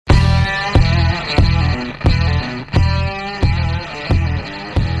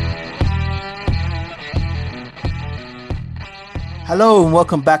Hello and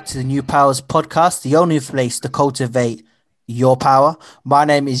welcome back to the New Powers podcast, the only place to cultivate your power. My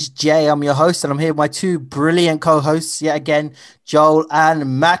name is Jay. I'm your host, and I'm here with my two brilliant co-hosts yet again, Joel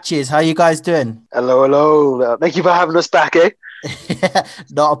and Matches. How you guys doing? Hello. Thank you for having us back, eh?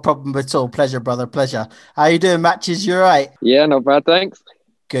 Not a problem at all. Pleasure, brother. Pleasure. How you doing, Matches? You all right? Yeah, not bad, thanks.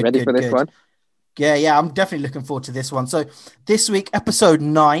 Good, Ready good, for this good. one? Yeah, I'm definitely looking forward to this one. So this week, episode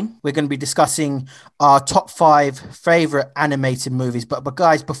 9, we're going to be discussing our top 5 favorite animated movies. But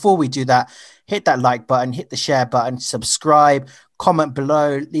guys, before we do that, hit that like button, hit the share button, subscribe, comment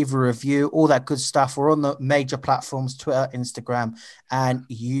below, leave a review, all that good stuff. We're on the major platforms, Twitter, Instagram, and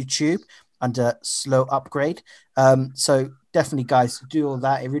YouTube under Slow Upgrade. So definitely, guys, do all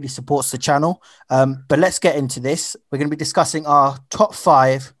that. It really supports the channel. But let's get into this. We're going to be discussing our top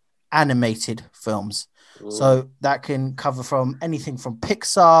 5 animated films. So that can cover from anything from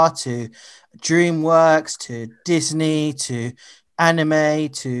Pixar to DreamWorks to Disney to anime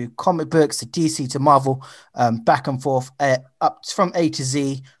to comic books to DC to Marvel, back and forth, up from A to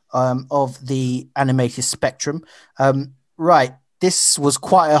Z of the animated spectrum. Right, this was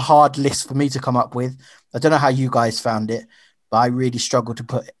quite a hard list for me to come up with. I don't know how you guys found it, but I really struggled to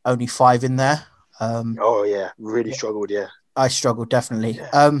put only 5 in there. Really struggled, yeah. I struggled, definitely.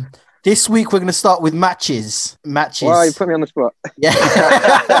 Yeah. This week we're going to start with matches. Wow, you put me on the spot. Yeah.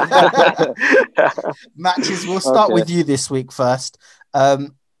 Matches. We'll start with you this week first.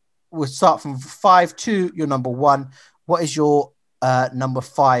 We'll start from 5 to your number 1. What is your number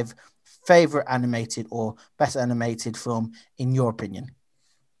 5 favorite animated or best animated film in your opinion?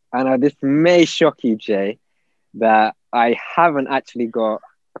 And this may shock you, Jay, that I haven't actually got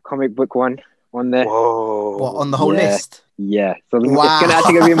a comic book one on there. Whoa. What, on the whole list? Yeah. So it's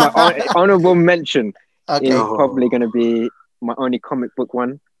going to be my honorable mention. Okay. It's probably going to be my only comic book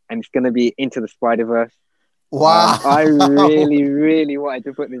one, and it's going to be Into the Spider-Verse. Wow. I really, really wanted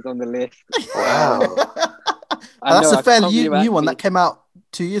to put this on the list. Wow. That's a fairly new one that came out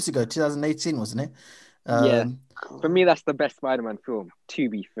 2 years ago, 2018, wasn't it? Yeah. For me, that's the best Spider-Man film, to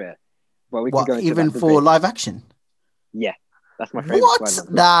be fair. But we can go into even for live action? Yeah. That's my favorite. What?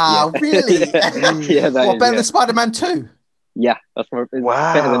 Nah, really? Yeah, what, better than Spider-Man 2? Yeah, that's better than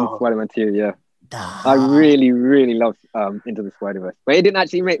Spider-Man 2, yeah. Nah. I really, really love Into the Spider-Verse. But it didn't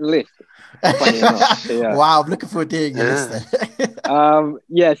actually make the list. Funny enough. So, yeah. Wow, I'm looking forward to hearing your list then. So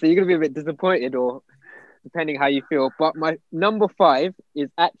you're going to be a bit disappointed, or depending how you feel. But my number 5 is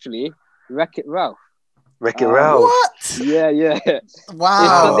actually Wreck-It Ralph. Wreck-It Ralph. What? Yeah. Wow. It's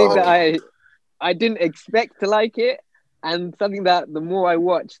something that I didn't expect to like it. And something that the more I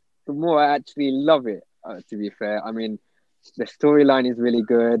watch, the more I actually love it, to be fair. I mean, the storyline is really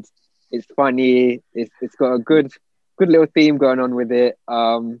good. It's funny. It's got a good little theme going on with it.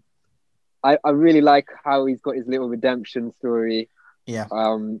 I really like how he's got his little redemption story. Yeah.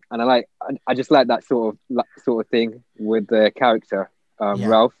 And I just like that sort of thing with the character,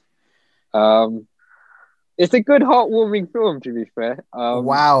 Ralph. It's a good, heartwarming film, to be fair.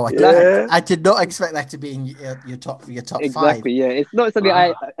 Wow, I did not expect that to be in your top 5. Exactly, yeah. It's not something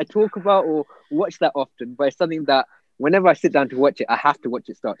I talk about or watch that often, but it's something that whenever I sit down to watch it, I have to watch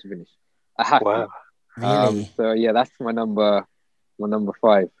it start to finish. I have to. Really? So yeah, that's my number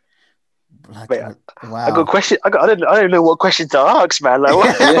 5. Wow. I got a question. I don't know what question to ask, man. Like,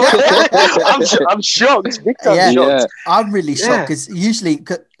 I'm shocked. Big time shocked. I'm really shocked because usually,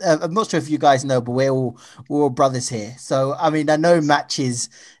 I'm not sure if you guys know, but we're all brothers here. So I mean, I know Matches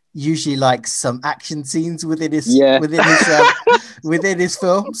usually like some action scenes within his within his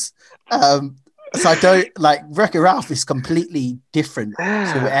films. So I don't like Wreck-It Ralph is completely different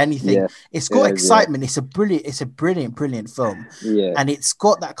to anything. Yeah. It's got excitement. Yeah. It's a brilliant film. Yeah. And it's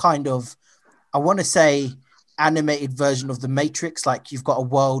got that kind of, I want to say, animated version of The Matrix. Like you've got a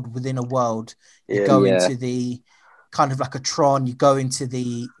world within a world. You go into the kind of like a Tron, you go into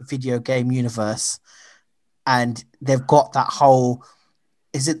the video game universe, and they've got that whole,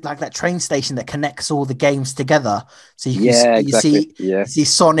 is it like that train station that connects all the games together? So you see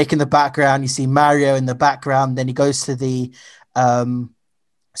Sonic in the background, you see Mario in the background, then he goes to the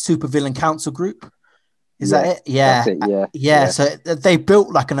Supervillain Council group. Is that it? Yeah. Yeah. So they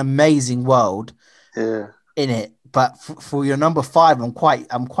built like an amazing world in it. But for your number 5, I'm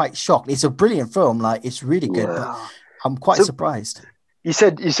quite shocked. It's a brilliant film. Like it's really good, but I'm quite surprised. You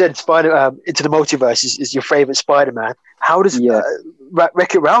said Spider Into the Multiverse is your favorite Spider-Man. How does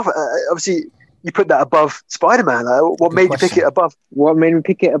Wreck-It Ralph? Obviously, you put that above Spider-Man. What made you pick it above? What made me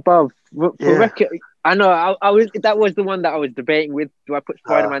pick it above? For Wreck-It, I know I was. That was the one that I was debating with. Do I put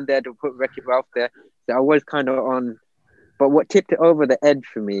Spider-Man there? Do I put Wreck-It Ralph there? So I was kind of on. But what tipped it over the edge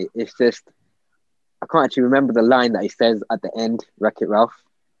for me is just I can't actually remember the line that he says at the end, Wreck-It Ralph,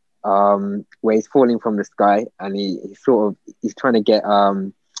 where he's falling from the sky and he's trying to get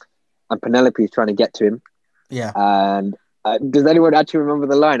and Penelope is trying to get to him. Yeah. And does anyone actually remember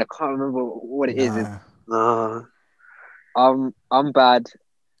the line? I can't remember what it is. No. I'm bad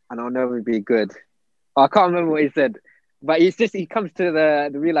and I'll never be good. I can't remember what he said, but he comes to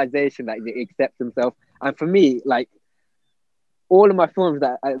the realization that he accepts himself. And for me, like all of my films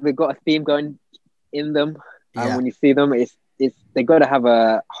that they've got a theme going in them, and when you see them, it's they got to have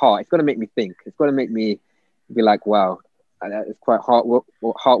a heart. It's got to make me think. It's got to make me be like, wow, it's quite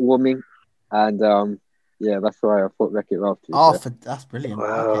heartwarming, and yeah, that's why I thought Wreck-It Ralph. That's brilliant.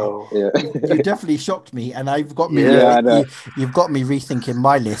 Wow. Okay. Yeah. You definitely shocked me, and I've got me. You've got me rethinking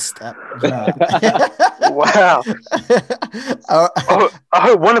my list. Wow. I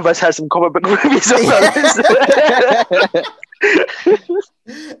hope one of us has some comic book movies on our list.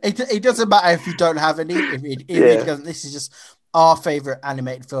 It doesn't matter if you don't have any. It doesn't. This is just our favorite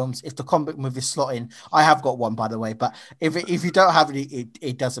animated films. If the comic book movies slot in, I have got one by the way. But if you don't have any,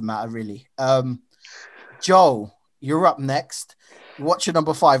 it doesn't matter really. Joel, you're up next. What's your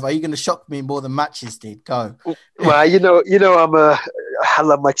number 5? Are you going to shock me more than Matches did? Go. Well, you know, I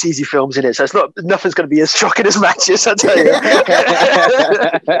love my cheesy films in it, so nothing's going to be as shocking as Matches, I tell you.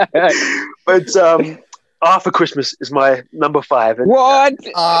 But Arthur Christmas is my number 5. And, what?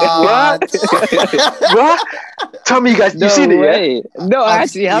 What? What? Tell me, you guys, you've seen it? Yeah? No, I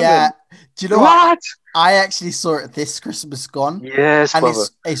actually haven't. Yeah. Do you know what? I actually saw it this Christmas gone. Yes, and brother.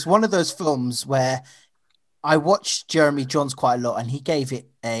 It's one of those films where I watched Jeremy Jahns quite a lot, and he gave it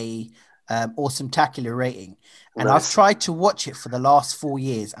a awesome-tacular rating. And nice. I've tried to watch it for the last 4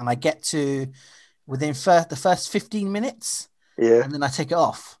 years, and I get to within the first 15 minutes, and then I take it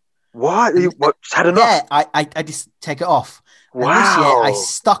off. What? You had enough? Yeah, I just take it off. Wow. And this year I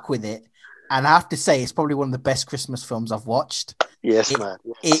stuck with it, and I have to say it's probably one of the best Christmas films I've watched. Yes, man.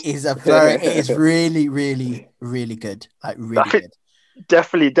 Yes. It is really, really, really good. Like really good.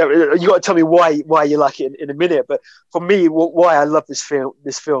 Definitely. You got to tell me why you like it in a minute. But for me, why I love this film,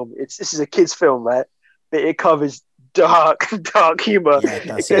 this is a kids' film, right? But it covers dark humor.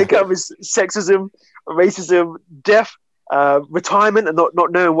 Yeah, it covers sexism, racism, death, retirement, and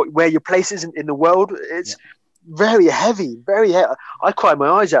not knowing where your place is in the world. It's very heavy, very heavy. I cried my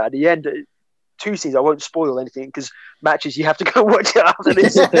eyes out at the end. 2 scenes. I won't spoil anything because Matches, you have to go watch it after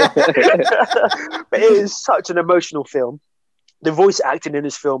this. But it is such an emotional film. The voice acting in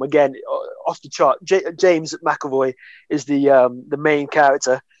this film, again, off the chart. James McAvoy is the main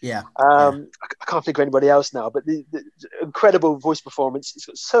character. Yeah. I can't think of anybody else now, but the incredible voice performance. It's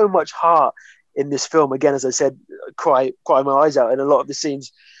got so much heart in this film. Again, as I said, cry my eyes out in a lot of the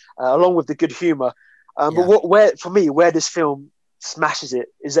scenes, along with the good humor. But where this film smashes it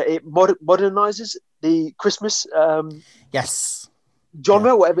is that it modernizes the Christmas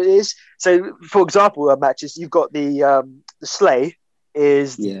genre, whatever it is. So, for example, Matches, you've got the sleigh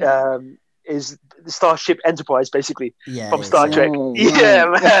is the Starship Enterprise, basically, from Star Trek. Oh,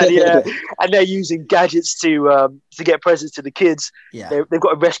 man, and they're using gadgets to get presents to the kids. Yeah, they've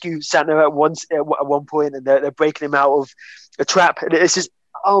got to rescue Santa at one point, and they're breaking him out of a trap. And it's just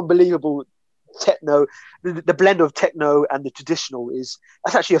unbelievable. Techno, the blend of techno and the traditional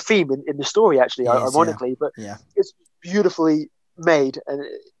that's actually a theme in the story, actually, ironically, but it's beautifully made, and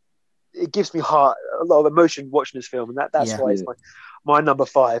it gives me a lot of emotion watching this film, and that's why it's my number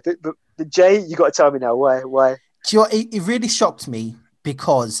 5. But Jay, you got to tell me now why. Do you know, it really shocked me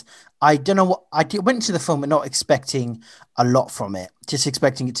because I don't know what went to the film and not expecting a lot from it, just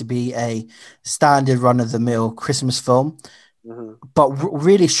expecting it to be a standard run-of-the-mill Christmas film. Mm-hmm. But what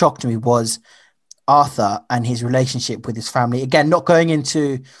really shocked me was Arthur and his relationship with his family. Again, not going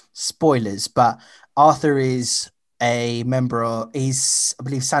into spoilers, but Arthur is a member of, I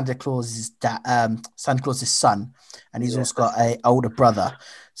believe Santa Claus's son, and he's also got an older brother.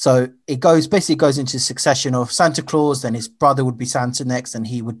 So it basically goes into succession of Santa Claus, then his brother would be Santa next, and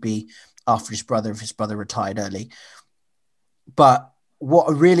he would be after his brother if his brother retired early. But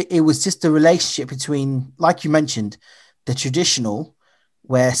it was just the relationship between, like you mentioned, the traditional,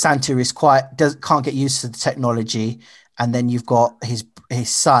 where Santa can't get used to the technology, and then you've got his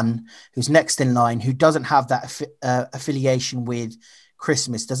son who's next in line, who doesn't have that affiliation with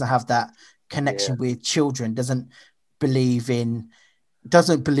Christmas, doesn't have that connection with children, doesn't believe in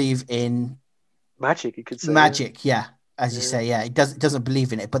magic. You could say magic, as you say, it doesn't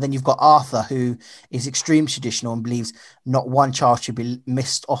believe in it. But then you've got Arthur, who is extreme traditional and believes not one child should be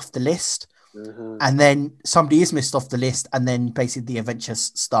missed off the list. Mm-hmm. And then somebody is missed off the list, and then basically the adventure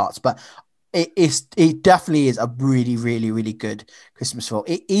starts. But It definitely is a really, really, really good Christmas film.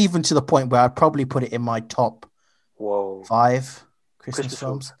 Even to the point where I'd probably put it in my top Whoa. 5 Christmas Christmas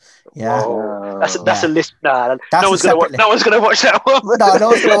films. films. Yeah. Whoa. That's Yeah. a list. Nah, That's no a one's gonna separate watch. No one's gonna watch that one. No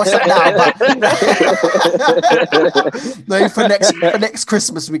one's gonna watch that now. But no, for next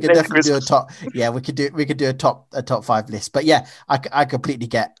Christmas we could definitely do a top. Yeah, we could do a top 5 list. But yeah, I completely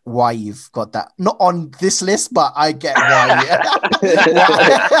get why you've got that. Not on this list, but I get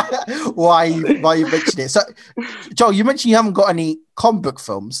why you mentioned it. So, Joel, you mentioned you haven't got any comic book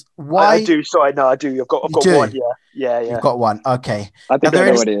films. Why? I do. Sorry, no, I do. I've got one. Yeah. You've got one. Okay. I think I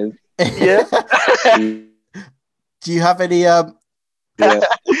know what it is. Yeah. Do you have any? Yeah. But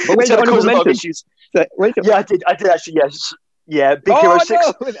where's the honorable mention? Yeah, I did actually. Yes. Yeah. Big Hero 6.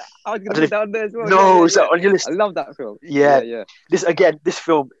 No. I was going to put down there as well. No, is that on your list? I love that film. Yeah. This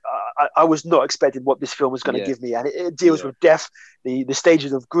film, I was not expecting what this film was going to give me, and it deals with death, the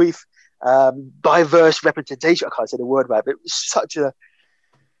stages of grief, diverse representation. I can't say the word right, but it was such a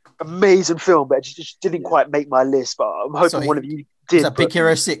amazing film, but it just didn't quite make my list. But I'm hoping one of you did. Is that Big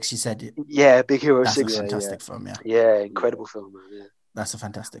Hero 6? You said it. Yeah, Big Hero That's 6. A fantastic film. Yeah. Yeah, incredible film, man. Yeah. That's a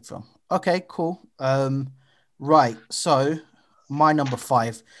fantastic film. Okay, cool. Right. So my number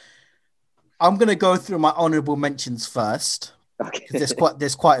 5. I'm gonna go through my honorable mentions first. Okay. There's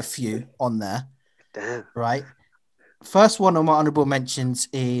quite a few on there. Damn. Right. First one on my honorable mentions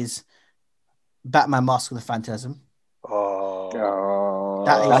is Batman: Mask of the Phantasm. Oh,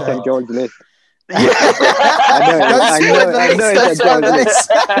 that's on George's list. Yeah. I know it's on George's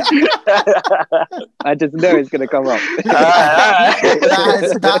list. I just know it's gonna come up.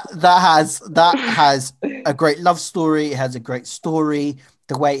 that has a great love story. It has a great story.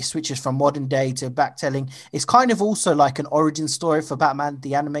 The way it switches from modern day to backtelling, it's kind of also like an origin story for Batman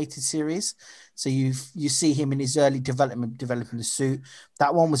the animated series. So you see him in his early developing the suit.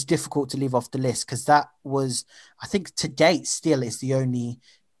 That one was difficult to leave off the list because that was, I think, to date still is the only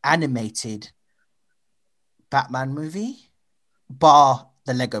animated Batman movie, bar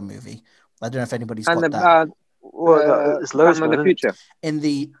the Lego movie. I don't know if anybody's got that. It's loads in the future. In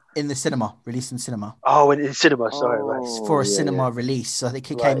the cinema, released in cinema. Oh, in cinema, sorry, right. For a cinema release. So I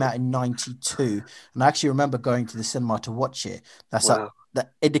think it came out in 92. And I actually remember going to the cinema to watch it. That's the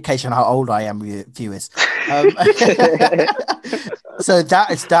indication how old I am, viewers. So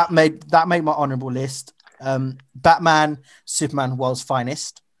that made my honorable list. Batman, Superman, World's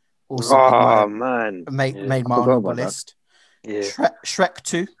Finest. Also made my honorable list. Yeah. Shrek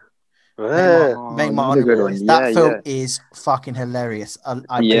 2. Made my honorable list. That film is fucking hilarious.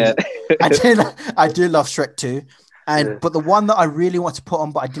 I do love Shrek 2. But the one that I really want to put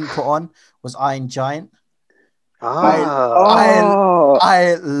on, but I didn't put on, was Iron Giant. I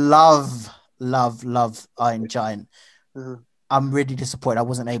love Iron Giant. I'm really disappointed I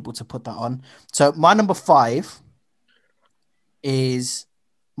wasn't able to put that on. So my number 5 is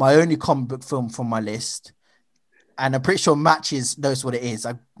my only comic book film from my list. And I'm pretty sure Matches knows what it is.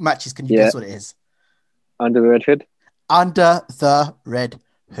 Matches, can you guess what it is? Under the Red Hood? Under the Red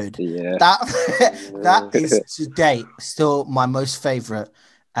Hood. Yeah. That is to date still my most favorite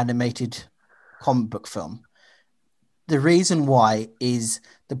animated comic book film. The reason why is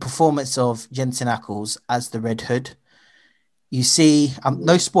the performance of Jensen Ackles as the Red Hood. You see,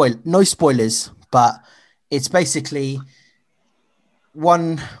 no spoilers, but it's basically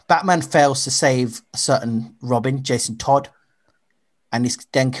Batman fails to save a certain Robin, Jason Todd, and is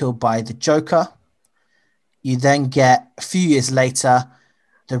then killed by the Joker. You then get a few years later,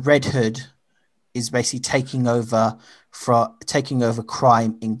 the Red Hood is basically taking over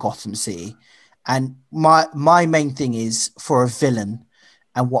crime in Gotham City. And my main thing is for a villain,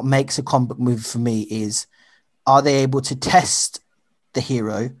 and what makes a comic book movie for me is, are they able to test the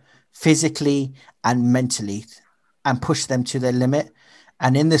hero physically and mentally and push them to their limit?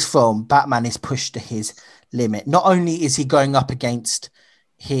 And in this film, Batman is pushed to his limit. Not only is he going up against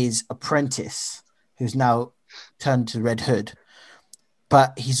his apprentice, who's now turned to Red Hood,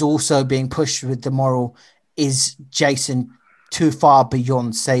 but he's also being pushed with the moral, is Jason too far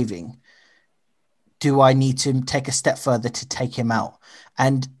beyond saving? Do I need to take a step further to take him out?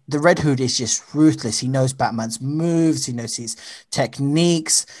 And the Red Hood is just ruthless. He knows Batman's moves. He knows his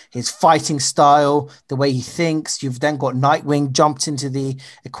techniques, his fighting style, the way he thinks. You've then got Nightwing jumped into the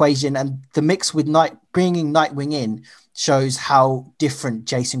equation. And the mix with bringing Nightwing in shows how different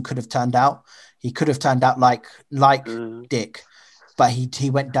Jason could have turned out. He could have turned out like Dick, but he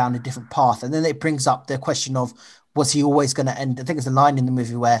went down a different path. And then it brings up the question of, was he always going to end? I think there's a line in the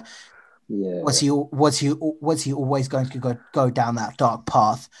movie where, was he always going to go down that dark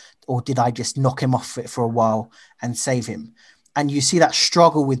path, or did I just knock him off it for a while and save him? and you see that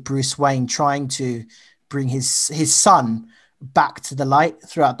struggle with Bruce Wayne trying to bring his son back to the light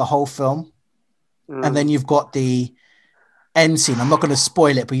throughout the whole film. And then you've got the end scene. I'm not going to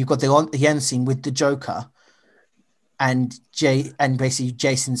spoil it, but you've got the end scene with the Joker and basically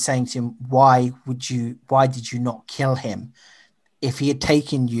Jason saying to him, why did you not kill him? If he had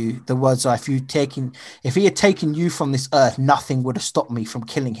taken you, the words are, if he had taken you from this earth, nothing would have stopped me from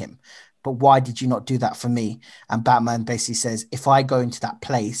killing him. But why did you not do that for me? And Batman basically says, if I go into that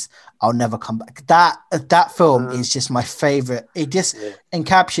place, I'll never come back. That film is just my favorite. It just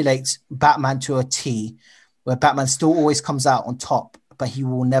encapsulates Batman to a T, where Batman still always comes out on top, but he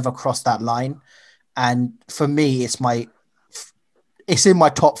will never cross that line. And for me, it's in my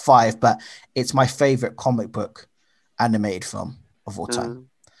top 5, but it's my favorite comic book animated film of all time.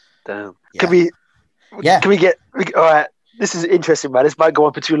 Damn. Yeah. Can we get all right? This is interesting, man. This might go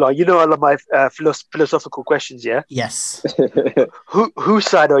on for too long. You know, I love my philosophical questions. Yeah. Yes. Whose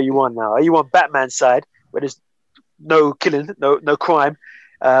side are you on now? Are you on Batman's side, where there's no killing, no crime?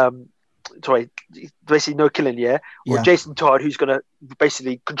 Basically no killing. Yeah. Or Jason Todd, who's gonna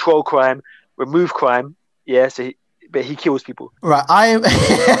basically control crime, remove crime. Yeah. But he kills people. Right.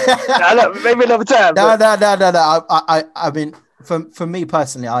 Maybe another time. No. I mean, for me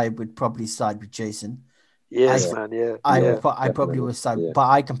personally, I would probably side with Jason. Yes, man. Yeah. I probably would side, but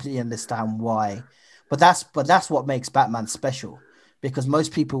I completely understand why. But that's what makes Batman special, because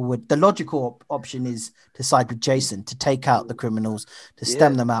most people the logical option is to side with Jason, to take out the criminals, to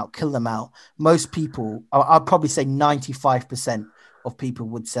stem them out, kill them out. Most people, I'd probably say 95% of people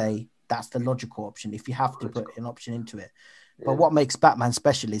would say that's the logical option if you have to put an option into it. But what makes Batman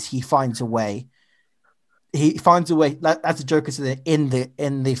special is he finds a way, as the Joker said in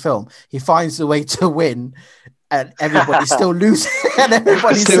the film, he finds a way to win, and everybody still loses.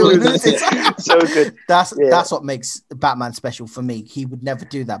 So good. That's what makes Batman special for me. He would never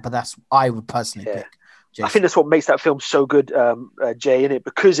do that, but I would personally pick Jason. I think that's what makes that film so good, Jay, in it,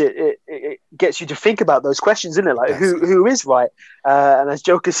 because it gets you to think about those questions, isn't it? Like who is right? And as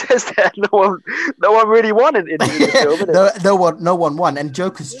Joker says, that no one really won in the film. No one won, and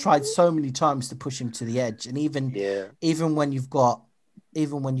Joker's tried so many times to push him to the edge, and even when you've got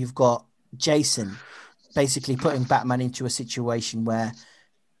Jason basically putting Batman into a situation where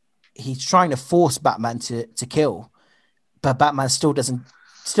he's trying to force Batman to kill, but Batman still doesn't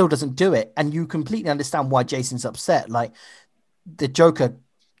do it. And you completely understand why Jason's upset. Like, the Joker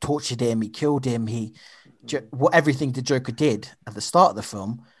tortured him, he killed him, everything the Joker did at the start of the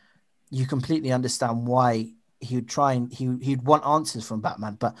film, you completely understand why he'd want answers from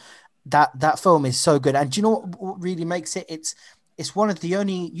Batman. But that film is so good. And do you know what really makes it? It's one of the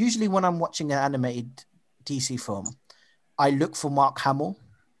only, usually when I'm watching an animated DC film, I look for Mark Hamill.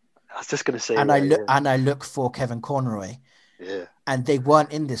 I was just going to say, and I look for Kevin Conroy. Yeah. And they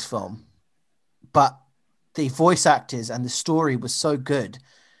weren't in this film, but the voice actors and the story was so good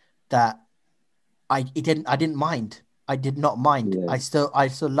that I didn't mind. I did not mind. Yeah. I still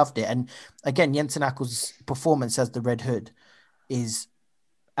loved it. And again, Jensen Ackles' performance as the Red Hood is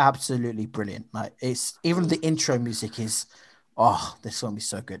absolutely brilliant. Like, it's even the intro music is, this film is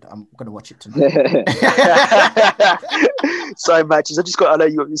so good. I'm gonna watch it tonight. So matches. I know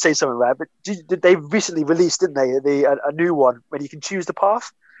you say something, right? But they recently released, didn't they? A new one when you can choose the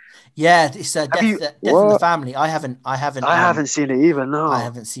path. Yeah, it's Death in the Family. I haven't seen it either. No, I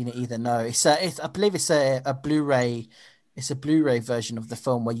haven't seen it either. No, I believe it's a Blu-ray. It's a Blu-ray version of the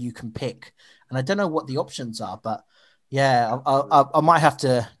film where you can pick, and I don't know what the options are, but yeah, I might have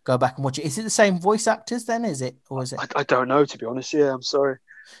to go back and watch it. Is it the same voice actors then? Is it, or is it? I don't know, to be honest. Yeah, I'm sorry.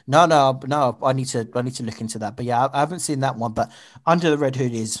 No. I need to look into that. But yeah, I haven't seen that one. But Under the Red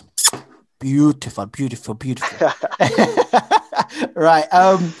Hood is beautiful.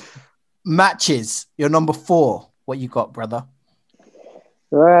 Right. Matches. You're number 4. What you got, brother?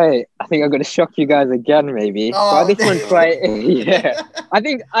 Right. I think I'm going to shock you guys again, maybe. But this one's quite. Yeah. I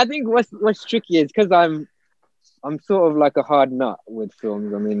think what's tricky is because I'm sort of like a hard nut with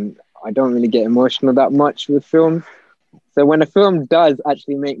films. I mean, I don't really get emotional that much with films. So when a film does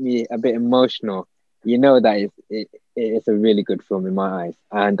actually make me a bit emotional, you know that it's a really good film in my eyes.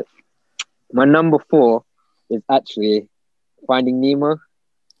 And my number 4 is actually Finding Nemo.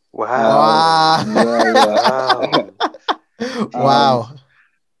 Wow. Wow.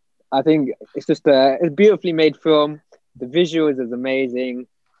 I think it's just a beautifully made film. The visuals is amazing.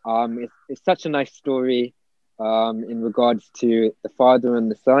 It's such a nice story in regards to the father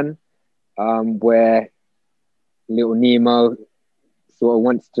and the son, where little Nemo sort of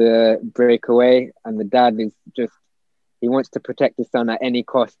wants to break away, and the dad is he wants to protect his son at any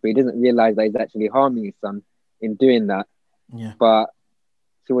cost, but he doesn't realize that he's actually harming his son in doing that. Yeah. but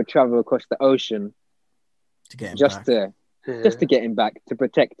she would travel across the ocean To get him just back. to get him back, to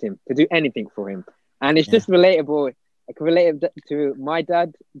protect him, to do anything for him. And it's Yeah. just relatable. I can relate it to my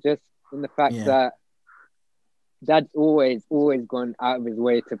dad, just in the fact Yeah. that Dad's always gone out of his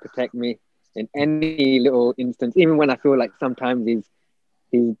way to protect me in any little instance, even when I feel like sometimes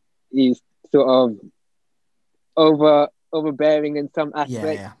he's sort of overbearing in some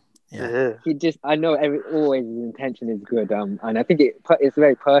aspects. Yeah. I know always his intention is good. And I think it's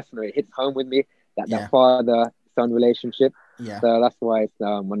very personal. It hits home with me, that father son relationship. Yeah. So that's why it's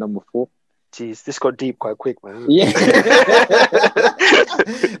my number 4. Jeez, this got deep quite quick, man. Yeah.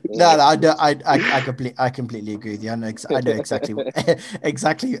 No, I completely agree with you. I know exactly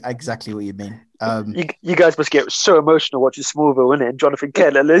exactly what you mean. You guys must get so emotional watching Smallville, innit? And Jonathan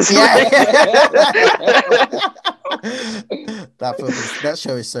Kent and Liz. That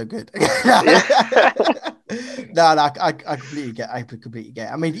show is so good. No, I completely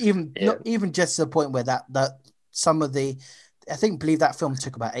get. I mean, even just to the point where that some of the, believe that film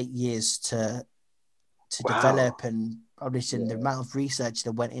took about 8 years to develop, and obviously the amount of research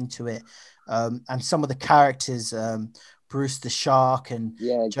that went into it, and some of the characters, Bruce the Shark, and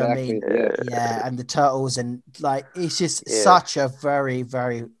exactly. And the turtles, and like it's just such a very,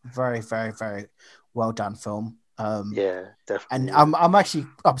 very, very, very, very well done film. Definitely. And I'm actually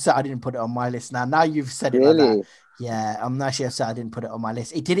upset I didn't put it on my list. Now you've said it like that. Yeah, I'm actually upset I didn't put it on my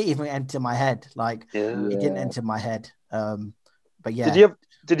list. It didn't even enter my head. Like it didn't enter my head. But yeah.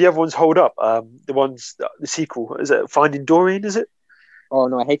 Did the other ones hold up? The sequel, is it Finding Dory? Is it? Oh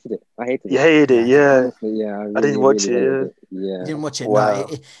no, I hated it. You hated it, yeah. Honestly, yeah. I didn't watch it. Yeah. You didn't watch it. Wow.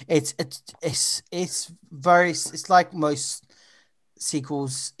 No, it's very. It's like most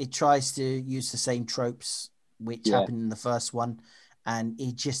sequels. It tries to use the same tropes which happened in the first one, and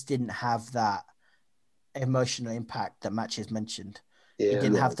it just didn't have that emotional impact that Matches mentioned. It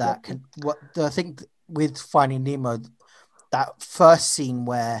didn't have that. I think with Finding Nemo, that first scene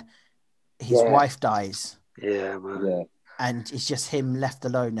where his wife dies. Yeah, man. Yeah. And it's just him left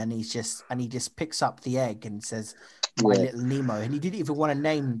alone, and he just picks up the egg and says, "My little Nemo," and he didn't even want to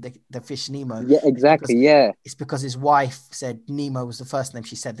name the fish Nemo. Yeah, exactly. It's because his wife said Nemo was the first name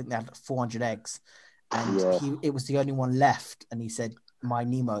she said. I think they had 400 eggs, and it was the only one left, and he said, "My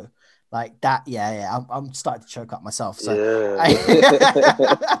Nemo." Like that, I'm starting to choke up myself. So, I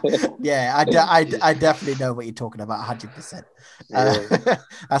definitely know what you're talking about, 100%.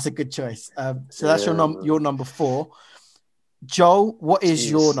 That's a good choice. So that's your number 4. Joel, what is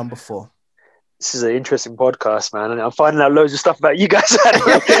your number 4? This is an interesting podcast, man, and I'm finding out loads of stuff about you guys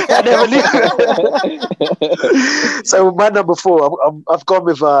I never knew. So my number 4, I've gone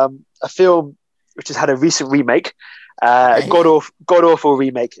with a film which has had a recent remake. God awful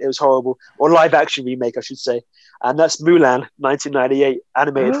remake. It was horrible, or live action remake, I should say, and that's Mulan, 1998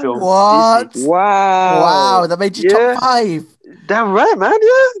 animated film. What? Disney. Wow, that made you top 5. Damn right, man.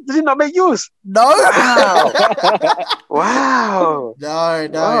 Yeah, did it not make yours? No. Wow.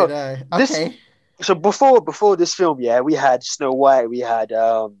 No. Okay. So before this film, we had Snow White, we had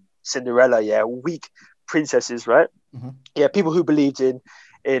Cinderella, weak princesses, right? Mm-hmm. Yeah, people who believed in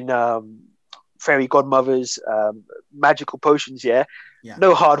fairy godmothers, magical potions,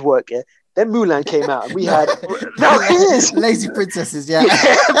 no hard work, Then Mulan came out, and we had it is lazy princesses,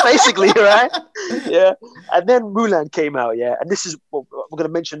 basically, right? And then Mulan came out, and this is we're going to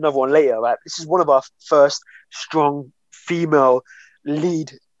mention another one later, right? This is one of our first strong female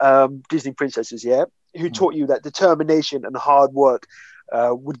lead Disney princesses, who taught you that determination and hard work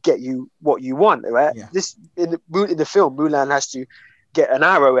would get you what you want, right? This in the film, Mulan has to get an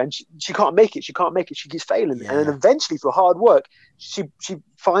arrow, and she can't make it. She keeps failing, and then eventually, through hard work, she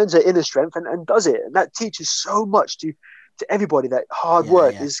finds her inner strength and does it. And that teaches so much to everybody, that hard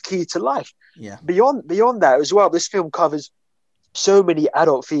work is key to life. Beyond that as well, this film covers so many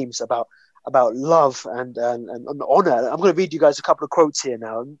adult themes about love and honor. I'm going to read you guys a couple of quotes here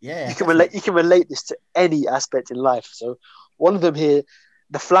now. You can relate this to any aspect in life. So one of them here: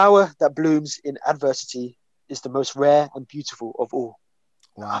 "The flower that blooms in adversity is the most rare and beautiful of all."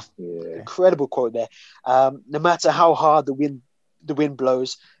 Wow. Incredible quote there. No matter how hard the wind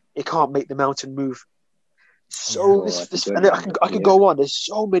blows, it can't make the mountain move. So and I could go on. There's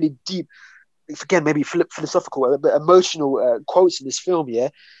so many deep, again, maybe philosophical but emotional quotes in this film.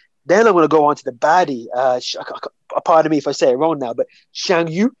 Then I'm going to go on to the baddie. Pardon me if I say it wrong now, but Shang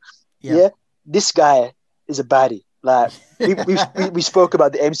Yu. This guy is a baddie. Like we spoke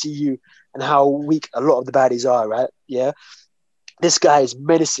about the MCU and how weak a lot of the baddies are, right? this guy is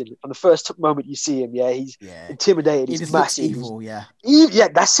menacing. From the first moment you see him, he's intimidated. He He's just massive. looks evil,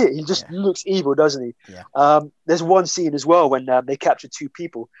 that's it. He just looks evil, doesn't he? Yeah. There's one scene as well when they capture two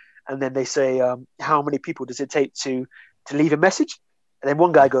people, and then they say, "How many people does it take to leave a message?" And then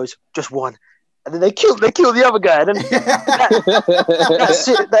one guy goes, "Just one." And then they kill the other guy. And then that's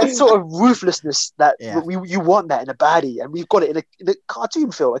it. That sort of ruthlessness that you want that in a baddie, and we've got it in a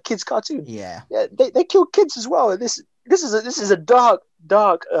cartoon film, a kids' cartoon. Yeah. They kill kids as well. This is a dark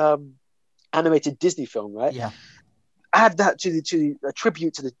animated Disney film, right? Yeah. Add that to a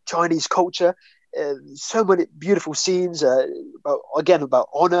tribute to the Chinese culture. So many beautiful scenes about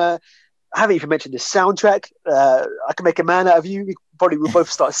honor. I haven't even mentioned the soundtrack. I Can Make a Man Out of You. We probably will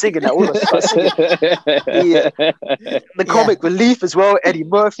both start singing that. All of us start singing. The comic relief as well. Eddie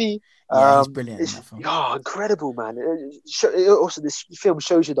Murphy. He's brilliant in that film. Incredible, man. Also, this film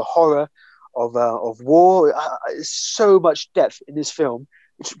shows you the horror of war. There's so much depth in this film,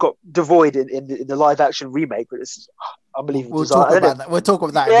 which got devoid in the live action remake, but it's unbelievable. We'll talk about that. We'll talk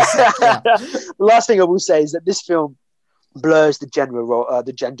about that in a sec. The last thing I will say is that this film blurs the gender role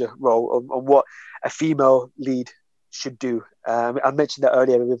on what a female lead should do. I mentioned that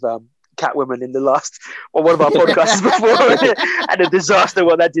earlier with Catwoman in the last or one of our podcasts before, and the disaster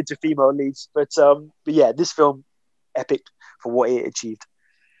what that did to female leads. But yeah, this film epic for what it achieved.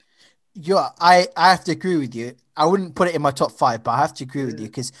 I have to agree with you. I wouldn't put it in my top 5, but I have to agree with you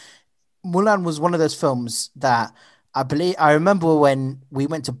because Mulan was one of those films that I remember when we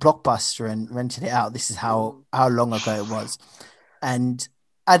went to Blockbuster and rented it out. This is how long ago it was. And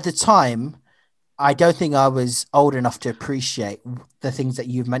at the time, I don't think I was old enough to appreciate the things that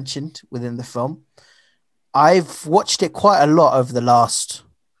you've mentioned within the film. I've watched it quite a lot over the last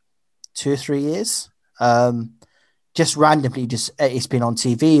 2 or 3 years. Just randomly, it's been on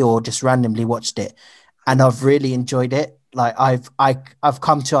TV or just randomly watched it. And I've really enjoyed it. Like I've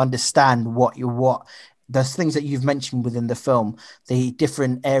come to understand what the things that you've mentioned within the film, the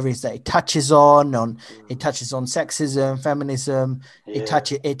different areas that it touches on. It touches on sexism, feminism. Yeah.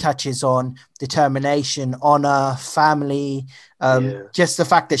 It touches on determination, honor, family. Just the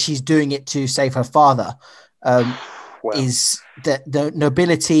fact that she's doing it to save her father is the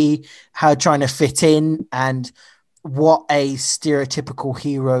nobility, her trying to fit in, and what a stereotypical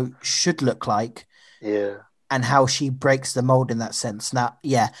hero should look like. Yeah. And how she breaks the mold in that sense. Now,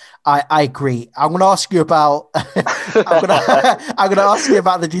 I agree. I'm going to ask you about. I'm going to ask you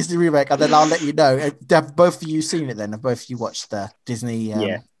about the Disney remake, and then I'll let you know. Have both of you seen it? Then have both of you watched the Disney?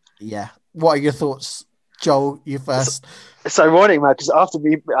 Yeah. What are your thoughts, Joel? You first. It's ironic, man, because after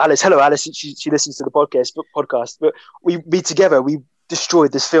hello Alice, she listens to the podcast, but we together we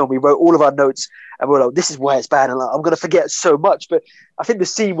destroyed this film. We wrote all of our notes, and we were like, "This is why it's bad," and I'm going to forget so much. But I think the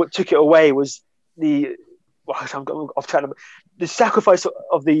scene what took it away was the sacrifice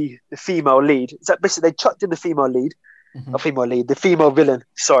of the female lead. Is that basically they chucked in the female lead, the female villain.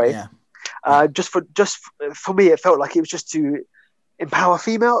 Sorry, just for me, it felt like it was just to empower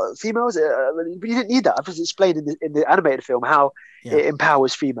females. But you didn't need that. I've just explained in the animated film how it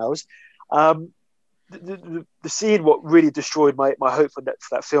empowers females. The scene what really destroyed my hope for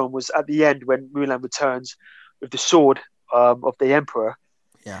that film was at the end when Mulan returns with the sword of the emperor.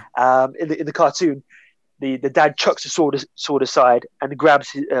 In the cartoon. The dad chucks the sword aside and grabs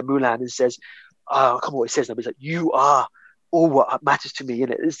Mulan and says, I can't remember what he says now, but he's like, "You are all what matters to me."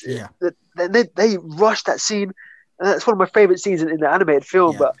 They rushed that scene, and that's one of my favorite scenes in the animated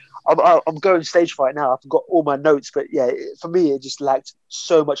film. But I'm going stage fright now. I've got all my notes, but for me, it just lacked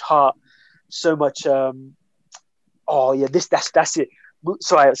so much heart, so much. That's it.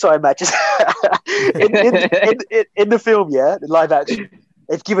 Sorry, Matt. Just in the film, the live action,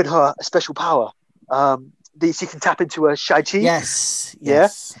 they've given her a special power. She can tap into a Shai-Chi. Yes.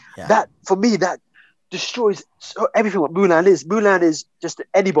 That for me, that destroys everything what Mulan is. Mulan is just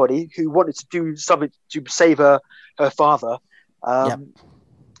anybody who wanted to do something to save her father. And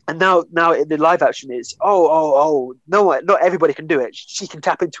now in the live action is no, not everybody can do it. She can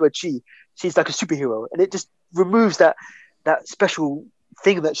tap into her chi. She's like a superhero, and it just removes that special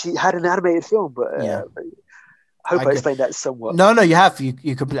thing that she had in the animated film. But I hope I explained that somewhat. No, you have.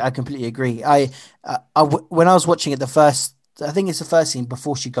 I completely agree. When I was watching it, I think it's the first scene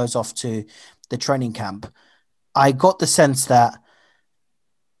before she goes off to the training camp. I got the sense that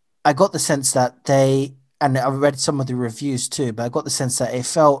they, and I read some of the reviews too, but I got the sense that it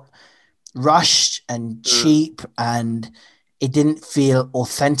felt rushed and cheap, and it didn't feel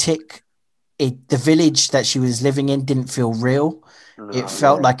authentic. The village that she was living in didn't feel real. It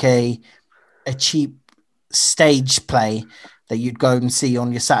felt like a cheap stage play that you'd go and see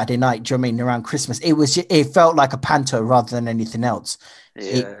on your Saturday night. Do you know what I mean? Around Christmas, it felt like a panto rather than anything else.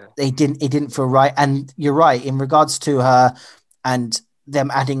 Yeah. It didn't feel right. And you're right in regards to her and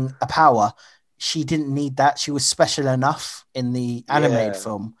them adding a power. She didn't need that. She was special enough in the animated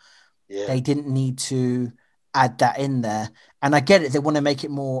film. Yeah. They didn't need to add that in there. And I get it. They want to make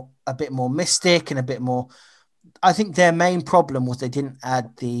it a bit more mystic and a bit more. I think their main problem was they didn't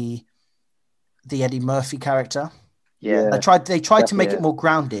add the Eddie Murphy character. Yeah. They tried to make it more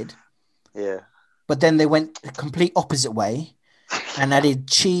grounded. Yeah. But then they went the complete opposite way and added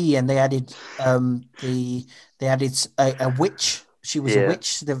Chi, and they added they added a witch. She was a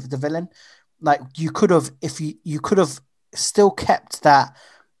witch, the villain. Like you could have, if you could have still kept that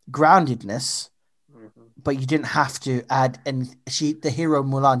groundedness, but you didn't have to add. And the hero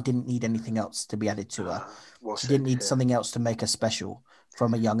Mulan didn't need anything else to be added to her. She didn't need something else to make her special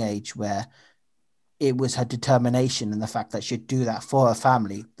from a young age, where it was her determination and the fact that she'd do that for her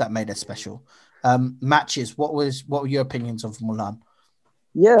family that made her special. Matches. What were your opinions of Mulan?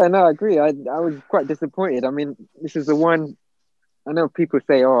 Yeah, no, I agree. I was quite disappointed. I mean, this is the one. I know people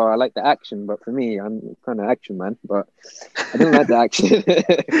say, "Oh, I like the action," but for me, I'm kind of action man. But I didn't like the action.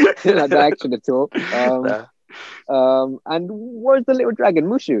 I didn't like the action at all. And what was the little dragon,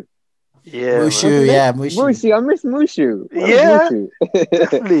 Mushu? Yeah, Mushu. I miss Mushu.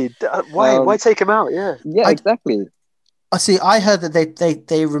 Definitely. Why take him out? Yeah, exactly. I see. I heard that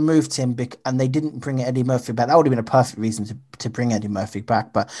they removed him and they didn't bring Eddie Murphy back. That would have been a perfect reason to bring Eddie Murphy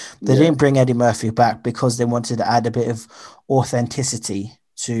back, but they didn't bring Eddie Murphy back because they wanted to add a bit of authenticity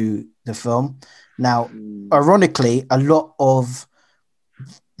to the film. Now, ironically, a lot of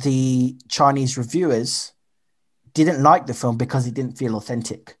the Chinese reviewers didn't like the film because it didn't feel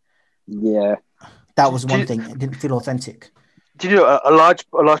authentic. Yeah, that was one thing. It didn't feel authentic. Do you know a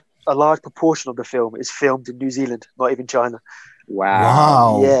large proportion of the film is filmed in New Zealand, not even China?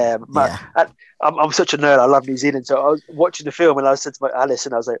 Wow. Yeah, I'm such a nerd. I love New Zealand. So I was watching the film and I said to my Alice,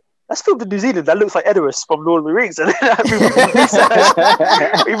 and I was like, "That's filmed in New Zealand. That looks like Edoras from Lord of the Rings." And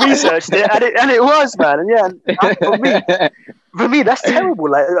we researched it, and it was, man. And for me, that's terrible.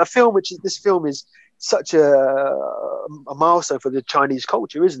 Like a film, this film is such a milestone for the Chinese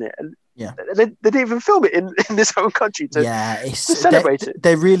culture, isn't it? And they didn't even film it in this own country to celebrate it.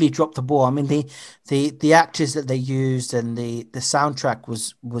 They really dropped the ball. I mean, the actors that they used and the soundtrack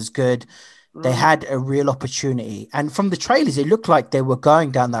was good. They had a real opportunity, and from the trailers, it looked like they were going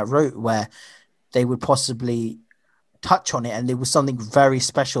down that route where they would possibly touch on it, and there was something very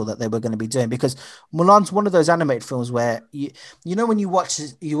special that they were going to be doing, because Mulan's one of those animated films where you know when you watch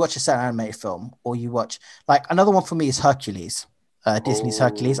a certain animated film, or you watch, like, another one for me is Hercules, Disney's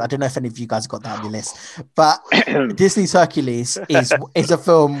Hercules. I don't know if any of you guys got that on your list, but Disney's Hercules is a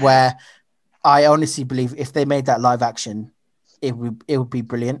film where I honestly believe if they made that live action, it would be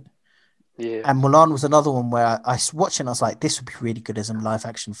brilliant. Yeah. And Mulan was another one where I watched it and I was like, this would be really good as a live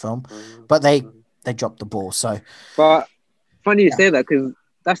action film, but they dropped the ball. So, but funny you say that, because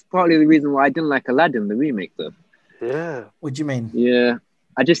that's partly the reason why I didn't like Aladdin, the remake, though. Yeah. What do you mean? Yeah,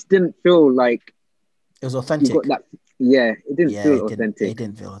 I just didn't feel like it was authentic. It didn't feel authentic. It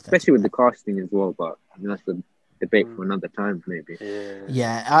didn't feel authentic, especially with the casting as well. But that's a debate for another time, maybe.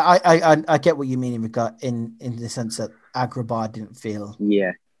 Yeah, I get what you mean in regard in the sense that Agrabah didn't feel.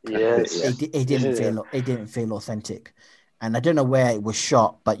 Yeah. It didn't feel authentic, and I don't know where it was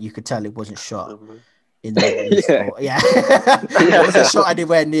shot, but you could tell it wasn't shot in the it wasn't shot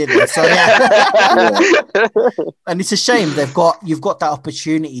anywhere near there. So and it's a shame you've got that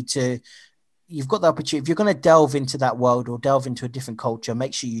opportunity if you're going to delve into that world or delve into a different culture,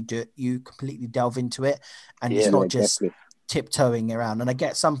 make sure you completely delve into it, and it's not just tiptoeing around. And I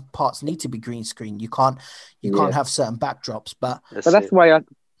get some parts need to be green screen. You can't have certain backdrops, but that's why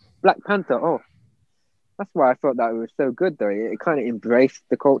Black Panther. That's why I thought that it was so good, though. It kind of embraced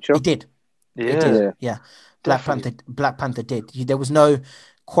the culture. It did. Yeah. Black Panther did. There was no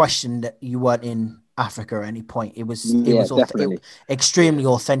question that you weren't in Africa at any point. It was extremely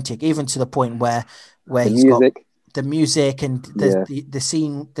authentic, even to the point where he's got the music and the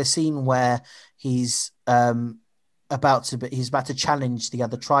scene where he's about to challenge the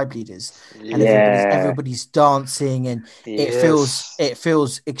other tribe leaders, and everybody's dancing, and it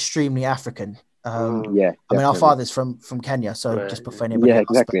feels extremely African. I mean, our father's from Kenya, so just before anybody else,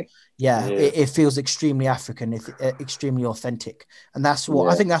 exactly. It feels extremely African, extremely authentic, and that's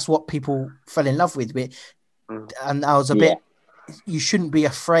what I think. That's what people fell in love with. And I was a bit. You shouldn't be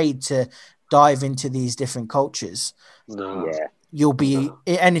afraid to dive into these different cultures. No. You'll be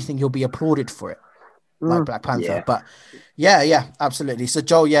applauded for it. Like Black Panther, but absolutely. So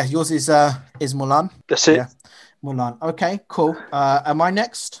Joel, yours is Mulan. That's it. Mulan. Okay, cool. Am I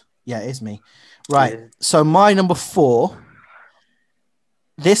next? Yeah, it is me. Right. Yeah. So my number 4.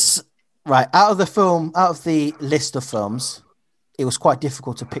 This right out of the list of films, it was quite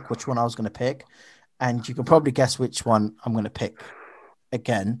difficult to pick which one I was going to pick, and you can probably guess which one I'm going to pick.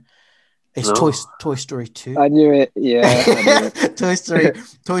 Again, it's No. Toy Story 2. I knew it. Yeah, I knew it.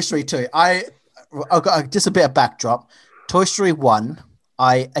 Toy Story 2. I've got just a bit of backdrop. Toy Story 1.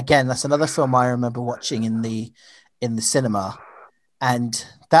 That's another film I remember watching in the cinema, and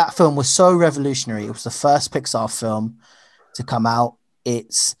that film was so revolutionary. It was the first Pixar film to come out.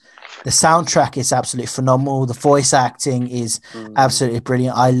 It's the soundtrack is absolutely phenomenal. The voice acting is absolutely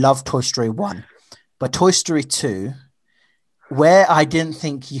brilliant. I love Toy Story 1, but Toy Story 2, where I didn't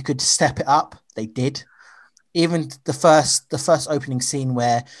think you could step it up, they did. Even the first opening scene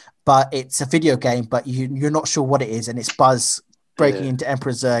but it's a video game, but you're not sure what it is, and it's Buzz breaking into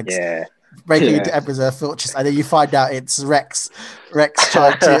Emperor Zurg's Yeah. into Emperor Zurg fortress, and then you find out it's Rex Rex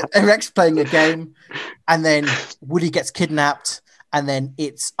playing a game, and then Woody gets kidnapped, and then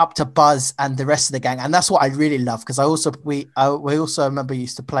it's up to Buzz and the rest of the gang, and that's what I really love, because we also remember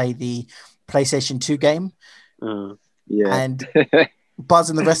used to play the PlayStation 2 game, Yeah. and Buzz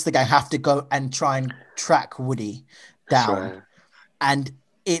and the rest of the gang have to go and try and track Woody down. Right. And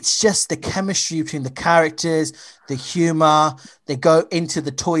it's just the chemistry between the characters, the humor. They go into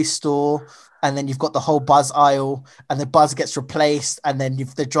the toy store, and then you've got the whole Buzz aisle, and the Buzz gets replaced. And then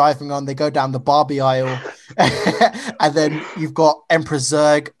if they're driving on, they go down the Barbie aisle. And then you've got Emperor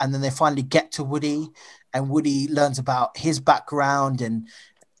Zurg, and then they finally get to Woody, and Woody learns about his background. And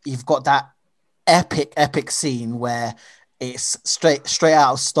you've got that epic scene where it's straight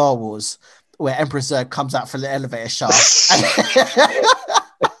out of Star Wars, where Emperor Zurg comes out from the elevator shaft. And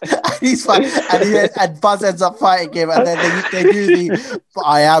he's fine, and Buzz ends up fighting him, and then they do the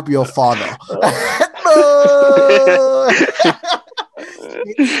 "I am your father." No!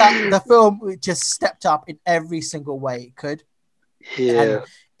 The film just stepped up in every single way it could. Yeah.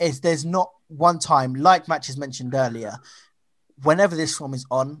 And there's not one time, like Matches mentioned earlier, whenever this film is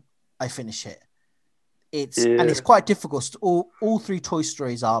on, I finish it. And it's quite difficult. All 3 Toy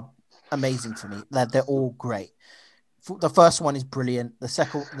Stories are amazing for me. They're all great. The first one is brilliant. The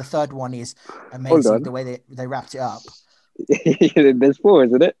third one is amazing. The way they wrapped it up. There's 4,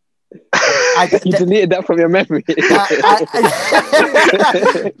 isn't it? You deleted that from your memory.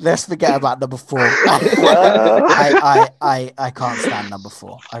 Let's forget about number 4. I can't stand number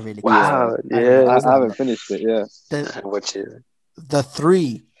 4. I really can't. Wow. I haven't finished it. Yeah. The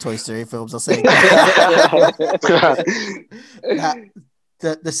 3 Toy Story films, I'll say.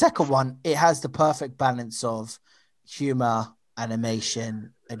 The second one, it has the perfect balance of humor,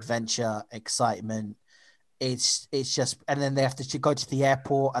 animation, adventure, excitement. It's just, and then they have to go to the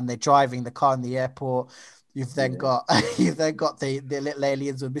airport, and they're driving the car in the airport. You've then got the little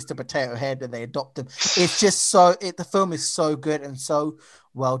aliens with Mr. Potato Head, and they adopt them. It's just the film is so good and so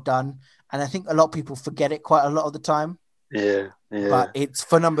well done, and I think a lot of people forget it quite a lot of the time. Yeah. But it's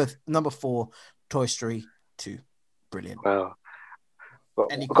for number 4, Toy Story 2. Brilliant. Wow.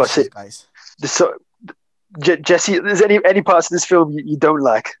 Any questions, guys? Jesse, is any parts of this film you don't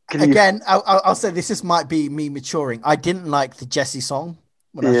like? I'll say this might be me maturing. I didn't like the Jesse song.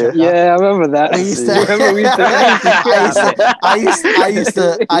 I remember that. I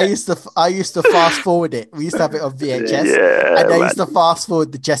used to fast forward it. We used to have it on VHS, and I used to fast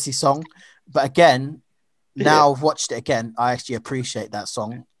forward the Jesse song. But again, now I've watched it again, I actually appreciate that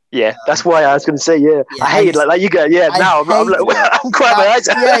song. Yeah, that's why I was going to say, I hate it like you go. Yeah, now I'm crying my eyes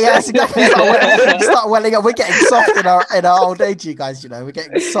out. Yeah, that's exactly. Start welling up. We're getting soft in our old age, you guys. We're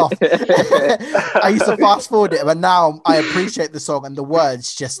getting soft. I used to fast forward it, but now I appreciate the song, and the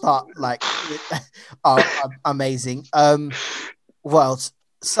words just start are amazing. Well,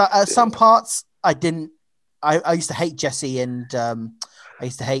 so some parts I didn't. I used to hate Jesse, and I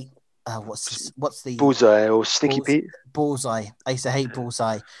used to hate. What's the Bullseye or Stinky Pete? Bullseye. I used to hate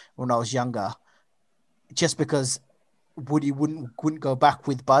Bullseye when I was younger, just because Woody wouldn't go back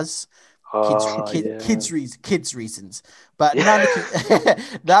with Buzz. Kids reasons. But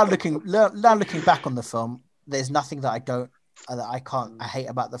now looking back on the film, there's nothing that I hate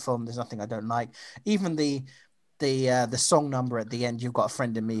about the film. There's nothing I don't like. Even the song number at the end, "You've Got a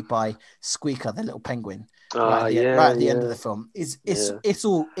Friend in Me" by Squeaker, the little penguin. Right at the end of the film, it's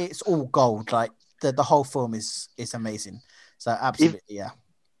all gold. Like the whole film is amazing. So absolutely,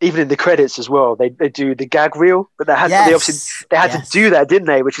 Even in the credits as well, they do the gag reel, but they had to do that, didn't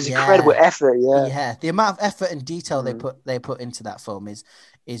they? Which is incredible effort. Yeah, the amount of effort and detail they put into that film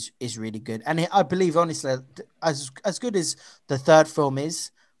is really good. And I believe, honestly, as good as the third film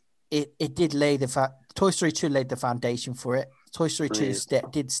is, it did lay the Toy Story 2 laid the foundation for it. Toy Story 2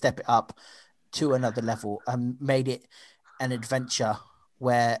 did step it up to another level and made it an adventure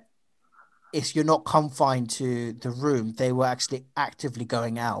where you're not confined to the room. They were actually actively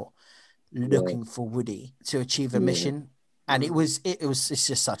going out looking for Woody to achieve a mission. And it's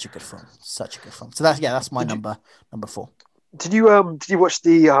just such a good film. Such a good film. So that's my number 4. Did you watch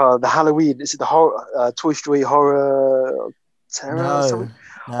the Halloween? Is it the horror Toy Story Horror Terror or something?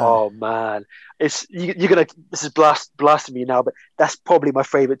 No. Oh man, you're gonna. This is blasting me now, but that's probably my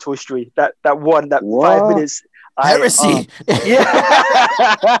favorite Toy Story. That 5 minutes. Heresy. Yeah,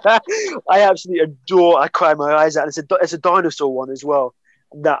 I absolutely adore. I cry my eyes out. It's a dinosaur one as well.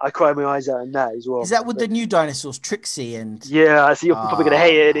 That I cry my eyes out in that as well. Is that with the new dinosaurs, Trixie and? Yeah, so you're probably gonna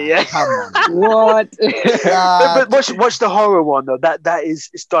hate it. Yeah. Come on. What? But watch the horror one though. That is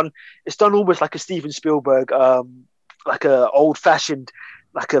it's done almost like a Steven Spielberg, like a old fashioned,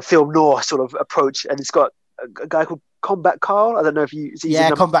 like a film noir sort of approach, and it's got a guy called Combat Carl. I don't know if he's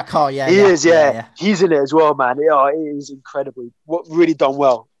Combat Carl. Yeah, he is. Yeah, he's in it as well, man. It is incredibly really done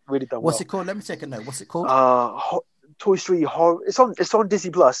well. Really done well. What's it called? Let me take a note. What's it called? Toy Story Horror. It's on Disney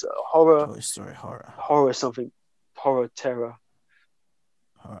Plus. Horror. Toy Story Horror. Horror something. Horror Terror.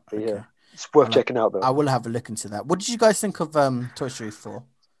 Okay. Yeah, it's worth checking out though. I will have a look into that. What did you guys think of Toy Story 4?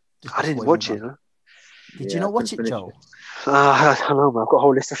 I didn't watch it. Huh? Did you not watch it, Joel? I don't know, man. I've got a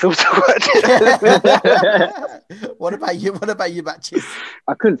whole list of films to watch. What about you? What about you, Batches?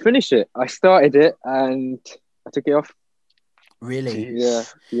 I couldn't finish it. I started it and I took it off. Really? Yeah.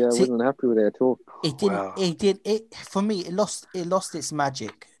 I wasn't happy with it at all. It didn't. Wow. It for me. It lost its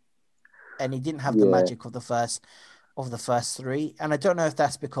magic, and it didn't have the magic of the first 3. And I don't know if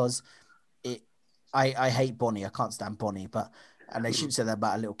that's because I hate Bonnie. I can't stand Bonnie, and they shouldn't say that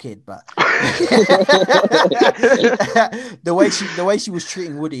about a little kid, but the way she was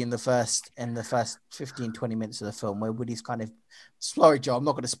treating Woody in the first 15-20 minutes of the film, where Woody's kind of, sorry Joe, I'm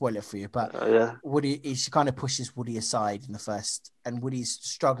not going to spoil it for you, but she kind of pushes Woody aside in the first, and Woody's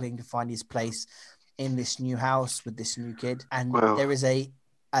struggling to find his place in this new house with this new kid, and there is a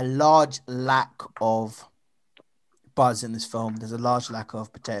large lack of buzz in this film. There's a large lack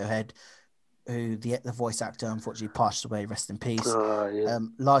of Potato Head, who the voice actor unfortunately passed away, rest in peace.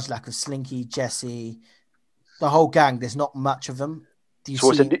 Large lack of Slinky, Jesse, the whole gang. There's not much of them.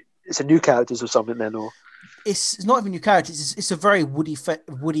 It's a new characters or something then, or it's not even new characters. It's a very Woody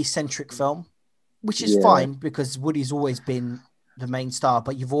centric film, which is fine because Woody's always been the main star,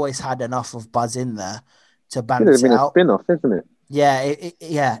 but you've always had enough of buzz in there to balance it out. A spin-off, isn't it?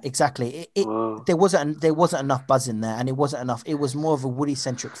 Yeah, exactly. There wasn't enough buzz in there, and it wasn't enough. It was more of a Woody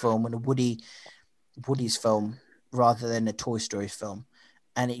centric film and a Woody's film rather than a Toy Story film,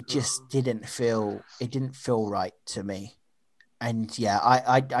 and it just didn't feel right to me. And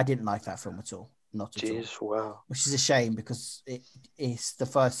I didn't like that film at all. Not at all. Wow. Which is a shame because it's the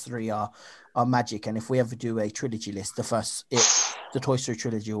first 3 are magic, and if we ever do a trilogy list, the Toy Story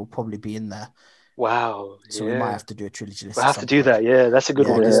trilogy will probably be in there. Wow. So we might have to do a trilogy list. We'll have to do that. Yeah, that's a good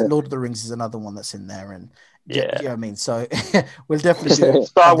one. Yeah. Lord of the Rings is another one that's in there, and you know what I mean. So we'll definitely do it.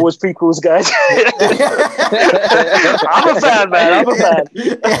 Star Wars prequels, guys. I'm a fan, man. I'm a fan.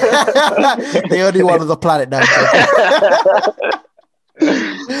 The only one on the planet now.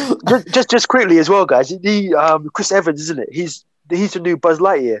 just quickly as well, guys. Chris Evans, isn't it? He's the new Buzz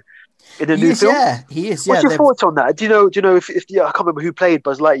Lightyear in the new film. Yeah, he is. What's your thoughts on that? Do you know if I can't remember who played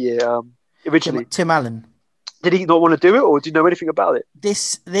Buzz Lightyear originally? Tim Allen. Did he not want to do it, or do you know anything about it?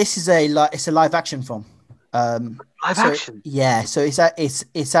 This is it's a live action film. Live action. Yeah, so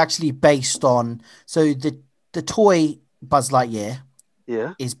it's actually based on the toy Buzz Lightyear.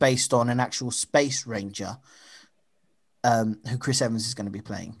 Yeah. Is based on an actual space ranger. Who Chris Evans is going to be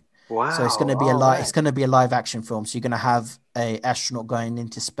playing. Wow! So it's going to be it's going to be a live action film. So you're going to have a astronaut going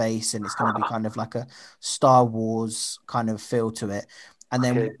into space, and it's going to be kind of like a Star Wars kind of feel to it. And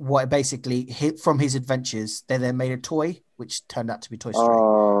then what basically from his adventures, they then made a toy which turned out to be Toy Story.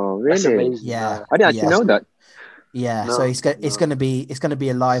 Oh, really? Yeah, I didn't actually know that. Yeah, so it's going to be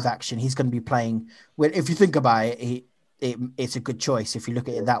a live action. He's going to be playing. Well, if you think about it, it's a good choice if you look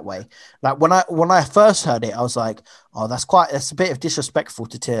at it that way. Like when I first heard it, I was like, "Oh, that's a bit of disrespectful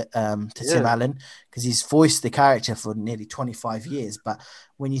to Tim Allen because he's voiced the character for nearly 25 years." But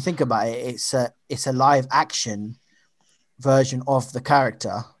when you think about it, it's a live action version of the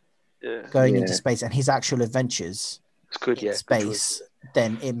character going into space and his actual adventures in space.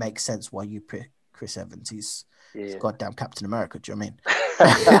 Then it makes sense why you pick Chris Evans. Yeah. Goddamn Captain America, do you know what I mean?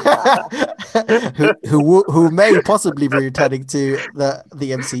 who may possibly be returning to the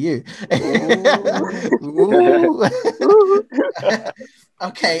MCU.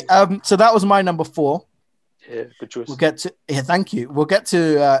 Okay, so that was my number 4. Yeah, good choice. We'll get to thank you. We'll get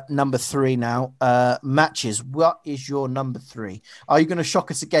to number 3 now. Matches. What is your number 3? Are you going to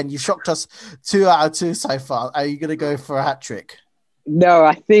shock us again? You shocked us 2 out of 2 so far. Are you going to go for a hat trick? No,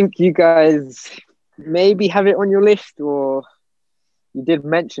 I think you guys maybe have it on your list, or you did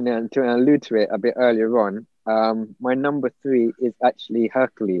mention it and to allude to it a bit earlier on. My number 3 is actually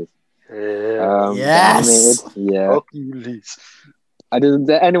Hercules. Yeah. Yes. Yeah. Hercules. Does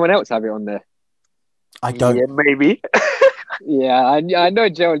anyone else have it on there? I don't. Yeah, maybe. Yeah, I know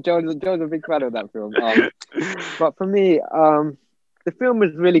Joe's a big fan of that film. But for me, the film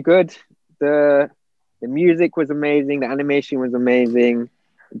was really good. The music was amazing. The animation was amazing.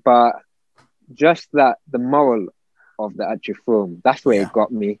 But just that the moral of the actual film, that's where it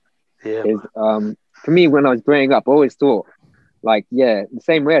got me. Yeah. Is for me, when I was growing up, I always thought, like, the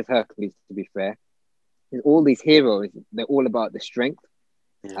same way as Hercules, to be fair, is all these heroes, they're all about the strength.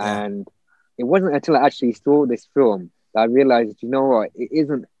 Yeah. And it wasn't until I actually saw this film that I realized, you know what, it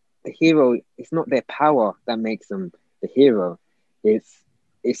isn't the hero, it's not their power that makes them the hero. It's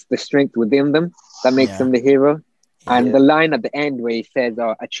the strength within them that makes them the hero. And the line at the end where he says,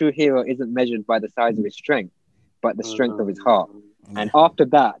 a true hero isn't measured by the size of his strength, but the strength of his heart. And after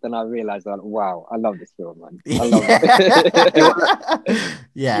that, then I realized that, wow, I love this film, man. I love it.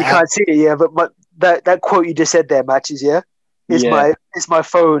 Yeah. You can't see it, but that quote you just said there, Matches, is my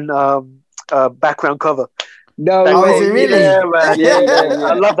phone background cover. No way. Is it really? Yeah, man. Yeah.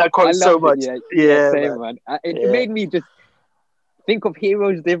 I love that quote so much. Yeah, same, man. It made me just think of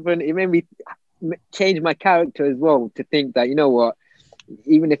heroes different. It made me change my character as well to think that, you know what,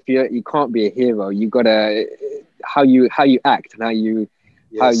 even if you can't be a hero, you gotta how you act and how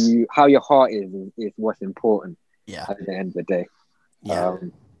your heart is what's important. Yeah. At the end of the day. Yeah.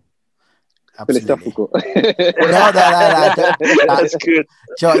 Philosophical. No, that's good.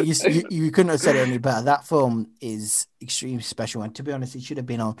 Joe, you couldn't have said it any better. That film is extremely special, and to be honest, it should have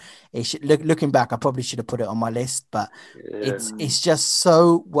been on. It should, looking back, I probably should have put it on my list, but it's just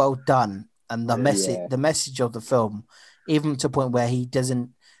so well done, and the message of the film, even to the point where he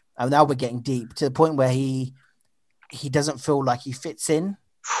doesn't. And now we're getting deep to the point where he doesn't feel like he fits in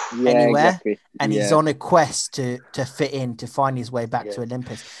anywhere, exactly. And he's on a quest to fit in, to find his way back to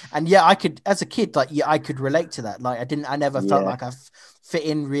Olympus. And I could, as a kid, I could relate to that. Like I never felt like I fit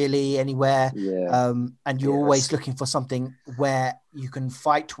in really anywhere. And you're always looking for something where you can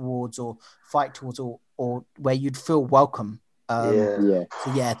fight towards or where you'd feel welcome. So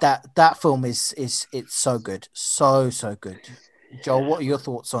that film is it's so good, so good. Joel, what are your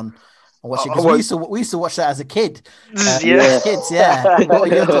thoughts on watching? Because we used to watch that as a kid. Kids.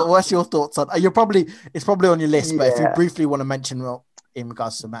 What's your thoughts on? It's probably on your list, but if you briefly want to mention in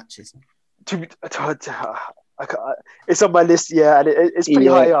regards to matches, it's on my list, and it's pretty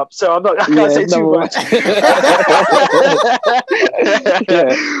high up, so I can't say too much.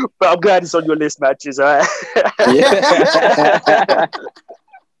 But I'm glad it's on your list, Matches. All right.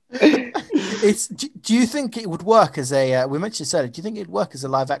 Do you think it would work as a we mentioned this earlier, do you think it'd work as a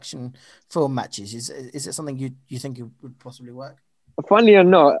live action film? Matches, is it something you think it would possibly work? Funny or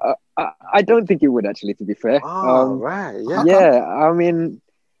not, I don't think it would, actually, to be fair. Right. I mean,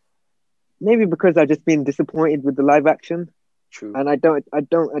 maybe because I've just been disappointed with the live action. True. And I don't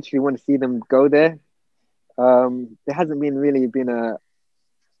actually want to see them go there. There hasn't really been a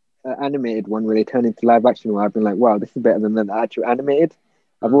animated one where they turn into live action where I've been like, wow, this is better than the actual animated.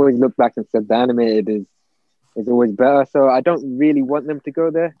 I've always looked back and said the animated is always better. So I don't really want them to go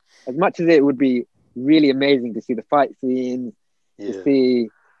there. As much as it would be really amazing to see the fight scenes, to see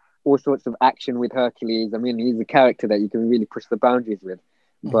all sorts of action with Hercules. I mean, he's a character that you can really push the boundaries with.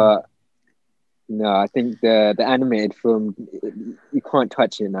 But no, I think the animated film, you can't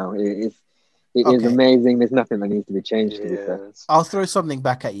touch it now. It is amazing. There's nothing that needs to be changed. To be fair. I'll throw something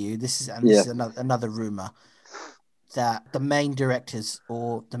back at you. This is another rumor that the main directors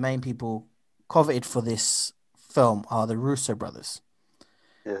or the main people coveted for this film are the Russo brothers.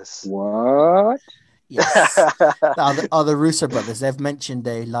 Yes. What? Yes. are the Russo brothers. They've mentioned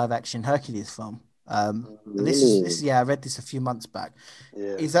a live action Hercules film. Really? This is I read this a few months back.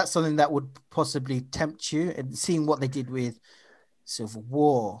 Yeah. Is that something that would possibly tempt you? And seeing what they did with Civil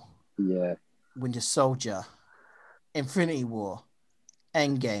War, Winter Soldier, Infinity War,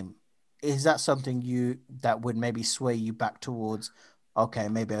 Endgame, is that something that would maybe sway you back towards, okay,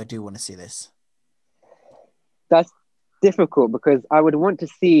 maybe I do want to see this? That's difficult because I would want to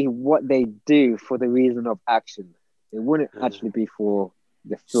see what they do for the reason of action. It wouldn't actually be for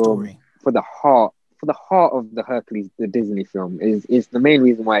the film, Story. for the heart of the Hercules, the Disney film is the main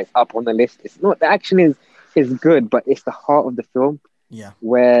reason why it's up on the list. It's not the action is good, but it's the heart of the film. Yeah.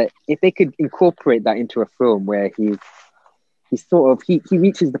 Where if they could incorporate that into a film where he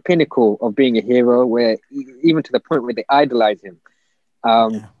reaches the pinnacle of being a hero, where even to the point where they idolize him.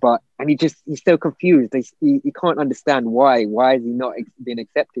 But he's so confused. He can't understand why is he not being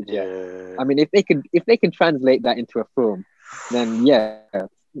accepted yet. I mean, if they can translate that into a film, then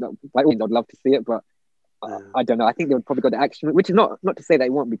like I'd love to see it. But I don't know. I think they would probably go to action, which is not to say that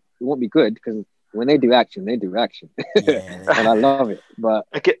it won't be good, because when they do action, and I love it. But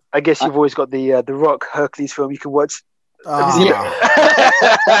I guess you've always got the Rock Hercules film you can watch. I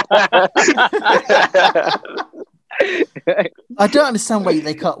don't understand why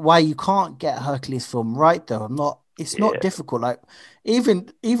you can't get a Hercules film right though. It's not difficult. Like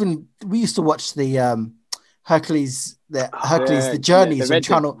even we used to watch the Hercules the Journeys on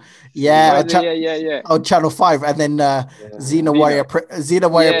channel on Channel 5, and then Xena Warrior Princess.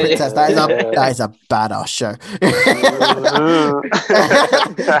 That is a badass show.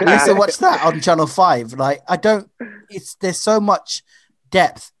 We used to watch that on Channel 5. Like there's so much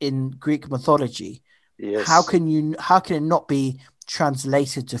depth in Greek mythology. Yes. How can it not be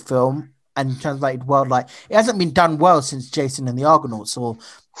translated to film and translated well? Like, it hasn't been done well since Jason and the Argonauts, or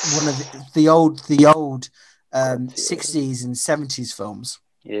one of the old 60s and 70s films.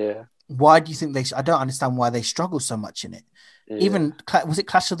 Yeah. Why do you think I don't understand why they struggle so much in it. Yeah. Even was it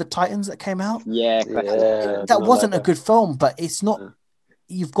Clash of the Titans that came out? That wasn't a good film, but it's not.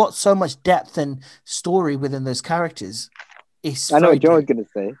 You've got so much depth and story within those characters. I know what Joe's gonna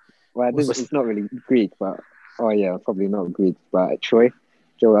say. Well, it's not really Greek, but probably not Greek, but Troy.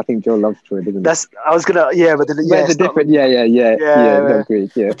 Joe, I think Joe loves Troy, doesn't he? It's different. Not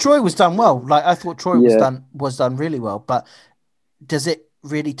Greek. Yeah, but Troy was done well. Like, I thought Troy was done really well. But does it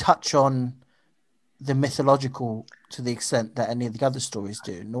really touch on the mythological to the extent that any of the other stories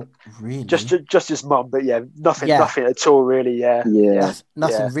do? Not really. Just his mum, but nothing at all, really.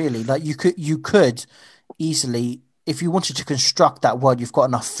 Nothing really. Like, you could easily, if you wanted to construct that world, you've got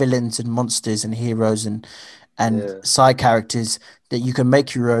enough villains and monsters and heroes and side characters that you can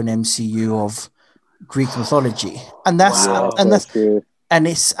make your own MCU of Greek mythology, and that's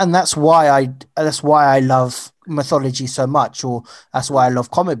why I love mythology so much, or that's why I love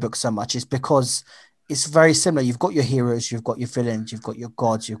comic books so much, is because it's very similar. You've got your heroes, you've got your villains, you've got your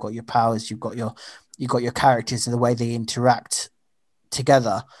gods, you've got your powers, you've got your characters, and the way they interact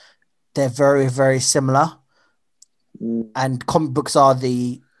together, they're very, very similar. And comic books are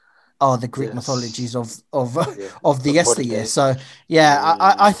the Greek mythologies of the yesteryear. So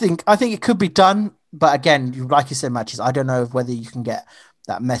I think it could be done, but again, like you said, Matches, I don't know whether you can get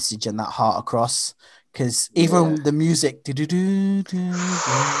that message and that heart across, because even the music, it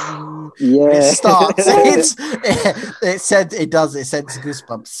starts. It sends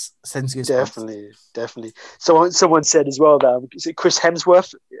goosebumps. Definitely. Someone said as well that is it Chris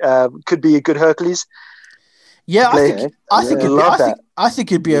Hemsworth could be a good Hercules. Yeah, I think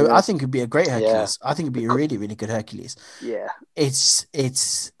it'd be a great Hercules. I think it'd be a really, really good Hercules. Yeah. It's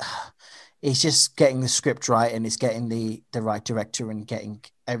just getting the script right, and it's getting the right director and getting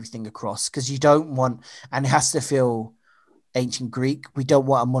everything across, because you don't want, and it has to feel ancient Greek. We don't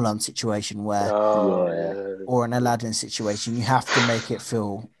want a Mulan situation or an Aladdin situation. You have to make it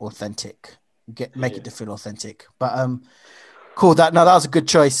feel authentic. Make it to feel authentic. But cool. That was a good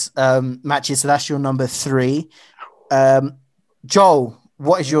choice, Matches. So that's your number 3. Joel,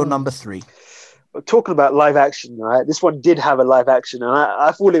 what is your number 3? Talking about live action, right? This one did have a live action, and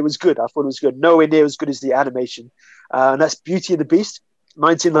I thought it was good. Nowhere near as good as the animation. And that's Beauty and the Beast,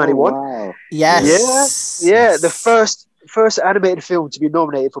 1991. Oh, wow. Yes. Yeah. The first animated film to be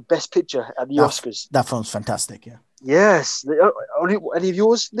nominated for Best Picture at the Oscars. That film's fantastic. Yeah. Yes. Any of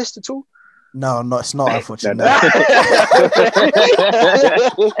yours list at all? No, it's not, unfortunately. No.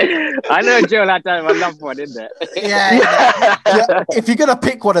 I know Joel had to have a love one, isn't it? Yeah. If you're gonna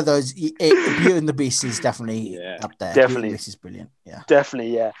pick one of those, Beauty and the Beast is definitely up there. Definitely, this is brilliant. Yeah,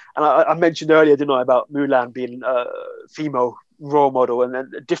 definitely, yeah. And I mentioned earlier, didn't I, about Mulan being a female role model, and then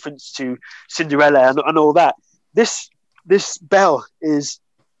the difference to Cinderella and all that. This Belle is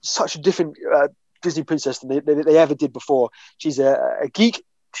such a different Disney princess than they ever did before. She's a geek.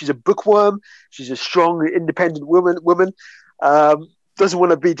 She's a bookworm. She's a strong, independent woman. Doesn't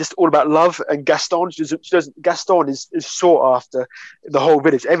want to be just all about love. And Gaston, Gaston is sought after in the whole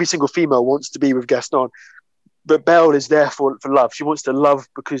village. Every single female wants to be with Gaston. but Belle is there for love. She wants to love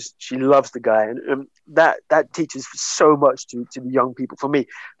because she loves the guy, and that teaches so much to the young people. For me,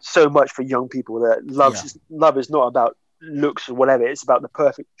 so much for young people that love is not about looks or whatever. It's about the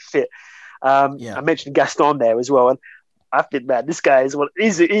perfect fit. I mentioned Gaston there as well, and I think, man, this guy is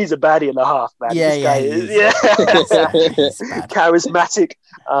he's a baddie and a half, man. Yeah, this guy is charismatic,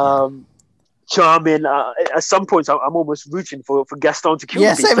 charming. At some points, I'm almost rooting for Gaston to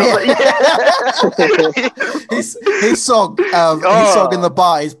kill Same here. His song in the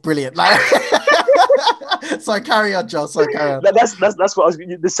bar is brilliant. Like, so carry on, John. So carry on. That's what I was.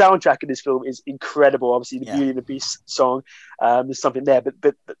 The soundtrack in this film is incredible. Obviously, the Beauty and the Beast song, there's something there. But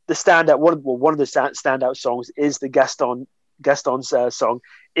the standout one of the standout songs is the Gaston's song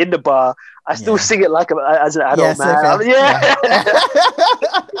in the bar. I still sing it like as an adult man.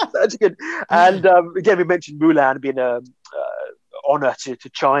 That's good. And again, we mentioned Mulan being an honor to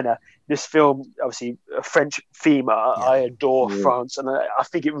China. This film, obviously, a French theme. I adore France, and I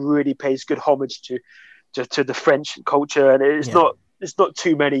think it really pays good homage to the French culture. And it's not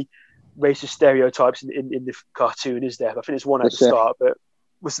too many racist stereotypes in the cartoon, is there? I think it's one at the start, but.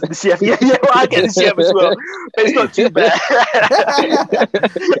 The chef, I get the chef as well, but it's not too bad.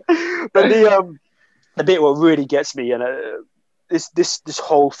 But the bit what really gets me, and this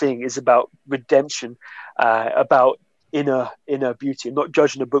whole thing is about redemption, about inner beauty, and not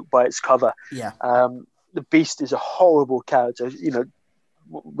judging a book by its cover. The Beast is a horrible character. You know,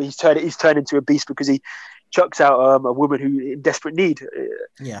 he's turned into a beast because he chucks out a woman who in desperate need.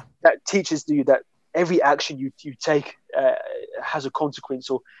 That teaches you that every action you take has a consequence,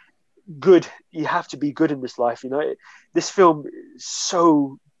 or good. You have to be good in this life. You know, this film is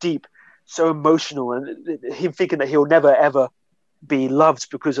so deep, so emotional, and him thinking that he'll never ever be loved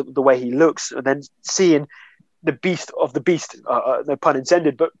because of the way he looks, and then seeing the beast of the beast, no pun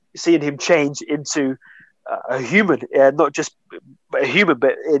intended, but seeing him change into a human, not just a human,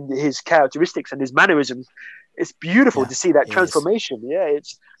 but in his characteristics and his mannerisms. It's beautiful to see that transformation.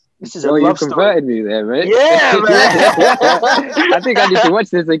 This is a love story. You converted me there, mate. Yeah, man. I think I need to watch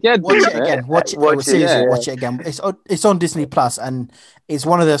this again. Watch it again. Watch it again. It's on Disney Plus, and it's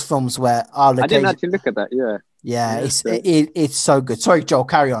one of those films where I didn't actually look at that. It's so good. Sorry, Joel,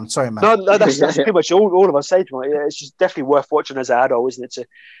 carry on. Sorry, man. No, that's pretty much all of us say to me. It's just definitely worth watching as an adult, isn't it?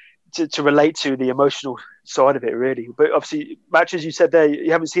 To relate to the emotional side of it, really. But obviously, Match, as you said there,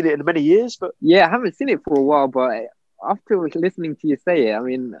 you haven't seen it in many years. But I haven't seen it for a while, but after listening to you say it, I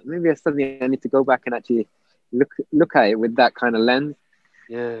mean, maybe it's something I need to go back and actually look at it with that kind of lens.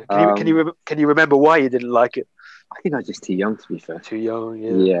 Yeah. Can you remember why you didn't like it? I think I was just too young, to be fair. Too young,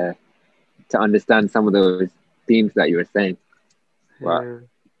 yeah. To understand some of those themes that you were saying. But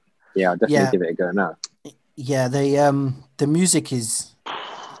I'll definitely give it a go now. Yeah, the music is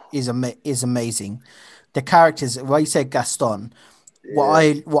amazing. The characters, well, you said Gaston.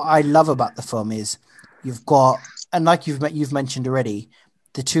 What I love about the film is you've got, and like you've mentioned already,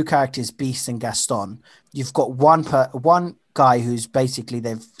 the two characters, Beast and Gaston. You've got one guy who's basically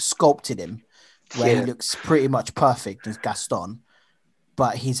they've sculpted him where he looks pretty much perfect as Gaston,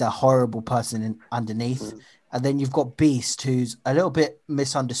 but he's a horrible person underneath. And then you've got Beast, who's a little bit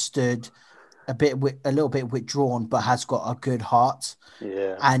misunderstood, a little bit withdrawn, but has got a good heart.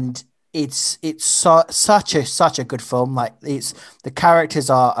 Yeah, and it's such a good film. Like, the characters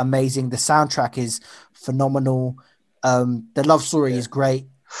are amazing. The soundtrack is phenomenal. The love story is great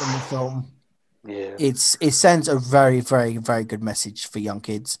in the film. Yeah, it sends a very, very, very good message for young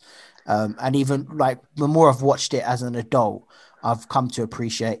kids. And even like the more I've watched it as an adult, I've come to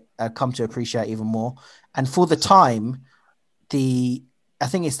appreciate even more. And for the time, I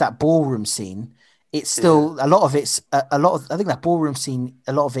think it's that ballroom scene. It's still a lot of I think that ballroom scene,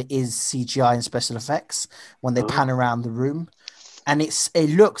 a lot of it is CGI and special effects when they pan around the room, and it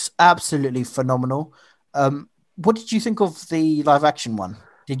looks absolutely phenomenal. What did you think of the live action one?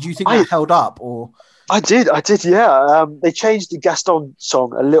 Did you think that held up, or? I did, yeah. They changed the Gaston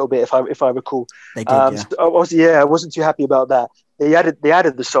song a little bit, if I recall. They did, I wasn't too happy about that. They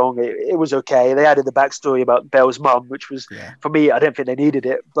added the song. It was okay. They added the backstory about Belle's mum, which was, for me, I don't think they needed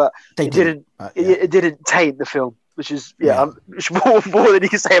it, but it didn't taint the film, which is more than you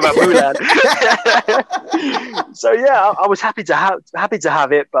can say about Mulan. So I was happy to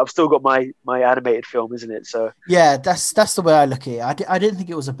have it, but I've still got my animated film, isn't it? So yeah, that's the way I look at it. I didn't think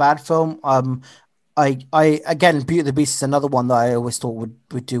it was a bad film. I again, Beauty and the Beast is another one that I always thought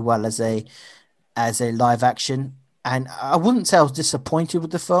would do well as a live action. And I wouldn't say I was disappointed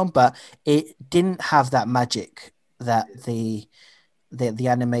with the film, but it didn't have that magic that the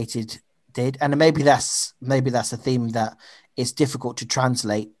animated did. And maybe that's a theme that it's difficult to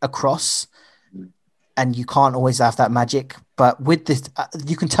translate across. and you can't always have that magic. But with this,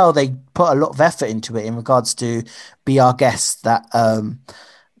 you can tell they put a lot of effort into it in regards to "Be Our Guest." That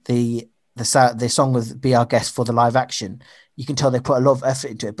the song with "Be Our Guest" for the live action. You can tell they put a lot of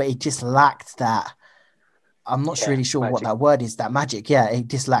effort into it, but it just lacked that. I'm not really sure magic. what that word is. That magic, yeah, it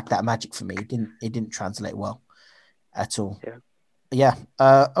just lacked that magic for me. It didn't translate well at all. Yeah.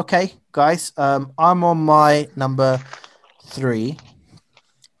 Okay, guys. I'm on my number 3.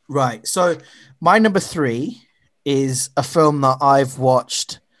 Right. So my number 3 is a film that I've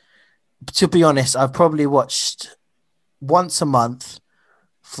watched. To be honest, I've probably watched once a month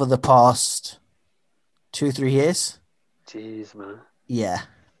for the past 2-3 years. Jeez, man. Yeah,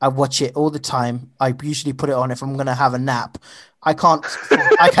 I watch it all the time. I usually put it on if I'm gonna have a nap. I can't fall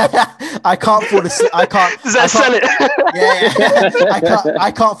asleep. I can't. Does that sell it? Yeah.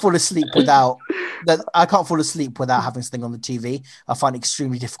 I can't fall asleep without that. I can't fall asleep without having something on the TV. I find it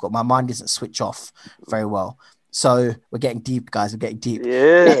extremely difficult. My mind doesn't switch off very well. So we're getting deep, guys. We're getting deep.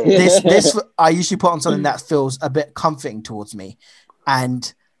 Yeah. This I usually put on something that feels a bit comforting towards me,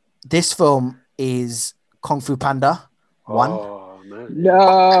 and this film is Kung Fu Panda 1. Oh, man.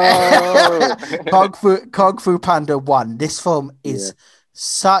 No. Kung Fu Panda 1. This film is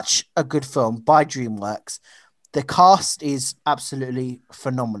such a good film by DreamWorks. The cast is absolutely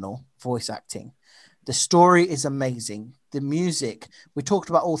phenomenal. Voice acting. The story is amazing. The music. We talked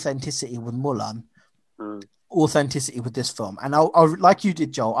about authenticity with Mulan. Authenticity with this film. And I'll like you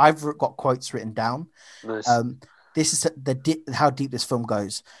did, Joel, I've got quotes written down. Nice. This is how deep this film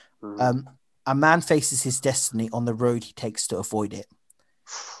goes. A man faces his destiny on the road he takes to avoid it.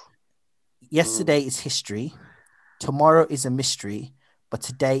 Yesterday is history. Tomorrow is a mystery, but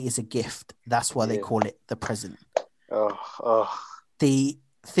today is a gift. That's why they call it the present. The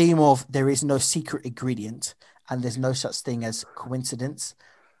theme of there is no secret ingredient and there's no such thing as coincidence.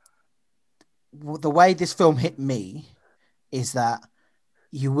 The way this film hit me is that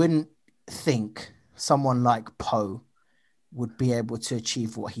you wouldn't think someone like Poe would be able to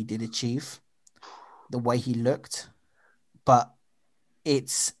achieve what he did achieve, the way he looked, but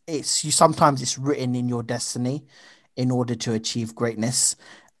it's you. Sometimes it's written in your destiny in order to achieve greatness.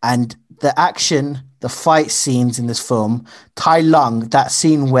 And the action, the fight scenes in this film, Tai Lung, that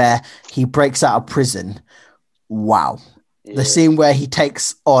scene where he breaks out of prison, wow. The scene where he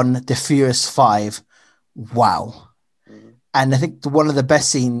takes on the Furious 5, wow. And I think one of the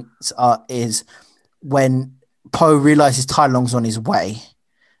best scenes is when Poe realizes Tai Lung's on his way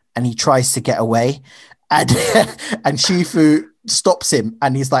and he tries to get away, and and Shifu stops him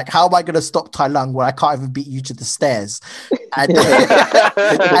and he's like, how am I going to stop Tai Lung when I can't even beat you to the stairs? And,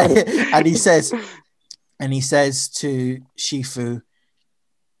 and he says to Shifu,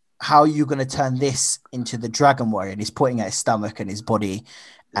 how are you going to turn this into the Dragon Warrior? And he's pointing at his stomach and his body,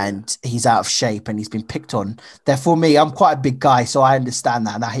 and he's out of shape and he's been picked on. Therefore, me, I'm quite a big guy, so I understand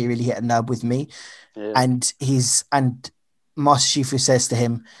that. And that he really hit a nerve with me. Yeah. And Master Shifu says to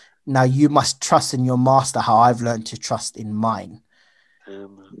him, now you must trust in your master how I've learned to trust in mine.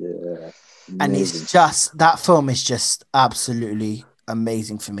 Yeah. And it's just, that film is just absolutely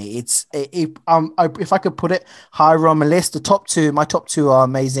amazing for me. If I could put it higher on my list, my top two are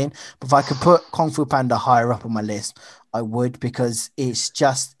amazing. But if I could put Kung Fu Panda higher up on my list, I would, because it's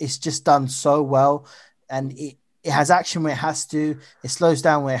just done so well, and it has action where it has to. It slows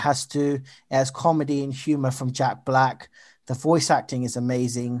down where it has to. It has comedy and humor from Jack Black. The voice acting is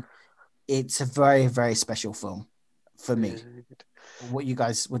amazing. It's a very, very special film for me. What do you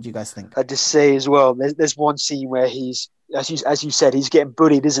guys think? I'd just say as well, there's one scene where he's, as you said, he's getting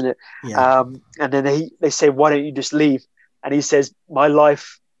bullied, isn't it? Yeah. And then they say, why don't you just leave? And he says, my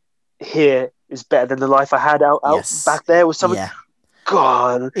life here is better than the life I had out back there or something. Yeah.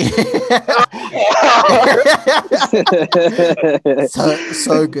 God.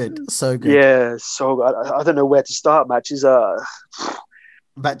 so good. So good. Yeah, so good. I don't know where to start. Matches.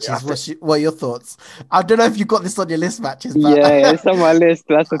 What are your thoughts? I don't know if you got this on your list, Matches. But... Yeah, it's on my list.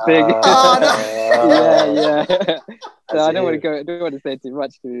 That's the thing. Yeah. So I don't want to say too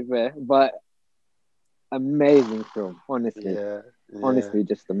much, to be fair, but amazing film, honestly. Yeah. Honestly,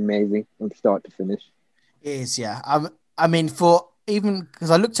 just amazing from start to finish. It is, yeah. I mean,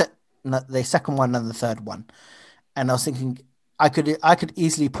 because I looked at the second one and the third one, and I was thinking I could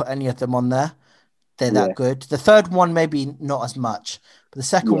easily put any of them on there. They're that good. The third one maybe not as much, but the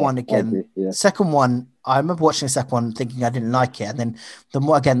second one again. Second one, I remember watching the second one thinking I didn't like it, and then the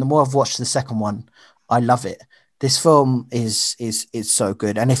more I've watched the second one, I love it. This film is so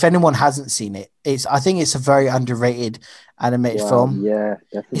good, and if anyone hasn't seen it, I think it's a very underrated animated film. Yeah,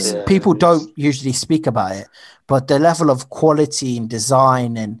 definitely. Yeah, People it is. don't usually speak about it, but the level of quality and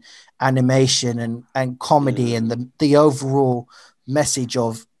design and animation and comedy and the overall message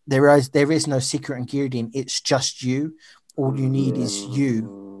of there is no secret ingredient. It's just you. All you need is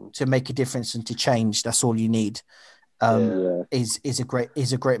you to make a difference and to change. That's all you need. Yeah. Is a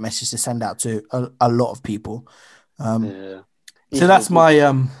great message to send out to a lot of people. Yeah. So that's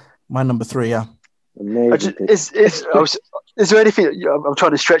my number 3. Yeah. Amazing. Is there anything? I'm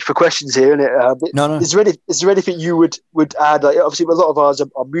trying to stretch for questions here, and No. Is there anything you would add? Like, obviously, a lot of ours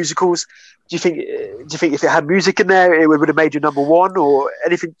are musicals. Do you think if it had music in there, it would have made you number one, or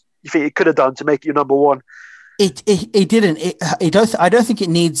anything you think it could have done to make you number one? It didn't. I don't think it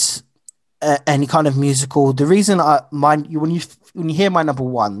needs any kind of musical. The reason when you hear my number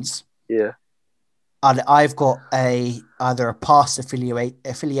ones, Yeah. I've got either a past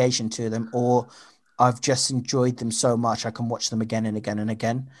affiliation to them, or I've just enjoyed them so much I can watch them again and again and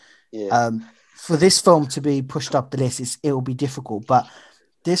again. Yeah. For this film to be pushed up the list, it will be difficult. But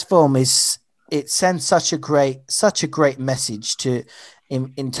this film it sends such a great message to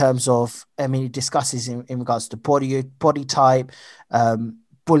in terms of, I mean, it discusses in regards to body type,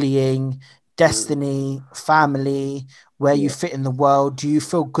 bullying, destiny, family, where you fit in the world. Do you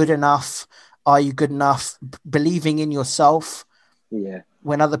feel good enough? Are you good enough? Believing in yourself. Yeah.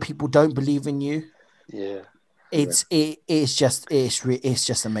 When other people don't believe in you. Yeah. It's just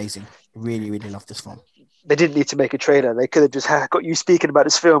amazing. Really, really love this film. They didn't need to make a trailer. They could have just got you speaking about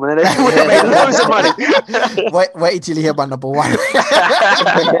this film, and then they would have made loads of money. Wait till you hear my number 1.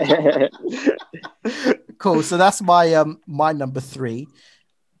 Cool. So that's my number 3.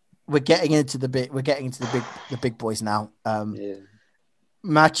 We're getting into the big boys now.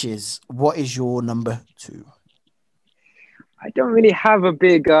 Matches. What is your number 2? I don't really have a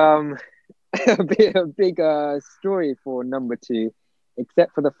big story for number 2,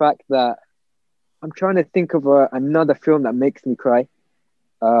 except for the fact that I'm trying to think of another film that makes me cry,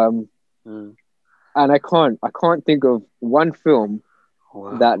 and I can't think of one film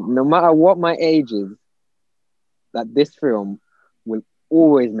that, no matter what my age is, that this film will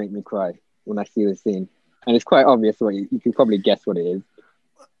always make me cry when I see the scene. And it's quite obvious. What you can probably guess what it is.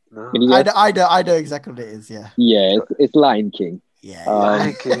 No. I know exactly what it is. Yeah, it's Lion King. Yeah,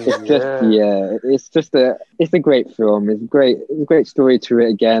 it's a great film. It's a great story to it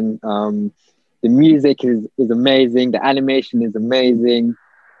again. The music is amazing. The animation is amazing.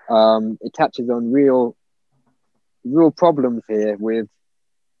 It touches on real problems here with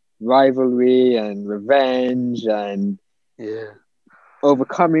rivalry and revenge and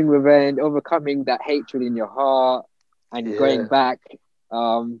overcoming revenge, overcoming that hatred in your heart, and going back.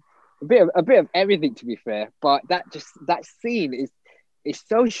 A bit of everything, to be fair. But that scene is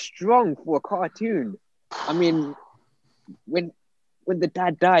so strong for a cartoon. I mean, when the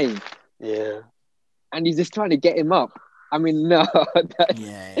dad dies, and he's just trying to get him up. I mean, no,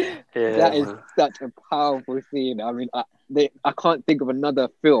 that is such a powerful scene. I mean, I can't think of another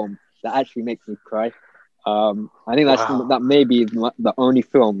film that actually makes me cry. I think that maybe is the only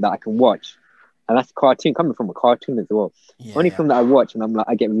film that I can watch, and that's cartoon, coming from a cartoon as well. Only film that I watch and I'm like,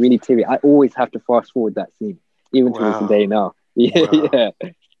 I get really teary. I always have to fast forward that scene, even to this day now.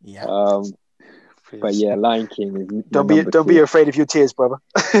 But yeah, Lion King is. Don't be afraid of your tears, brother.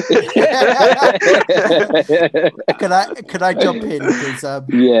 Can I jump in, because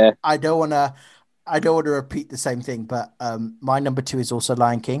I don't want to repeat the same thing, but my number 2 is also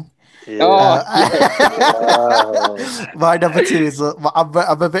Lion King. My number 2 is I'm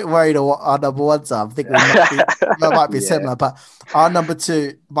a bit worried on what our number 1s are. I'm thinking that might be similar, but my number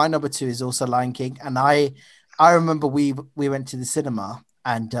 2 is also Lion King. And I remember we went to the cinema,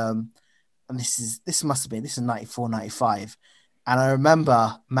 and this must have been 94, 95, and I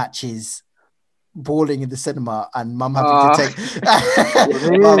remember Matches bawling in the cinema, and mum having to take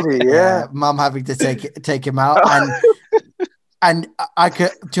mum having to take him out, and I could,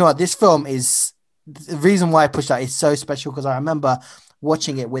 do you know what, this film is the reason why I pushed that is so special, because I remember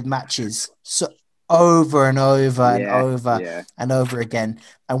watching it with Matches over and over and over again,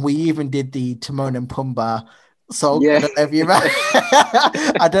 and we even did the Timon and Pumbaa song. I don't know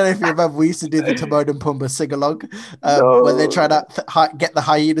if you remember. We used to do the Timon and Pumbaa sing along when they try to get the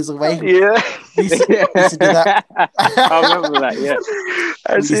hyenas away. We used to do that. I remember that.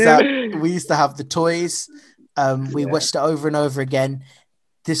 We used to have the toys. We watched it over and over again.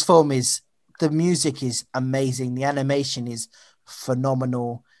 This film the music is amazing. The animation is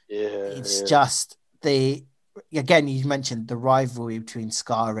phenomenal. It's just again, you mentioned the rivalry between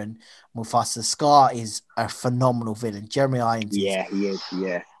Scar and Mufasa. Scar is a phenomenal villain. Jeremy Irons is Yeah, he is.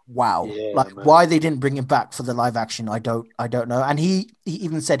 Yeah, wow. Yeah, Like man. why they didn't bring him back for the live action, I don't know. And he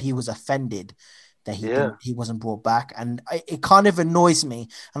even said he was offended that Yeah. he wasn't brought back, and it kind of annoys me.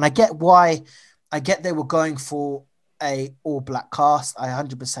 And I get why. I get they were going for a all black cast. I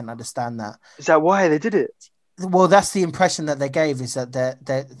 100% understand that. Is that why they did it? Well, that's the impression that they gave, is that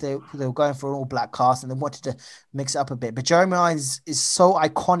they were going for an all black cast and they wanted to mix it up a bit. But Jeremy Irons is so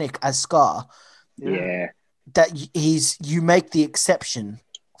iconic as Scar yeah, that you make the exception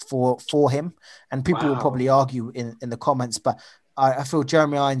for him, and people will Wow. probably argue in the comments, but I feel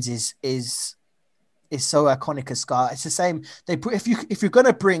Jeremy Irons is so iconic as Scar. It's the same. They put if you're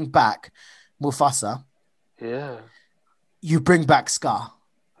gonna bring back Mufasa, Yeah. you bring back Scar,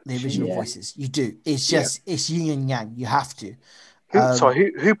 the original Yeah. voices. You do. It's just it's yin and yang. You have to.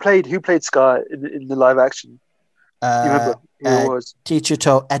 Who played Scar in the live action? You remember who it was? Teacher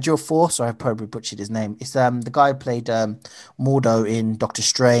told Ejiofor, so I probably butchered his name. It's the guy who played Mordo in Doctor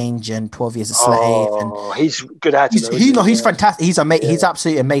Strange and 12 Years a Slave. And He's good actor. he's fantastic. He's amazing. Yeah. He's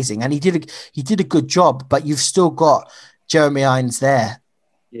absolutely amazing, and he did a good job. But you've still got Jeremy Irons there,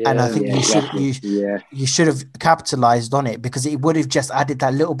 and I think you should have capitalized on it, because it would have just added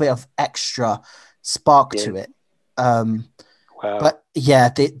that little bit of extra spark to it. Wow. But yeah,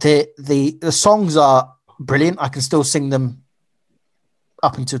 the songs are brilliant. I can still sing them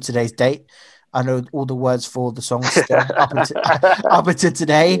up until today's date. I know all the words for all the songs still up until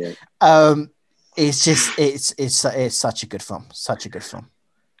today. Yeah. It's just it's such a good film. Such a good film.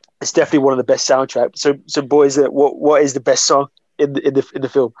 It's definitely one of the best soundtracks. So boys, what is the best song in the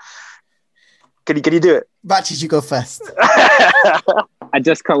film? Can you do it? Batches, you go first. I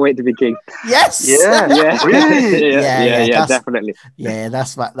just can't wait to be king. Yes. Yeah. Yeah, Really? yeah, definitely. Yeah,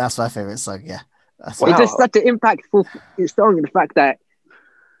 that's my favorite song. Yeah. Wow. It's just such an impactful song. The fact that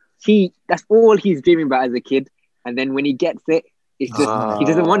that's all he's dreaming about as a kid, and then when he gets it, it's just he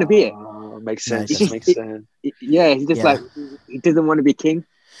doesn't want to be it. Makes sense. Yeah, Makes sense. Yeah, he's just like he doesn't want to be king,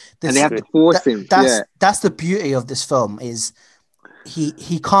 and they have to force him. That's the beauty of this film, is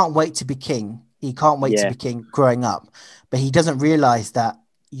he can't wait to be king. He can't wait to be king growing up, but he doesn't realize that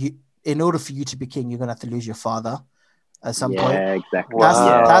in order for you to be king, you're gonna have to lose your father at some point. Yeah, exactly.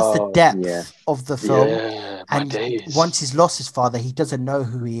 That's the depth of the film. Yeah, and once he's lost his father, he doesn't know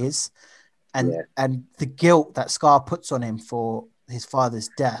who he is, and the guilt that Scar puts on him for his father's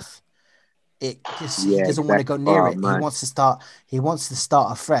death, he doesn't want to go near it. Man. He wants to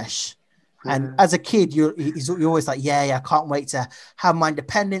start afresh. And as a kid, you're always like, I can't wait to have my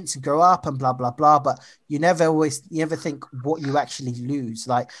independence and grow up and blah, blah, blah. But you never think what you actually lose.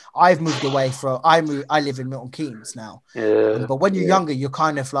 Like I live in Milton Keynes now. Yeah. But when you're younger, you're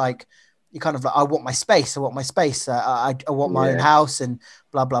kind of like, I want my space. I want my space. I want my own house and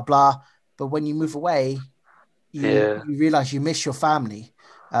blah, blah, blah. But when you move away, you realize you miss your family.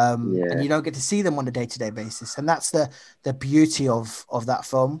 And you don't get to see them on a day-to-day basis. And that's the beauty of that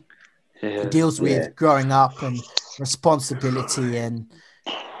film. It deals with growing up and responsibility and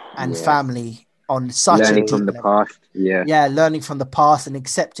family on such learning a deep from the level. past. Yeah, learning from the past and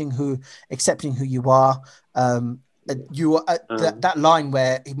accepting who you are. That line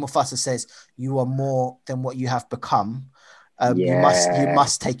where Mufasa says, "You are more than what you have become." You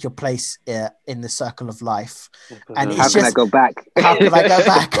must take your place in the circle of life. And how can I go back? How can I go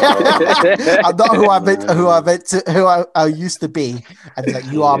back? I'm not who I used to be. And it's like,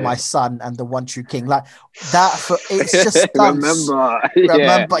 you are my son and the one true king. Like that. It's just done.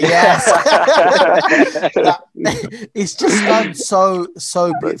 Remember, yes. It's just done so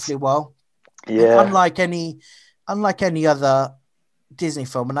beautifully well. Yeah. Unlike any other Disney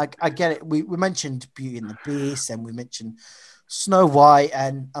film, and I get it. We mentioned Beauty and the Beast, and we mentioned Snow White,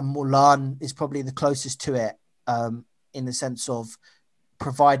 and Mulan is probably the closest to it, in the sense of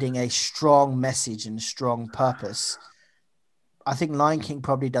providing a strong message and a strong purpose. I think Lion King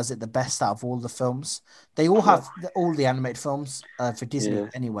probably does it the best out of all the films. They all have all the animated films for Disney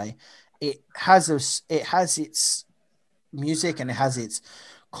anyway. It has its music and it has its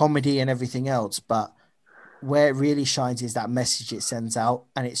comedy and everything else, but where it really shines is that message it sends out,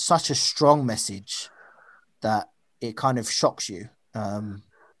 and it's such a strong message that it kind of shocks you.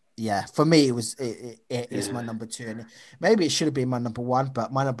 For me, it is my number 2, and maybe it should have been my number 1,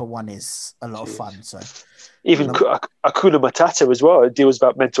 but my number 1 is a lot of fun. So even Hakuna Matata as well. It deals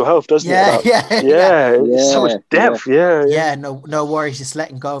about mental health, doesn't it? Yeah. So much depth. No worries. Just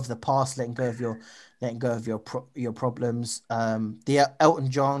letting go of the past, letting go of your problems. The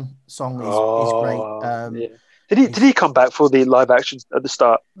Elton John song is great. Did he come back for the live action at the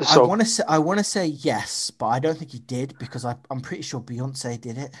start? The I song. want to say yes, but I don't think he did because I'm pretty sure Beyonce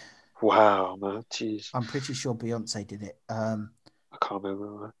did it. Wow, man, jeez, I'm pretty sure Beyonce did it. I can't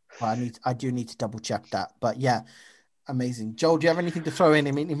remember. But I do need to double check that. But yeah, amazing. Joel, do you have anything to throw in?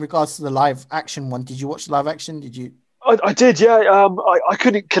 I mean, in regards to the live action one, did you watch the live action? Did you? I did, yeah. I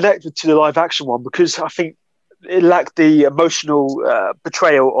couldn't connect to the live action one because I think it lacked the emotional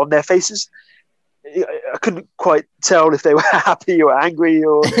portrayal on their faces. I couldn't quite tell if they were happy or angry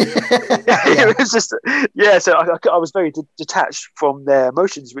or it was just So I was very detached from their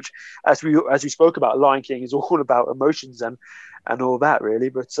emotions, which as we spoke about, Lion King is all about emotions and all that really.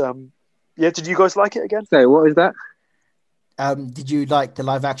 But did you guys like it again? So what was that? Did you like the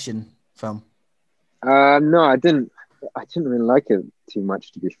live action film? No, I didn't. I didn't really like it too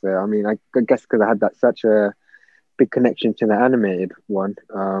much, to be fair. I mean, I guess because I had that such a big connection to the animated one.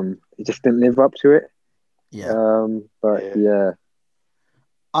 It just didn't live up to it. Yeah. But yeah.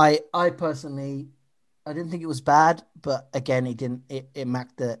 I personally, I didn't think it was bad, but again, it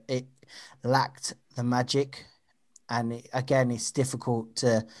lacked the magic, and it's difficult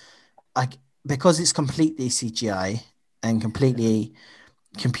to, because it's completely CGI and completely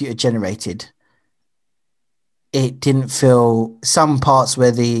computer generated. It didn't feel some parts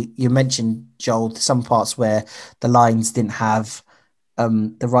where you mentioned, Joel, some parts where the lines didn't have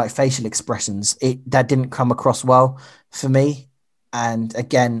the right facial expressions. That didn't come across well for me. And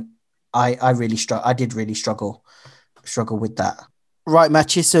again, I did really struggle with that. Right,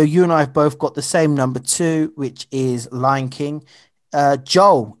 Matches. So you and I have both got the same number 2, which is Lion King.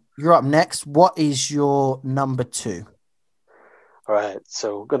 Joel, you're up next. What is your number 2? All right,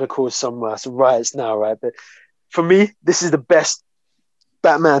 so we're gonna cause some riots now, right? But for me, this is the best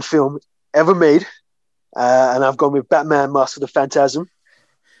Batman film ever made, and I've gone with Batman: Mask of the Phantasm.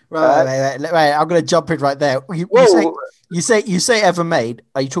 Right. I'm going to jump in right there. You say ever made.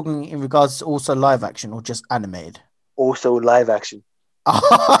 Are you talking in regards to also live action or just animated? Also live action.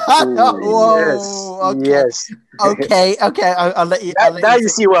 Whoa! Okay. Yes. Okay. I'll let you. Now you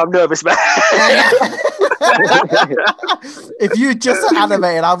see why I'm nervous, man. If you just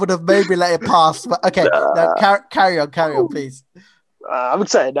animated, I would have maybe let it pass. But okay, no, carry on, please. I'm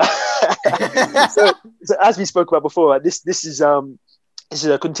excited now. so as we spoke about before, this is a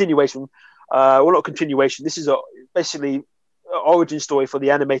continuation. Well, not continuation. This is basically an origin story for the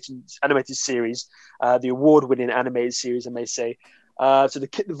animated series, the award-winning animated series, I may say. So the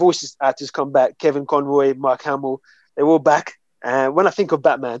voice actors come back: Kevin Conroy, Mark Hamill. They're all back. And when I think of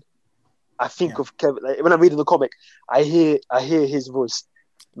Batman, I think of Kevin. When I'm reading the comic, I hear his voice.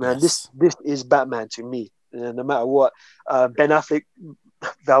 Man, this is Batman to me. No matter what, Ben Affleck,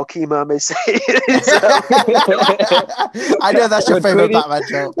 Val Kilmer, I may say. I know that's your favorite Batman,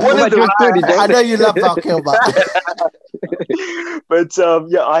 Joe. I know you love Val Kilmer. But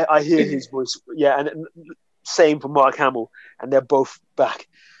I hear his voice. Yeah, and same for Mark Hamill, and they're both back.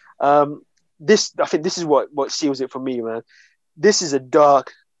 I think this is what seals it for me, man. This is a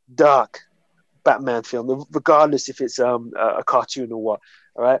dark Batman film, regardless if it's a cartoon or what.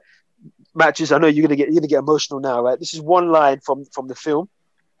 All right, Matches. I know you're gonna get emotional now, right? This is one line from the film,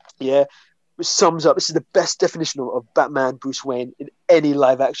 which sums up. This is the best definition of Batman, Bruce Wayne in any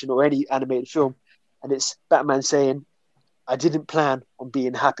live action or any animated film, and it's Batman saying, "I didn't plan on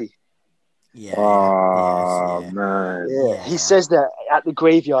being happy." Yeah. Man. Yeah. He says that at the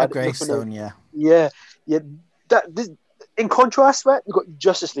graveyard. At Gravestone, yeah. Yeah. In contrast, right, you've got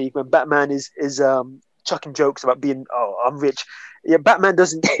Justice League when Batman is chucking jokes about being, I'm rich. Yeah, Batman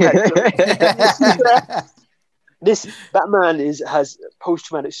doesn't. This Batman has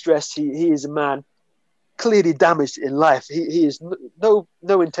post-traumatic stress. He is a man clearly damaged in life. He has no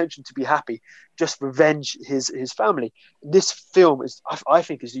intention to be happy, just revenge his family. This film I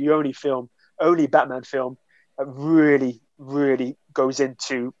think is the only Batman film that really, really goes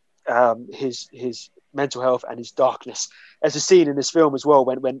into his mental health and his darkness. There's a scene in this film as well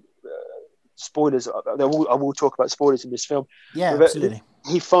when spoilers. I will talk about spoilers in this film. Yeah, absolutely.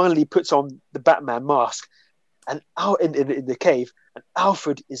 He finally puts on the Batman mask, and out in the cave, and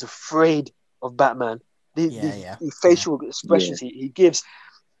Alfred is afraid of Batman. The facial expressions he gives.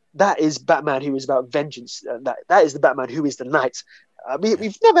 That is Batman who is about vengeance. That is the Batman who is the knight.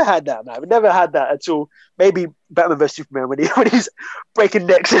 We've never had that, man. We've never had that at all. Maybe Batman vs Superman when he's breaking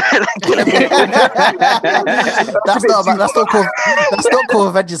necks. That's not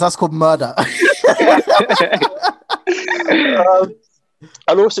called vengeance. That's called murder.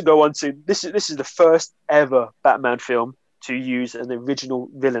 I'll also go on to this is the first ever Batman film to use an original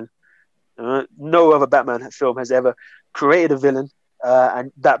villain. No other Batman film has ever created a villain,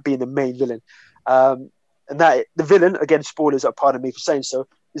 and that being the main villain. and that the villain, again, spoilers are pardon me for saying so,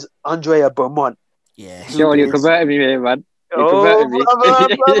 is Andrea Beaumont. Yeah. Sure, you converted me here, man. You Oh, converted me.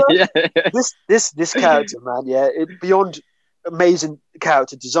 brother. Yeah. This character, man, yeah, beyond amazing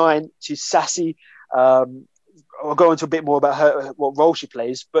character design, she's sassy. I'll go into a bit more about her, what role she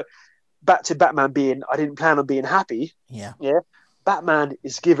plays, but back to Batman being, I didn't plan on being happy. Yeah. Batman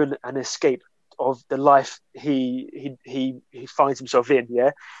is given an escape of the life he finds himself in.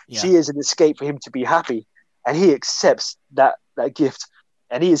 Yeah, she is an escape for him to be happy, and he accepts that gift,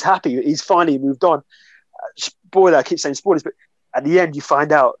 and he is happy. He's finally moved on. Spoiler, I keep saying spoilers, but at the end you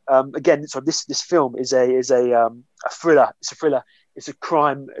find out again. So this film is a thriller. It's a thriller. It's a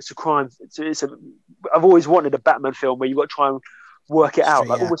crime. I've always wanted a Batman film where you got to try and work it out,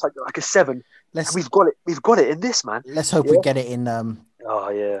 almost like a Seven. We've got it. We've got it in this, man. Let's hope we get it in.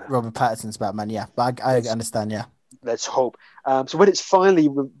 Robert Pattinson's Batman. Yeah, but I understand. Yeah. Let's hope. So when it's finally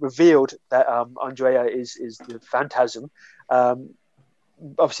revealed that Andrea is the Phantasm,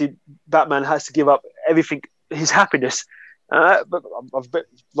 obviously Batman has to give up everything, his happiness. But I've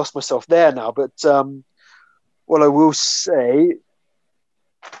lost myself there now. But what I will say.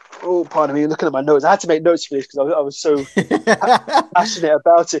 Oh, pardon me. Looking at my notes, I had to make notes for this because I was so passionate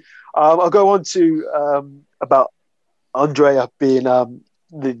about it. I'll go on to about Andrea being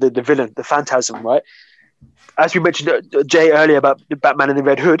the villain, the Phantasm, right? As we mentioned, Jay, earlier about the Batman in the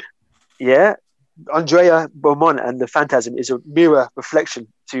Red Hood. Yeah, Andrea Beaumont and the Phantasm is a mirror reflection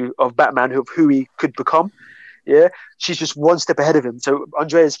of Batman, of who he could become. Yeah, she's just one step ahead of him. So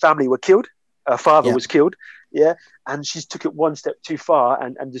Andrea's family were killed. Her father was killed. Yeah, and she's took it one step too far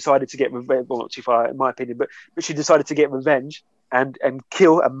and decided to get revenge. Well, not too far in my opinion, but she decided to get revenge and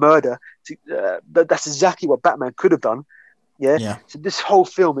kill and murder. That's exactly what Batman could have done. Yeah. So this whole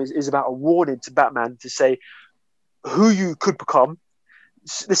film is about a warning to Batman to say who you could become.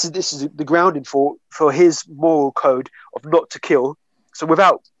 This is the grounding for his moral code of not to kill. So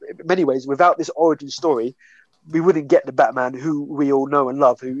in many ways, without this origin story, we wouldn't get the Batman who we all know and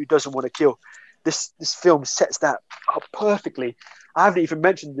love, who doesn't want to kill. This film sets that up perfectly. I haven't even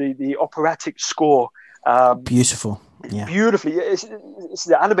mentioned the operatic score. Beautiful. Yeah. Beautifully. It's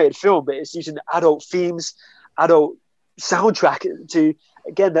the animated film, but it's using adult themes, adult soundtrack to,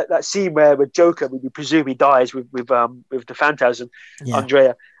 again, that scene where with Joker, we presume he dies with the Phantasm,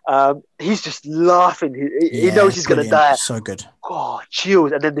 Andrea. He's just laughing. He knows he's going to die. So good. Oh,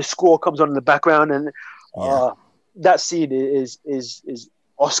 chills. And then the score comes on in the background, and that scene is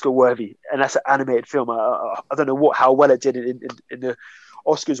Oscar worthy, and that's an animated film. I don't know how well it did in the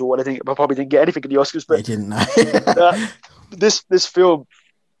Oscars or what. I think I probably didn't get anything in the Oscars, but they didn't know. this film,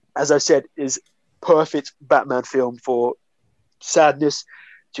 as I said, is perfect Batman film for sadness,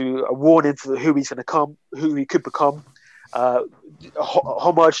 to a warning for who he's going to come, who he could become.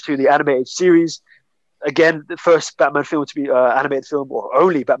 Homage to the animated series. Again, the first Batman film to be animated film, or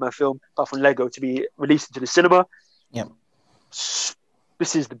only Batman film, apart from Lego, to be released into the cinema. Yep.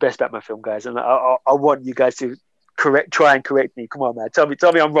 This is the best Batman film, guys, and I want you guys to try and correct me. Come on, man. Tell me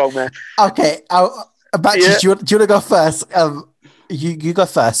I'm wrong, man. Okay. Do you want to go first? You go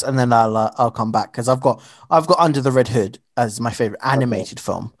first, and then I'll come back because I've got Under the Red Hood as my favorite animated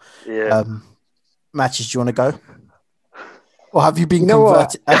film. Yeah. Matches, do you want to go? Or have you been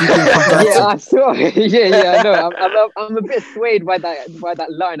converted? Have you been converted? Yeah, I saw it. Yeah. No, I'm a bit swayed by that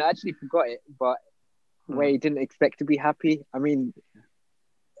line. I actually forgot it, but where he didn't expect to be happy. I mean,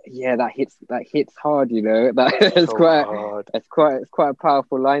 yeah, that hits hard. You know, it's quite a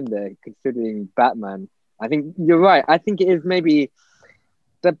powerful line there, considering Batman. I think you're right. I think it is maybe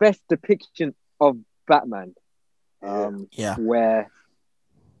the best depiction of Batman. Where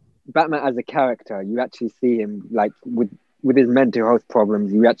Batman as a character, you actually see him like with his mental health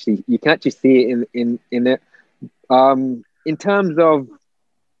problems. You can actually see it in it. In terms of,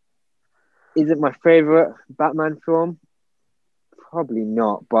 is it my favorite Batman film? Probably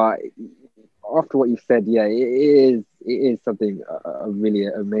not. But after what you said, yeah, it is something a really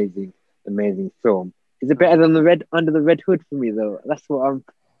amazing film. Is it better than Under the Red Hood for me though? That's what I'm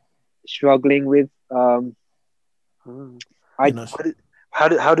struggling with. How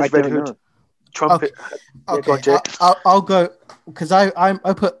does Red Hood trumpet? Okay. I'll go because I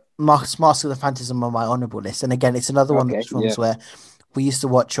put Mask of the Phantasm on my honorable list, and again, it's another one of those films where we used to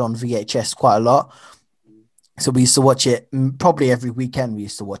watch on VHS quite a lot. So we used to watch it probably every weekend. We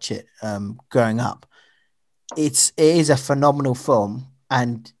used to watch it growing up. It is a phenomenal film,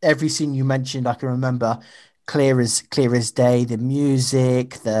 and every scene you mentioned, I can remember clear as day. The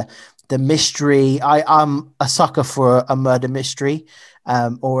music, the the mystery. I'm a sucker for a murder mystery,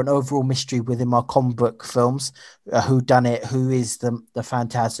 or an overall mystery within my comic book films. Who done it? Who is the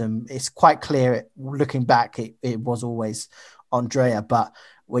phantasm? It's quite clear looking back. It was always Andrea, but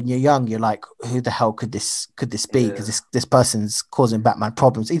when you're young, you're like, who the hell could this be? Because this person's causing Batman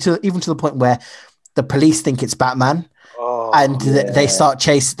problems, even to the point where the police think it's Batman, and they start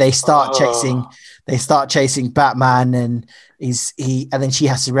chasing Batman, and and then she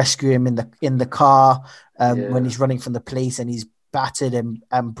has to rescue him in the car when he's running from the police, and he's battered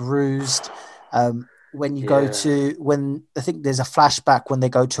and bruised. When you go to I think there's a flashback when they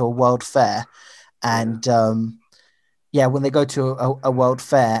go to a world fair, and when they go to a world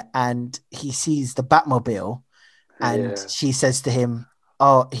fair, and he sees the Batmobile, and she says to him,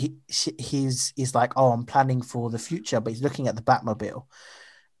 oh, he's like, oh, I'm planning for the future, but he's looking at the Batmobile.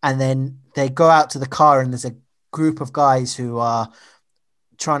 And then they go out to the car, and there's a group of guys who are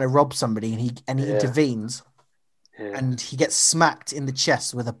trying to rob somebody, and he intervenes, and he gets smacked in the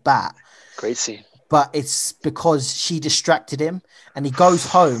chest with a bat. Great scene. But it's because she distracted him, and he goes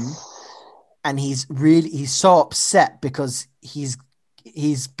home, and he's so upset because he's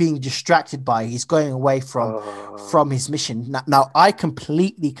being distracted by, he's going away from his mission. Now I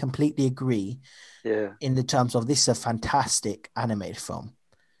completely agree. In the terms of, this is a fantastic animated film,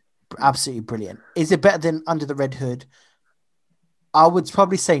 absolutely brilliant. Is it better than Under the Red Hood? I would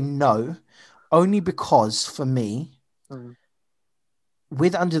probably say no, only because for me,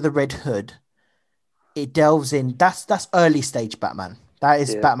 with Under the Red Hood, it delves in. That's early stage Batman. That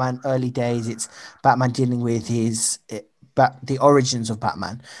is Batman early days. It's Batman dealing with the origins of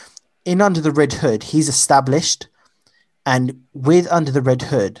Batman. In Under the Red Hood, he's established, and with Under the Red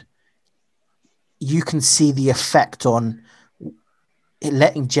Hood, you can see the effect on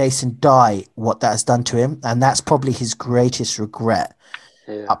letting Jason die, what that has done to him, and that's probably his greatest regret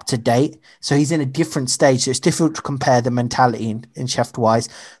up to date. So he's in a different stage. So it's difficult to compare the mentality in Chef-wise.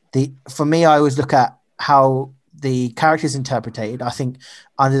 For me, I always look at how the character's interpreted. I think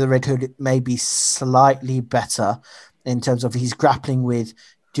Under the Red Hood may be slightly better in terms of he's grappling with,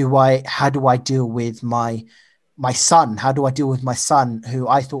 how do I deal with my son? How do I deal with my son who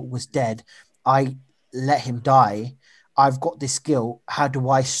I thought was dead? I let him die. I've got this guilt. How do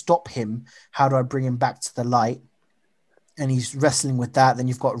I stop him? How do I bring him back to the light? And he's wrestling with that. Then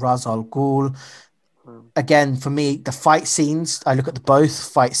you've got Ra's al Ghul. Again, for me, the fight scenes, I look at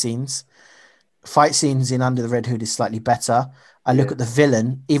both fight scenes. Fight scenes in Under the Red Hood is slightly better. I look at the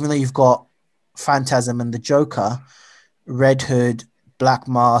villain, even though you've got Phantasm and the Joker, Red Hood, Black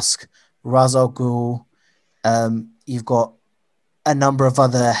Mask, Ra's al Ghul. You've got a number of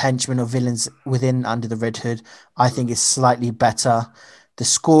other henchmen or villains within Under the Red Hood. I think is slightly better. The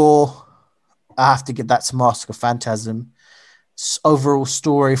score, I have to give that to Mask of Phantasm. Overall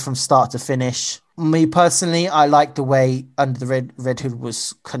story from start to finish. Me personally, I like the way Under the Red Hood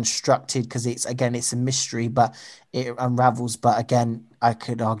was constructed, because it's a mystery, but it unravels. But again, I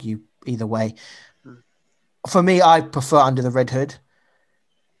could argue either way. For me, I prefer Under the Red Hood.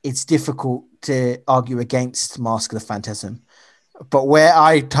 It's difficult to argue against Mask of the Phantasm. But where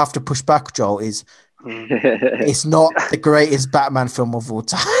I have to push back, Joel, is it's not the greatest Batman film of all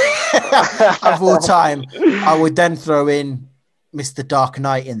time. I would then throw in Mr. Dark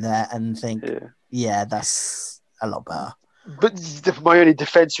Knight in there and think, that's a lot better. But my only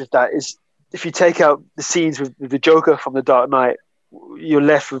defense with that is, if you take out the scenes with the Joker from The Dark Knight, you're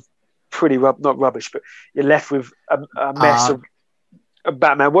left with not rubbish, but you're left with a mess of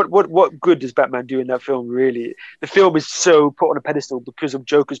Batman. What good does Batman do in that film, really? The film is so put on a pedestal because of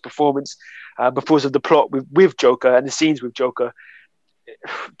Joker's performance, because of the plot with Joker and the scenes with Joker.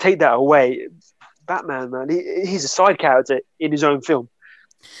 Take that away, Batman, man, he's a side character in his own film.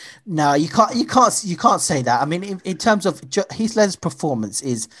 No, you can't say that. I mean, in terms of Heath Ledger's performance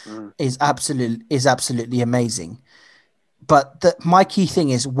is absolutely amazing. But my key thing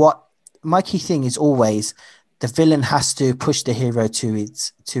is always the villain has to push the hero to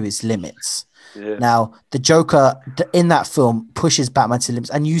his limits. Yeah. Now, the Joker in that film pushes Batman to limits,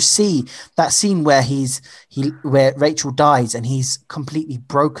 and you see that scene where where Rachel dies and he's completely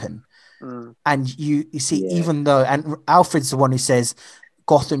broken. And you see, even though, and Alfred's the one who says,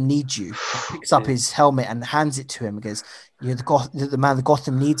 Gotham needs you, he picks up his helmet and hands it to him and goes, you're the man that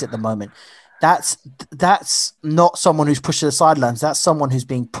Gotham needs at the moment. That's not someone who's pushed to the sidelines. That's someone who's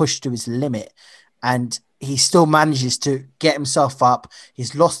being pushed to his limit. And he still manages to get himself up.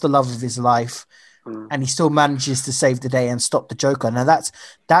 He's lost the love of his life, and he still manages to save the day and stop the Joker. Now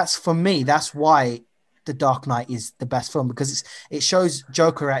that's for me, that's why The Dark Knight is the best film, because it shows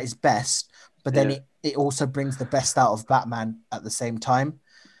Joker at his best, but then it also brings the best out of Batman at the same time.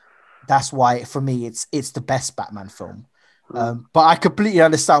 that's why for me it's the best Batman film. But I completely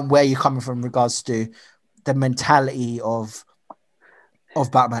understand where you're coming from in regards to the mentality of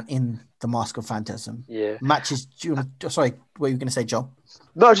Batman in The Mask of Phantasm. Yeah. Matches. Sorry, what were you going to say, John?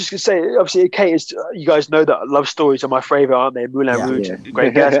 No, I was just going to say, obviously, Kate is. You guys know that love stories are my favorite, aren't they? Moulin Rouge, Yeah.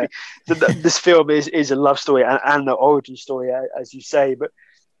 Great Gatsby. This film is a love story and the origin story, as you say. But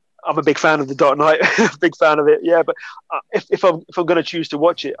I'm a big fan of The Dark Knight. Big fan of it. Yeah, but if I'm going to choose to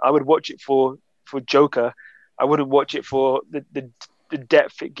watch it, I would watch it for Joker. I wouldn't watch it for the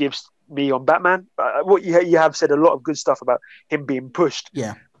depth it gives me on Batman. What you have said a lot of good stuff about him being pushed.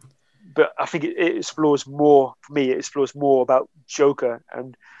 Yeah. But I think it explores more, for me, it explores more about Joker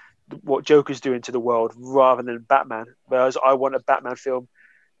and what Joker's doing to the world rather than Batman. Whereas I want a Batman film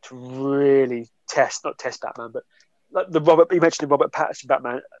to really not test Batman, but like you mentioned the Robert Pattinson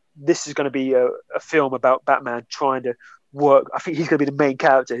Batman. This is going to be a film about Batman trying to work. I think he's going to be the main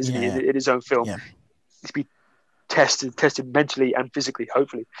character, isn't he, in his own film? Yeah. He's be tested mentally and physically,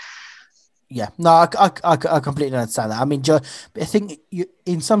 hopefully. Yeah, no, I completely understand that. I mean, I think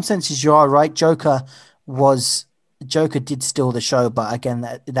in some senses you are right. Joker did steal the show, but again,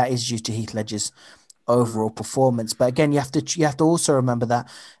 that is due to Heath Ledger's overall performance. But again, you have to also remember that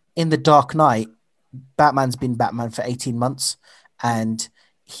in The Dark Knight, Batman's been Batman for 18 months, and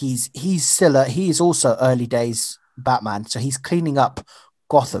he is also early days Batman, so he's cleaning up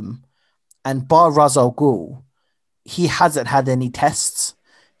Gotham, and bar Ra's al Ghul, he hasn't had any tests.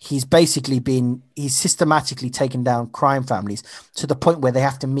 He's systematically taken down crime families to the point where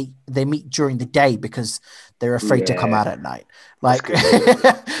they meet during the day because they're afraid to come out at night. Like,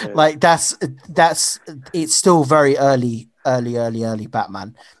 like that's it's still very early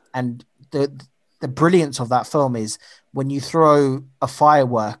Batman. And the brilliance of that film is when you throw a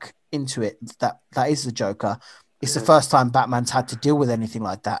firework into it, that is the Joker. It's the first time Batman's had to deal with anything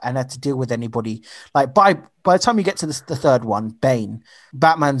like that and had to deal with anybody. Like by the time you get to the third one, Bane,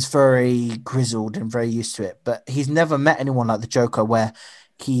 Batman's very grizzled and very used to it, but he's never met anyone like the Joker where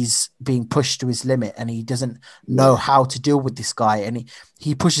he's being pushed to his limit and he doesn't know how to deal with this guy. And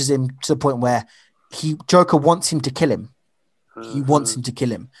he pushes him to the point where Joker wants him to kill him. He wants him to kill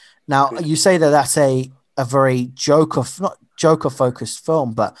him. Now, you say that that's a very not Joker focused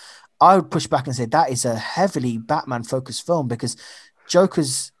film, but I would push back and say that is a heavily Batman focused film because Joker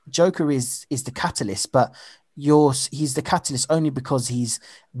is the catalyst, but he's the catalyst only because he's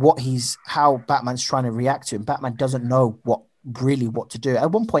how Batman's trying to react to him. Batman doesn't know what to do.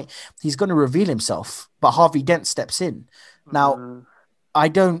 At one point, he's going to reveal himself, but Harvey Dent steps in. Now, I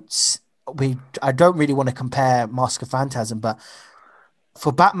don't really want to compare Mask of Phantasm, but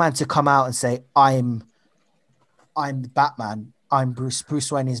for Batman to come out and say, I'm Batman, I'm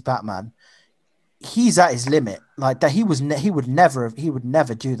Bruce Wayne is Batman, he's at his limit. Like that, he would never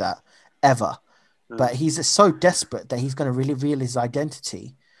do that ever. But he's so desperate that he's going to really reveal his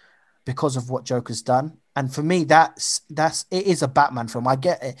identity because of what Joker's done. And for me, it is a Batman film. I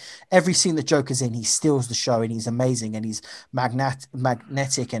get it. Every scene that Joker's in, he steals the show and he's amazing and he's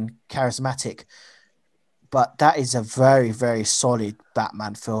magnetic and charismatic. But that is a very, very solid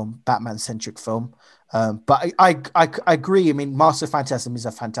Batman film, Batman-centric film. But I agree. I mean, Master of Phantasm is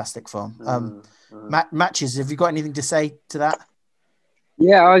a fantastic film. Matches, have you got anything to say to that?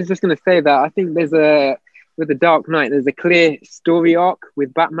 Yeah, I was just going to say that I think with The Dark Knight, there's a clear story arc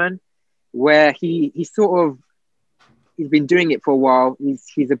with Batman where he's been doing it for a while.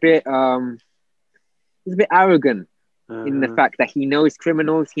 He's a bit arrogant in the fact that he knows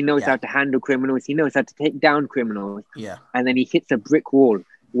criminals, he knows how to handle criminals, he knows how to take down criminals. Yeah. And then he hits a brick wall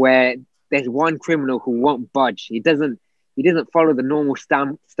where there's one criminal who won't budge. He doesn't follow the normal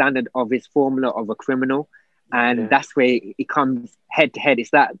standard of his formula of a criminal. And that's where it comes head to head.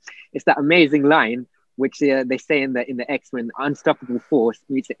 It's that amazing line which they say in the X-Men, unstoppable force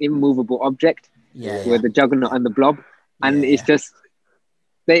meets an immovable object. With the Juggernaut and the Blob, and it's just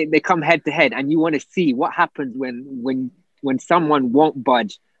they come head to head, and you want to see what happens when someone won't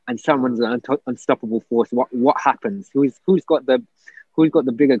budge and someone's an unstoppable force. What happens? Who's got the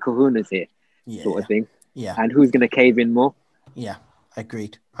bigger kahunas here, sort of thing. Yeah, and who's going to cave in more? Yeah.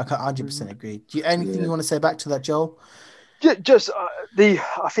 Agreed. I 100% agree. Do you anything you want to say back to that, Joel? Just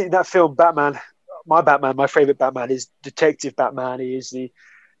I think that film Batman, my favorite Batman is Detective Batman. He is the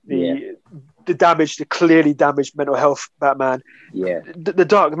clearly damaged mental health Batman. Yeah. The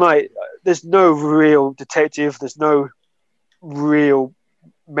Dark Knight, there's no real detective. There's no real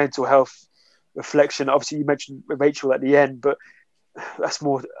mental health reflection. Obviously, you mentioned Rachel at the end, but that's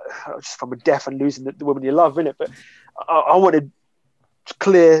more just from a death and losing the woman you love, isn't it? But I wanted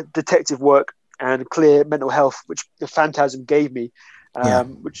clear detective work and clear mental health, which the Phantasm gave me.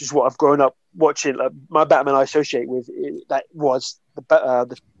 which is what I've grown up watching. My Batman I associate with that was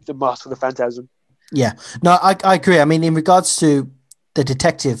the Mask of the Phantasm. Yeah, no, I agree. I mean, in regards to the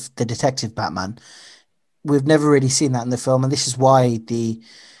detective Batman, we've never really seen that in the film, and this is why the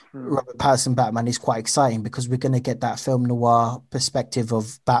Robert Pattinson Batman is quite exciting, because we're going to get that film noir perspective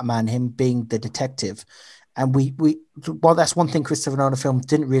of Batman, him being the detective. And well, that's one thing Christopher Nolan film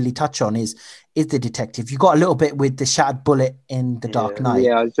didn't really touch on is the detective. You got a little bit with the shattered bullet in The Dark Knight.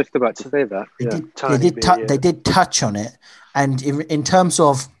 Yeah, I was just about to say that. They did touch on it, and in terms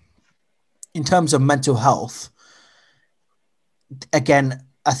of mental health, again,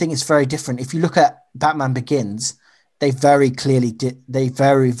 I think it's very different. If you look at Batman Begins, they very,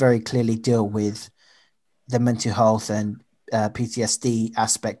 very clearly deal with the mental health and PTSD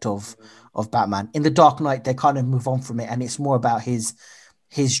aspect of Batman. In The Dark Knight, they kind of move on from it, and it's more about his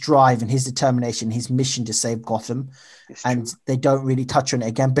drive and his determination, his mission to save Gotham. And they don't really touch on it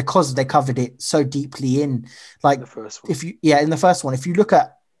again because they covered it so deeply in the first one. In the first one, if you look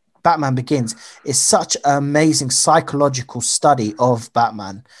at Batman Begins, it's such an amazing psychological study of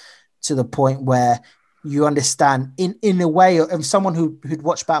Batman, to the point where you understand in a way of someone who'd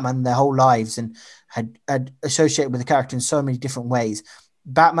watched Batman their whole lives and had associated with the character in so many different ways.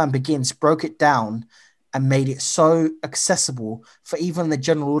 Batman Begins broke it down and made it so accessible for even the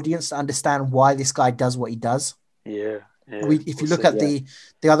general audience to understand why this guy does what he does. Yeah. If you look at the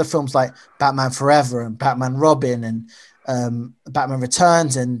other films like Batman Forever and Batman Robin and Batman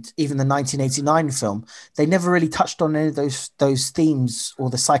Returns and even the 1989 film, they never really touched on any of those themes or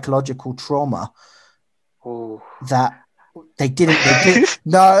the psychological trauma that they didn't.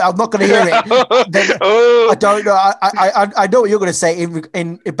 No, I'm not going to hear it. I don't know. I know what you're going to say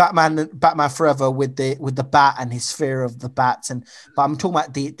in Batman Forever with the bat and his fear of the bats, but I'm talking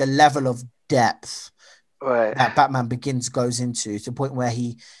about the level of depth that Batman Begins goes into, to the point where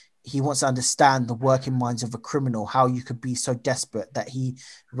he wants to understand the working minds of a criminal, how you could be so desperate that he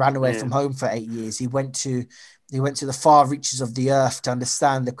ran away from home for 8 years. He went to the far reaches of the earth to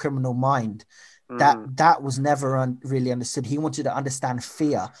understand the criminal mind. That was never really understood. He wanted to understand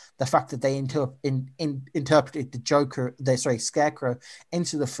fear, the fact that they interpreted Scarecrow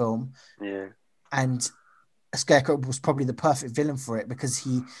into the film. Yeah. And Scarecrow was probably the perfect villain for it, because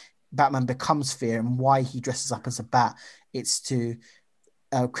Batman becomes fear, and why he dresses up as a bat. It's to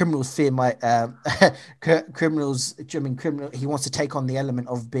criminals fear criminals. He wants to take on the element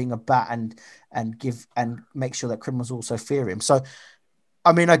of being a bat and make sure that criminals also fear him. So,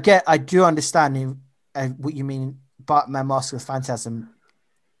 I mean, I do understand what you mean. Batman Mask of the Phantasm,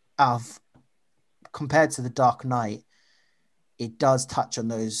 compared to The Dark Knight, it does touch on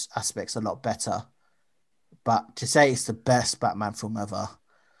those aspects a lot better. But to say it's the best Batman film ever,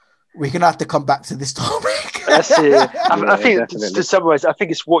 we're gonna have to come back to this topic. That's it. I think to summarize, I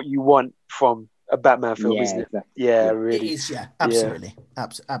think it's what you want from a Batman film, isn't it? Exactly. Yeah, really. It is, yeah, absolutely.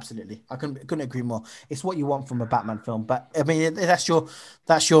 Absolutely. I couldn't agree more. It's what you want from a Batman film. But I mean, that's your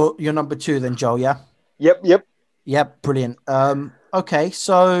number two then, Joel, yeah? Yep, brilliant. Okay,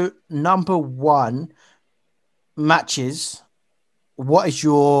 so number one matches. What is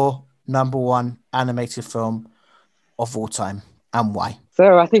your number one animated film of all time, and why?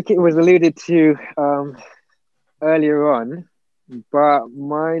 So I think it was alluded to earlier on, but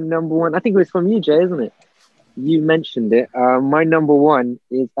my number one, I think it was from you, Jay, isn't it? You mentioned it. My number one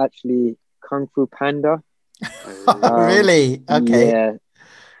is actually Kung Fu Panda. Really? Okay. Yeah.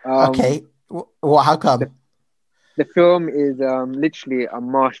 Okay. What? How come? The film is literally a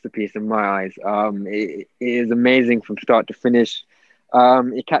masterpiece in my eyes. It is amazing from start to finish.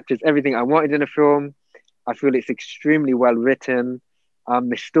 It captures everything I wanted in a film. I feel it's extremely well written.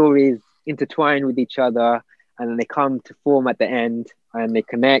 The stories intertwine with each other, and then they come to form at the end, and they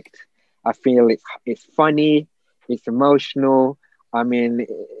connect. I feel it's funny, it's emotional. I mean,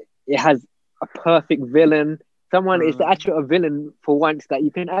 it has a perfect villain. Someone is actually a villain for once that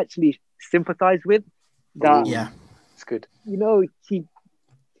you can actually sympathize with. That it's good. You know,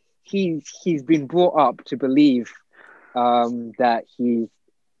 he's been brought up to believe that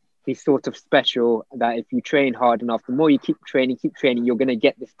he's sort of special. That if you train hard enough, the more you keep training, you're gonna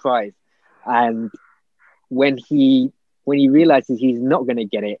get this prize. And when he realizes he's not gonna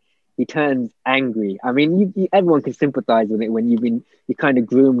get it, he turns angry. I mean, everyone can sympathize with it when you're kind of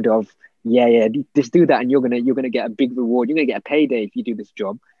groomed of just do that and you're gonna get a big reward. You're gonna get a payday if you do this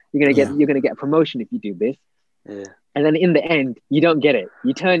job. You're gonna get a promotion if you do this. Yeah. And then in the end, you don't get it.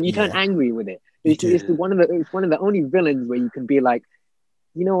 You turn angry with it. It's one of the only villains where you can be like,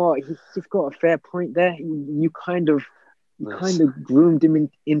 you know what, he's got a fair point there. You kind of groomed him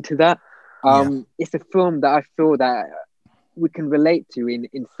into that. It's a film that I feel that we can relate to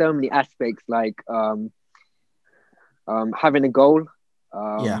in so many aspects, like having a goal,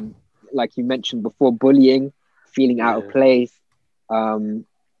 like you mentioned before, bullying, feeling out of place,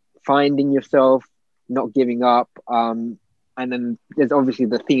 finding yourself, not giving up, and then there's obviously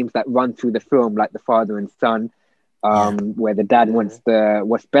the themes that run through the film, like the father and son, where the dad wants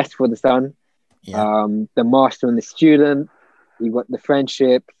what's best for the son, the master and the student. You got the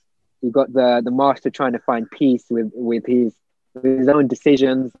friendship, you got the master trying to find peace with his own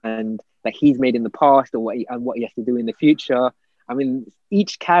decisions and that he's made in the past, or what he has to do in the future. I mean,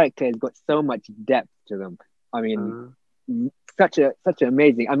 each character has got so much depth to them. I mean, such an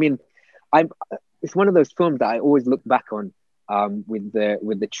amazing. I mean, it's one of those films that I always look back on with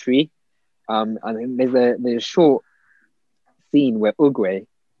the tree. And there's a short scene where Oogway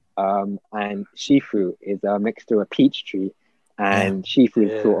and Shifu is next to a peach tree, and Shifu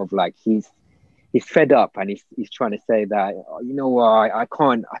is sort of like he's fed up, and he's trying to say that, oh, you know what, I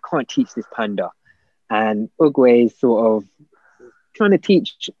can't teach this panda, and Oogway is sort of trying to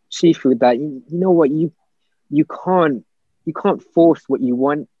teach Shifu that you know what, you can't force what you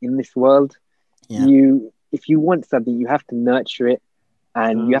want in this world. If you want something, you have to nurture it,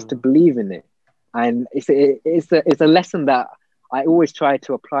 and you have to believe in it. And it's a lesson that I always try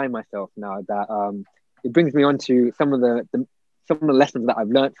to apply myself now. That it brings me on to some of the lessons that I've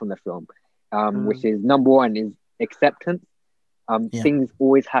learned from the film, which is, number one is acceptance. Things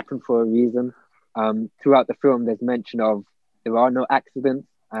always happen for a reason. Throughout the film, there's mention of there are no accidents,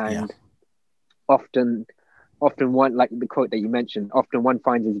 and often one, like the quote that you mentioned, often one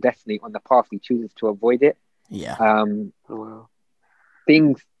finds his destiny on the path he chooses to avoid it.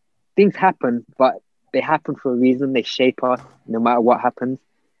 Things happen, but they happen for a reason. They shape us no matter what happens.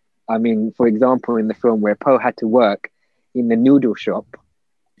 I mean, for example, in the film where Po had to work in the noodle shop,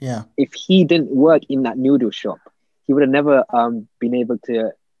 if he didn't work in that noodle shop, he would have never been able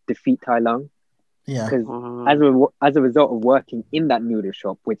to defeat Tai Lung. Because as a result of working in that noodle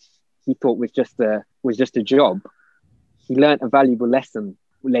shop, which he thought was just a job, he learned a valuable lesson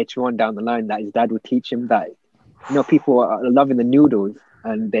later on down the line that his dad would teach him, that, you know, people are loving the noodles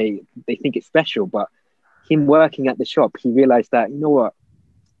and they think it's special, but him working at the shop, he realized that, you know what,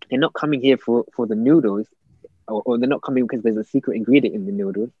 they're not coming here for the noodles, or they're not coming because there's a secret ingredient in the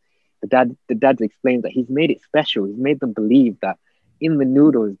noodles. The dad explains that he's made it special. He's made them believe that in the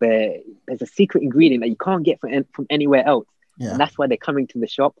noodles there's a secret ingredient that you can't get from anywhere else. And that's why they're coming to the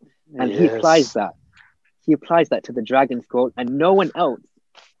shop. And he applies that to the Dragon Scroll, and no one else,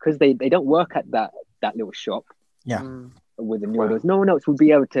 because they don't work at that little shop with the noodles, no one else will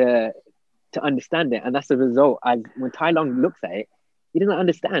be able to understand it. And that's the result. As when Tai Lung looks at it, he doesn't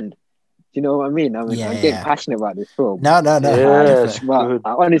understand. Do you know what I mean? I'm getting passionate about this film. No. But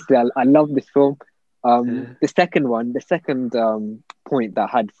honestly, I love this film. The second point that I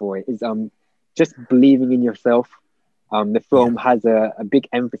had for it is just believing in yourself. The film has a big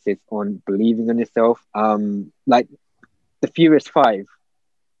emphasis on believing in yourself. Like the Furious Five,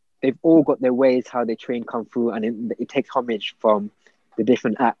 they've all got their ways how they train kung fu, and it takes homage from the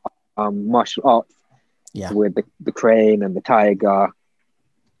different martial arts, with the crane and the tiger.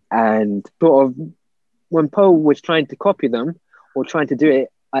 And sort of when Po was trying to copy them or trying to do it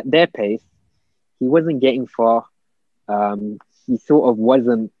at their pace, he wasn't getting far. He sort of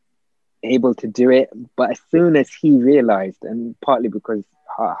wasn't able to do it. But as soon as he realized, and partly because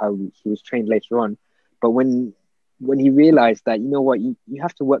how he was trained later on, but when he realized that, you know what, you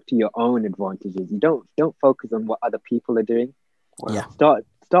have to work to your own advantages. You don't focus on what other people are doing. Start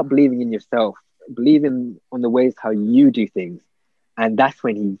believing in yourself, believing on the ways how you do things. And that's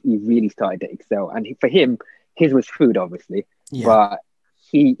when he really started to excel. And for him, his was food, obviously. But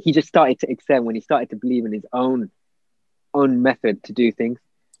he just started to excel when he started to believe in his own method to do things.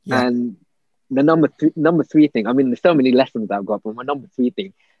 And the number three thing, I mean, there's so many lessons I've got, but my number three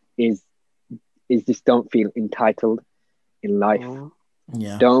thing is just don't feel entitled in life.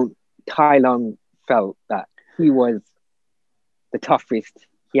 Tai Lung felt that he was the toughest.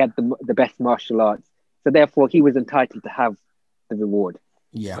 He had the best martial arts. So therefore, he was entitled to have the reward.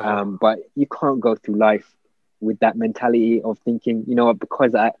 But you can't go through life with that mentality of thinking, you know what,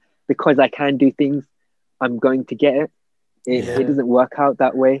 because I can do things, I'm going to get it. It doesn't work out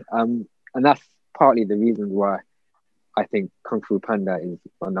that way. And that's partly the reason why I think Kung Fu Panda is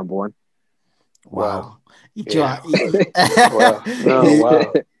my number one. Wow. Wow.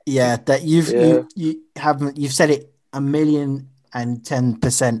 That you've said it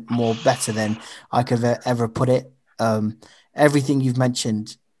 1,010% more better than I could have ever put it. Everything you've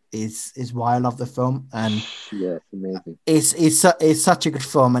mentioned is why I love the film, and it's amazing. It's such a good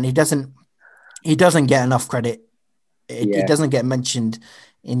film, and he doesn't get enough credit It doesn't get mentioned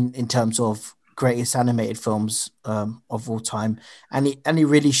in terms of greatest animated films of all time, and it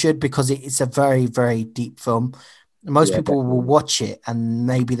really should, because it's a very, very deep film. Most people definitely. will watch it and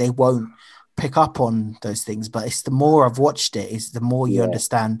maybe they won't pick up on those things, but it's the more I've watched it, is the more you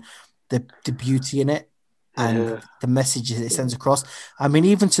understand the beauty in it and the messages it sends across. I mean,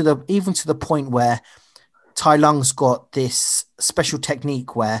 even to the point where Tai Lung's got this special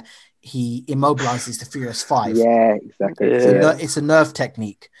technique where he immobilizes the Furious Five. Yeah, exactly. It's a nerve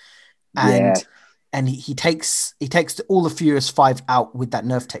technique, and he takes all the Furious Five out with that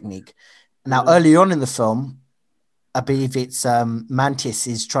nerve technique. Now, early on in the film, I believe it's Mantis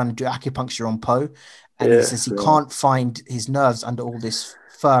is trying to do acupuncture on Poe, and he says he can't find his nerves under all this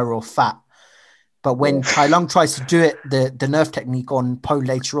fur or fat. But when Tai Lung tries to do it, the nerve technique on Poe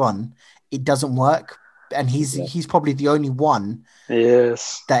later on, it doesn't work. And he's probably the only one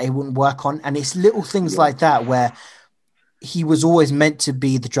that it wouldn't work on. And it's little things like that where he was always meant to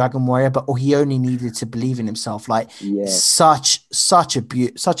be the Dragon Warrior, or he only needed to believe in himself. Like such a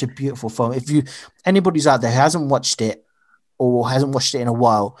beautiful film. If anybody's out there who hasn't watched it or hasn't watched it in a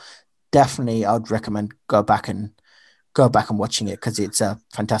while, definitely I'd recommend go back and watching it, because it's a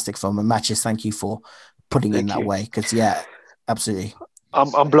fantastic film. And Matches, thank you for putting it in that way, because absolutely.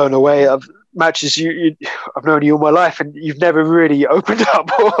 I'm blown away. Matches, I've known you all my life, and you've never really opened up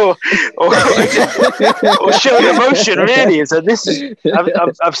or shown emotion, really. So this is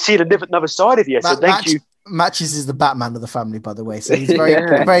I've seen another side of you. So thank you. Matches is the Batman of the family, by the way. So he's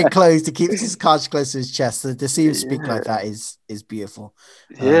very very close to keep his cards close to his chest. So to see him speak like that is beautiful.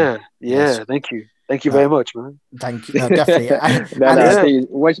 Yes. Thank you very much, man. Thank you. No, definitely.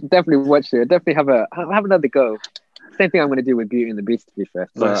 Definitely watch it. Definitely have another go. Same thing I'm going to do with Beauty and the Beast, to be fair.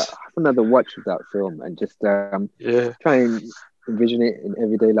 So have another watch of that film and just try and envision it in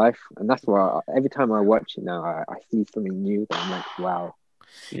everyday life. And that's why every time I watch it now, I see something new that I'm like, wow.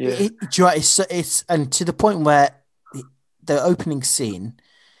 Yeah. It's and to the point where the opening scene,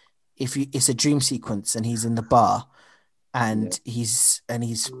 it's a dream sequence and he's in the bar and he's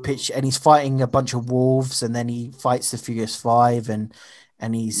fighting a bunch of wolves, and then he fights the Furious Five and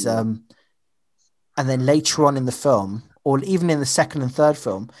he's and then later on in the film, or even in the second and third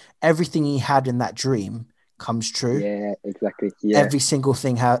film, everything he had in that dream comes true. Yeah, exactly. Yeah. Every single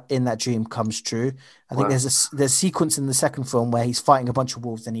thing in that dream comes true. I think there's a sequence in the second film where he's fighting a bunch of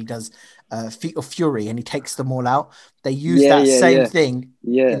wolves and he does Feet of Fury and he takes them all out. They use that same thing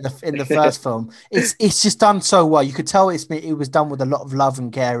in the first film. It's just done so well. You could tell it was done with a lot of love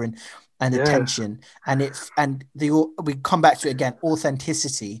and care and attention. And we come back to it again,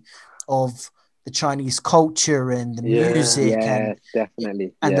 authenticity of the Chinese culture and the music and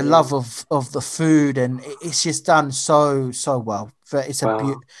definitely the love of the food, and it's just done so well. It's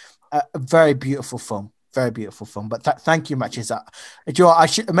a very beautiful film, But thank you, Matches. I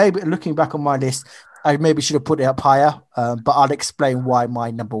should maybe, looking back on my list, I maybe should have put it up higher, but I'll explain why my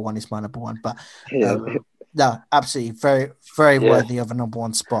number one is my number one. But no, absolutely, very very worthy of a number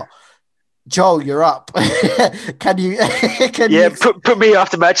one spot. Joel, you're up. Can you? Put me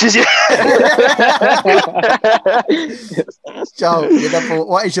after Matches. Yeah. Joel,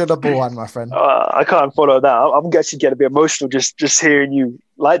 what is your number one, my friend? I can't follow that. I'm actually getting a bit emotional just hearing you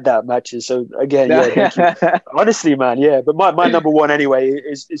like that, Matches. So again, thank you. Honestly, man, But my number one anyway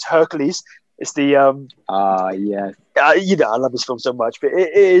is Hercules. It's the I love this film so much, but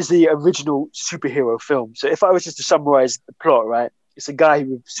it is the original superhero film. So if I was just to summarize the plot, right, it's a guy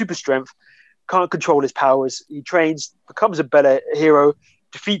with super strength, can't control his powers. He trains, becomes a better hero,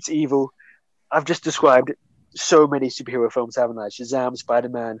 defeats evil. I've just described so many superhero films, haven't I? Shazam,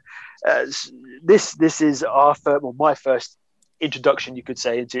 Spider-Man. This is my first introduction, you could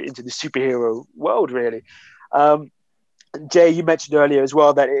say, into the superhero world, really. Jay, you mentioned earlier as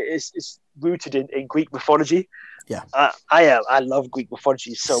well that it's rooted in Greek mythology. Yeah, I love Greek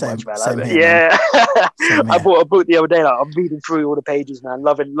mythology so much, man. I bought a book the other day. Like, I'm reading through all the pages, man.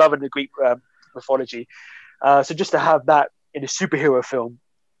 Loving the Greek mythology. So just to have that in a superhero film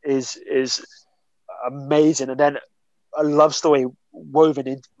is amazing. And then a love story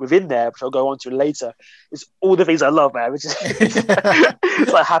woven within there, which I'll go on to later, is all the things I love, man. Which is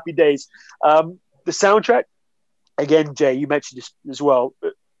it's like happy days. The soundtrack, again, Jay, you mentioned this as well.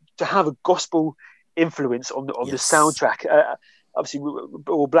 To have a gospel influence on the soundtrack. Obviously, we're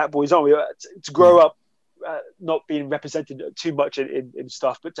all black boys, aren't we? To grow up not being represented too much in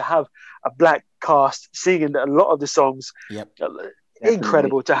stuff, but to have a black cast singing a lot of the songs,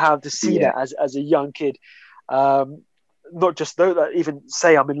 incredible to see that as a young kid. Not just though, that even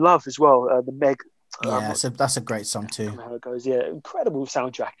Say I'm in Love as well. The Meg. So that's a great song too. How it goes, incredible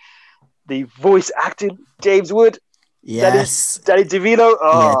soundtrack. The voice acting, James Wood. Yes. Danny DeVito.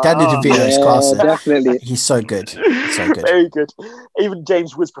 Yeah, Danny DeVito is class. definitely. He's so good. He's so good. Very good. Even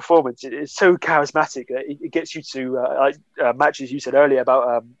James Wood's performance is so charismatic. It gets you to matches you said earlier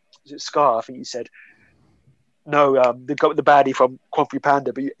about Scar. I think you said no. The baddie from Kung Fu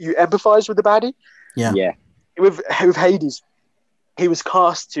Panda, but you empathise with the baddie. Yeah. With Hades, he was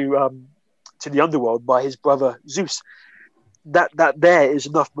cast to the underworld by his brother Zeus. That there is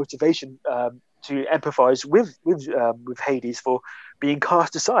enough motivation to empathise with Hades for being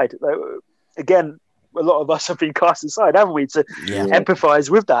cast aside. Again, a lot of us have been cast aside, haven't we? To empathise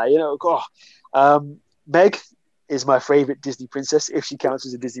with that, Meg is my favourite Disney princess, if she counts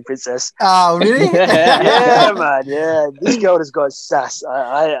as a Disney princess. Oh, really? Yeah, man. Yeah, this girl has got sass.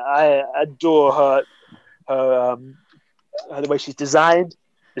 I adore her the way she's designed,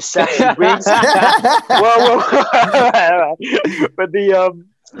 the sass she brings. well. But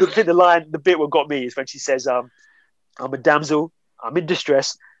the bit what got me is when she says, "I'm a damsel. I'm in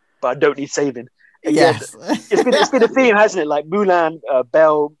distress, but I don't need saving." Again, Yes. it's been a theme, hasn't it? Like Mulan,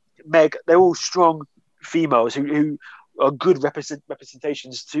 Belle, Meg, they're all strong females who are good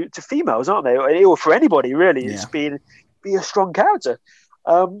representations to females, aren't they? Or for anybody really. It's be a strong character.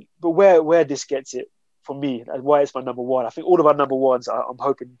 But where this gets it for me and why it's my number one, I think all of our number ones, I'm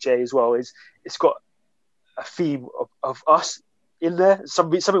hoping Jay as well, is it's got a theme of us in there,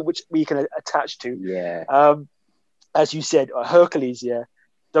 something which we can attach to. Yeah. As you said, Hercules,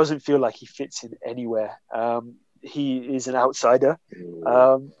 doesn't feel like he fits in anywhere. He is an outsider.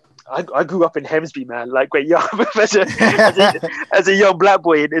 I grew up in Hemsby, man, like great young as a young black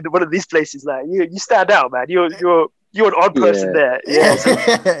boy in one of these places. Like you stand out, man. You're an odd person there.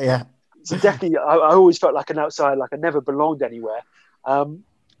 Yeah. So definitely, I always felt like an outsider, like I never belonged anywhere.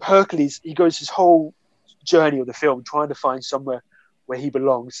 Hercules, he goes his whole journey of the film trying to find somewhere where he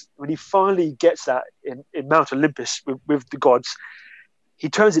belongs. When he finally gets that in Mount Olympus with the gods, he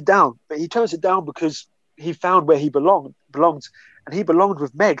turns it down. But he turns it down because he found where he belonged, and he belonged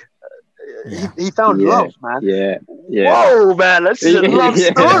with Meg. He found love, man. Yeah. Whoa, man, that's a love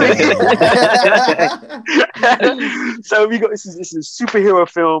story. So we got this is a superhero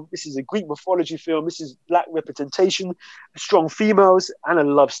film. This is a Greek mythology film. This is black representation, strong females, and a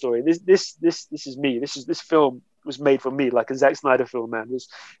love story. This is me. This film was made for me, like a Zack Snyder film, man.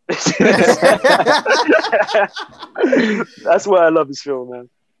 That's why I love this film, man.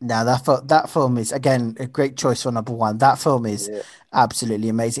 Now that film is again a great choice for number one. That film is absolutely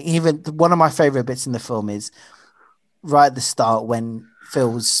amazing. Even one of my favorite bits in the film is right at the start when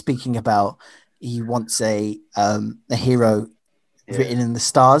Phil's speaking about he wants a hero written in the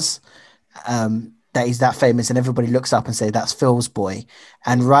stars, that he's that famous, and everybody looks up and say that's Phil's boy.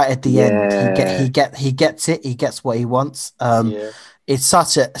 And right at the end, he gets it. He gets what he wants. It's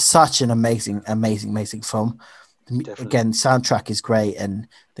such an amazing film. Definitely. Again, soundtrack is great, and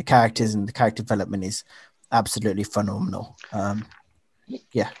the characters and the character development is absolutely phenomenal.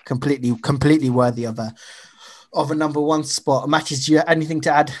 Completely worthy of a number one spot. Matches, do you have anything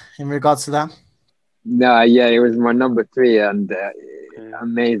to add in regards to that? No, it was my number three, and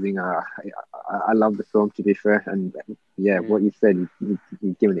amazing. I love the film, to be fair, and what you said,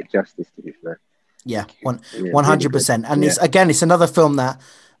 you've given it justice, to be fair. 100%. And it's another film that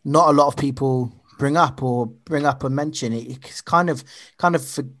not a lot of people bring up and mention. It's kind of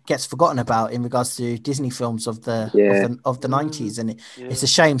gets forgotten about in regards to Disney films of the 90s, and it's a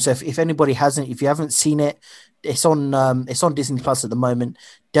shame. So if anybody if you haven't seen it, it's on Disney Plus at the moment.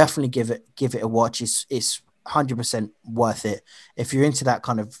 Definitely give it a watch. It's 100% worth it if you're into that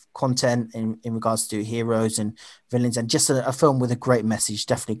kind of content in regards to heroes and villains, and just a film with a great message.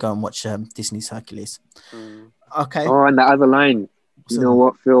 Definitely go and watch Disney's Hercules. Okay. Oh, and the other line. You know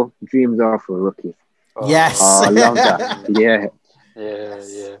what, Phil? Dreams are for rookies. Yes. Oh, I love that. Yeah.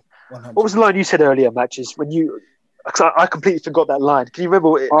 100%. What was the line you said earlier, Matches? When I completely forgot that line. Can you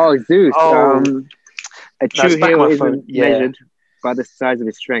remember? Zeus. Oh. A true hero isn't measured by the size of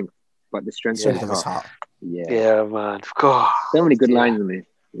his strength, but the strength of his heart. Yeah, man. God. So many good lines in there.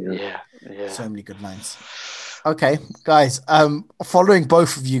 Yeah. So many good lines. Okay, guys. Following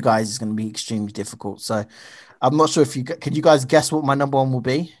both of you guys is going to be extremely difficult. So I'm not sure if can you guys guess what my number one will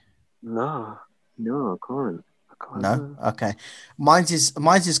be? No, I can't. No? Okay. Mine's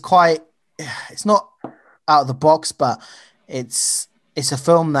is quite, it's not out of the box, but it's a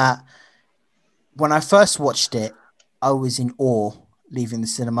film that when I first watched it, I was in awe leaving the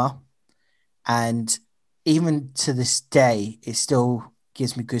cinema. And even to this day, it still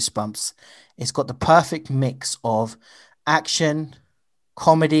gives me goosebumps. It's got the perfect mix of action,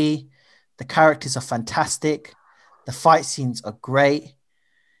 comedy. The characters are fantastic. The fight scenes are great.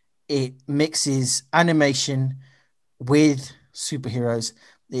 It mixes animation with superheroes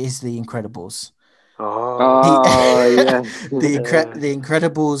is The Incredibles. Oh yeah. The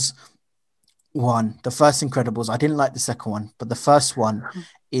Incredibles one, the first Incredibles. I didn't like the second one, but the first one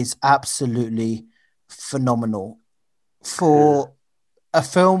is absolutely phenomenal for a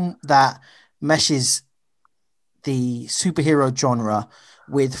film that meshes the superhero genre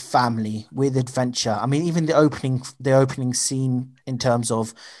with family, with adventure. I mean, even the opening scene in terms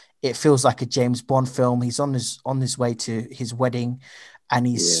of it feels like a James Bond film. He's on his way to his wedding, and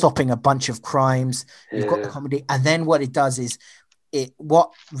he's Yeah. stopping a bunch of crimes. You've got the comedy, and then what it does is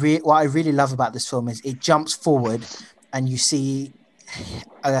what I really love about this film is it jumps forward, and you see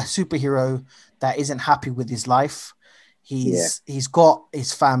a superhero that isn't happy with his life. He's got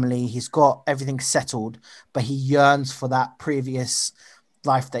his family, he's got everything settled, but he yearns for that previous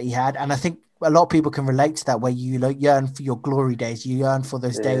life that he had. And I think a lot of people can relate to that, where you yearn for your glory days, you yearn for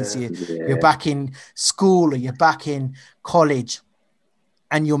those days you're back in school or you're back in college,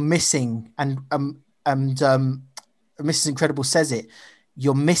 and you're missing. And Mrs. Incredible says it.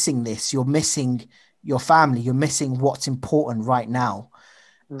 You're missing this. You're missing your family. You're missing what's important right now.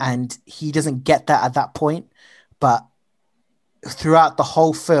 And he doesn't get that at that point, but throughout the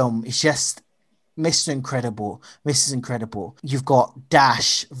whole film, it's just Mr. Incredible, Mrs. Incredible. You've got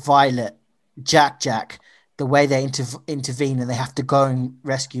Dash, Violet, Jack, the way they intervene and they have to go and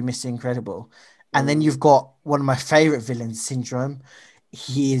rescue Mr. Incredible. And then you've got one of my favorite villains, Syndrome.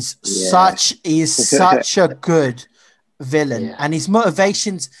 He is such a good villain, and his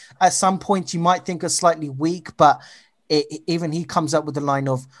motivations at some point you might think are slightly weak, but even he comes up with the line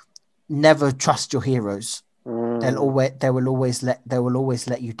of never trust your heroes. They will always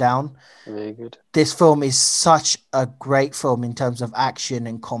let you down. Very good. This film is such a great film in terms of action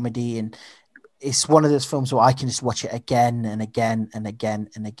and comedy, and it's one of those films where I can just watch it again and again and again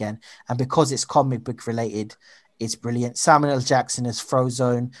and again. And because it's comic book related, it's brilliant. Samuel L. Jackson as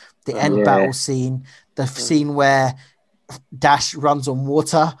Frozone, the end battle scene, the scene where Dash runs on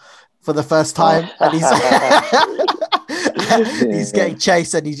water for the first time, and he's getting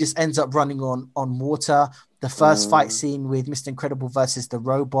chased and he just ends up running on water. The first fight scene with Mr. Incredible versus the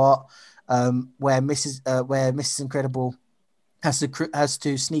robot, where Mrs. Incredible has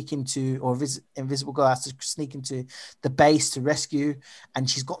to sneak into, or Invisible Girl has to sneak into the base to rescue, and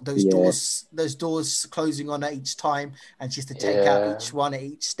she's got those doors closing on her each time, and she has to take out each one at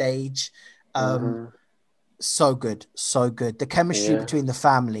each stage. So good. The chemistry between the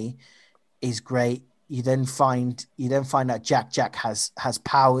family is great. You then find out Jack has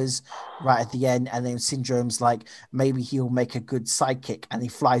powers right at the end, and then Syndrome's like, maybe he'll make a good sidekick, and he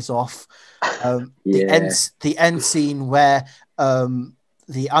flies off. The end scene where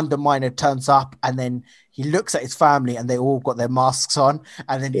the Underminer turns up, and then he looks at his family, and they all got their masks on,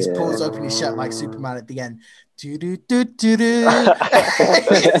 and then he pulls open his shirt like Superman at the end.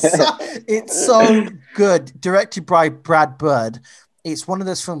 It's so good. Directed by Brad Bird. It's one of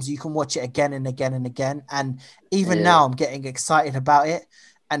those films you can watch it again and again and again. And even now I'm getting excited about it.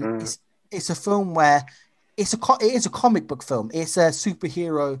 And it's a film where it is a comic book film. It's a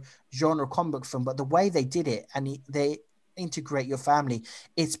superhero genre comic book film, but the way they did it and they integrate your family,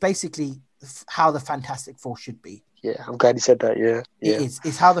 it's basically how the Fantastic Four should be. Yeah, I'm glad you said that. Yeah.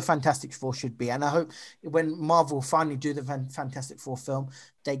 It's how the Fantastic Four should be. And I hope when Marvel finally do the Fantastic Four film,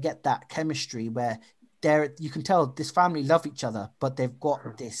 they get that chemistry where you can tell this family love each other, but they've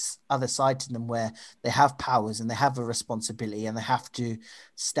got this other side to them where they have powers and they have a responsibility and they have to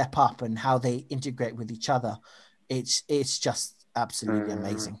step up, and how they integrate with each other. It's just absolutely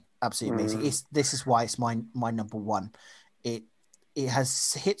amazing. Absolutely amazing. This is why it's my number one. It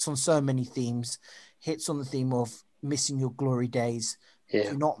has hits on so many themes, hits on the theme of missing your glory days.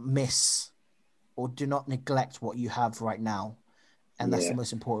 Do not miss or do not neglect what you have right now. And that's the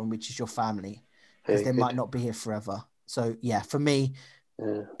most important, which is your family, because they might not be here forever. So for me,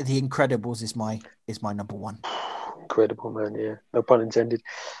 The Incredibles is my number one. Incredible, man. Yeah, no pun intended.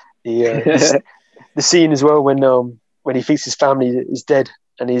 The scene as well when he thinks his family is dead,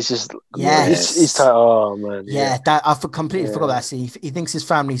 and he's just he's tight. Oh man, that I completely forgot that scene. He thinks his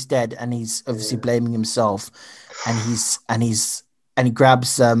family's dead, and he's obviously blaming himself, and he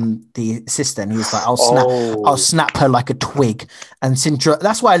grabs the sister, and he's like, I'll snap her like a twig. And Syndrome,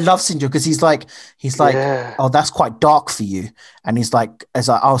 that's why I love Syndrome, because he's like, oh, that's quite dark for you. And he's like,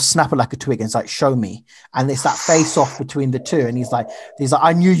 I'll snap her like a twig. And it's like, show me. And it's that face off between the two. And he's like,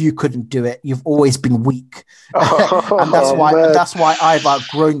 I knew you couldn't do it. You've always been weak. And that's why I've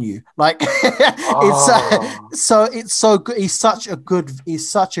outgrown you. Like, it's so good. He's such a good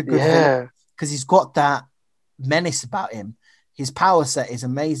villain, because he's got that menace about him. His power set is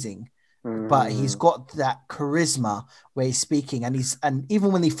amazing. but he's got that charisma where he's speaking, and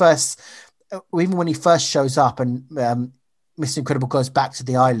even when he first shows up and Mr. Incredible goes back to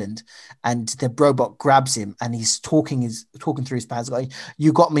the island and the robot grabs him and he's talking through his pants going,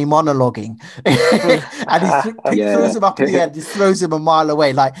 "You got me monologuing," and he throws him up in the air, just throws him a mile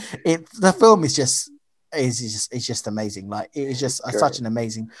away. Like the film is just amazing. Like it is just such an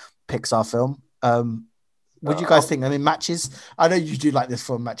amazing Pixar film. What do you guys think? I mean, Matches. I know you do like this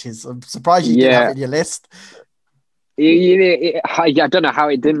film, Matches. I'm surprised you didn't have it in your list. I don't know how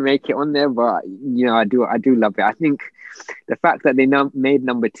it didn't make it on there, but I do love it. I think the fact that they made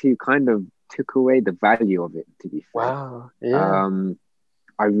number 2 kind of took away the value of it, to be fair. Wow. Yeah.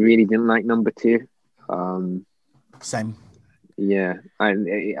 I really didn't like number 2. Same. Yeah, I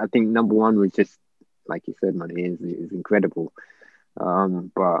think number 1 was just like you said, man, it is incredible.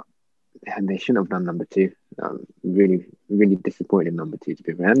 But they shouldn't have done number 2. Really, really disappointed in number 2, to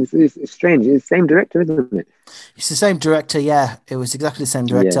be fair. And it's strange. It's the same director, isn't it? It's the same director. Yeah, it was exactly the same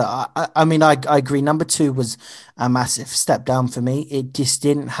director. Yeah. I mean, I agree. Number 2 was a massive step down for me. It just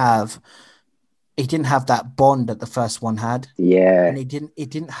didn't have that bond that the first one had. Yeah, and it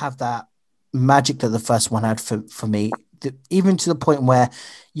didn't have that magic that the first one had for me. Even to the point where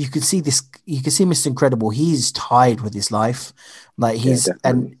you could see Mr. Incredible. He's tired with his life, like he's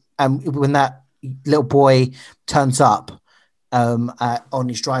and when that little boy turns up on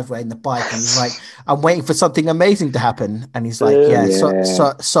his driveway in the bike, and he's like, "I'm waiting for something amazing to happen," and he's like,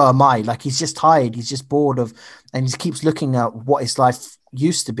 so am I. Like he's just tired. He's just bored of, and he keeps looking at what his life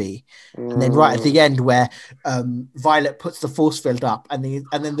used to be. And then right at the end where Violet puts the force field up and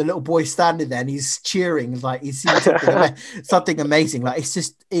then the little boy standing there and he's cheering like he's seen something amazing. Like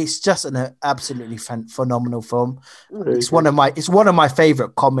it's just an absolutely phenomenal film. It's one of my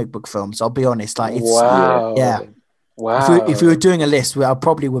favorite comic book films, I'll be honest. Like it's wow. If we were doing a list, I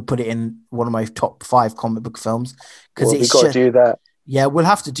probably would put it in one of my top 5 comic book films, because we've got to do that. Yeah, we'll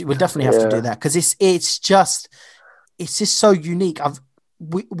definitely have to do that, because it's just so unique.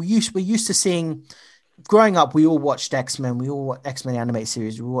 We're used to seeing, growing up, we all watched X-Men, we all watched X-Men animated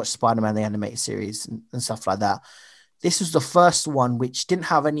series, we watched Spider-Man the animated series and stuff like that. This was the first one which didn't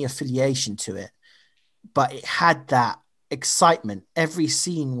have any affiliation to it, but it had that excitement. Every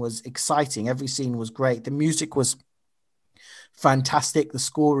scene was exciting, every scene was great, the music was fantastic, the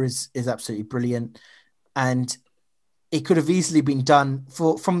score is absolutely brilliant, and it could have easily been done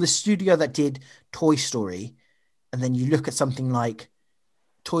from the studio that did Toy Story. And then you look at something like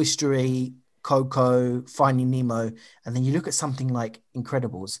Toy Story, Coco, Finding Nemo, and then you look at something like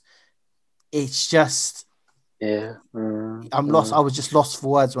Incredibles. It's just, I'm lost. I was just lost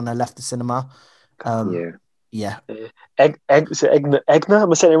for words when I left the cinema. Egner, am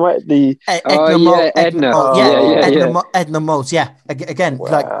I saying it right? Edna Moles. Yeah, again,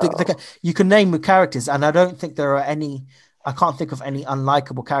 wow. Like you can name the characters, and I don't think there are any. I can't think of any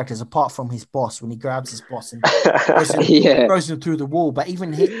unlikable characters apart from his boss, when he grabs his boss and throws him through the wall. But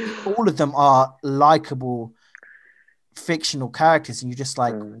even all of them are likable fictional characters, and you're just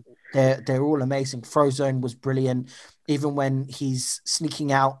like, they're all amazing. Frozone was brilliant, even when he's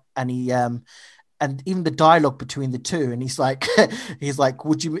sneaking out and he and even the dialogue between the two, and he's like,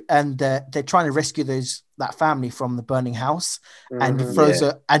 would you? And they're trying to rescue that family from the burning house, and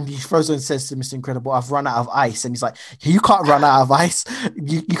Frozone says to Mr. Incredible, "I've run out of ice," and he's like, "You can't run out of ice.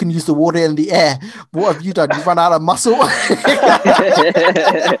 You can use the water in the air. What have you done? You've run out of muscle." And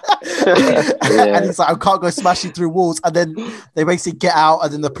he's like, "I can't go smashing through walls." And then they basically get out,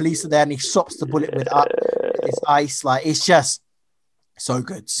 and then the police are there, and he stops the bullet with his ice. Like it's just so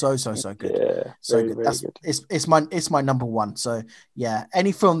good, so good, so good. That's good. It's my number 1. So yeah,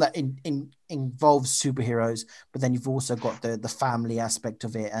 any film that involves superheroes, but then you've also got the family aspect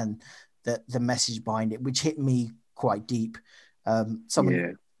of it and the message behind it, which hit me quite deep.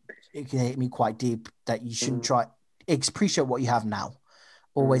 It can hit me quite deep that you shouldn't try. Appreciate what you have now.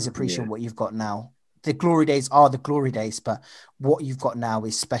 Always appreciate what you've got now. The glory days are the glory days, but what you've got now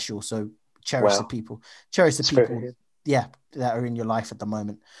is special. So cherish the people. Cherish the people. Yeah, that are in your life at the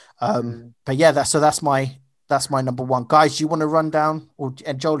moment. But yeah, that's my number 1. Guys, do you want to run down,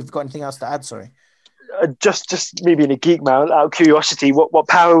 and Joel, have you got anything else to add? Sorry. Just maybe in a geek man, out of curiosity, what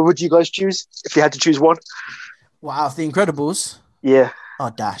power would you guys choose if you had to choose one? Well, out of the Incredibles? Yeah.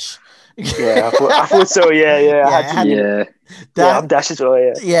 Oh, Dash. Yeah, I thought so. Yeah. I'm Dash as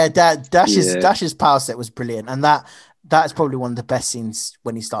well. Yeah. Dash's power set was brilliant, and that is probably one of the best scenes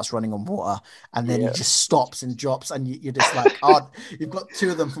when he starts running on water, and then he just stops and drops, and you're just like, you've got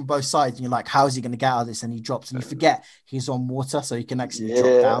 2 of them from both sides, and you're like, how is he going to get out of this? And he drops, and you forget he's on water, so he can actually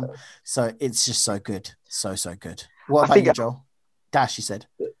drop down. So it's just so good, so good. What about you, Joel? Dash, you said.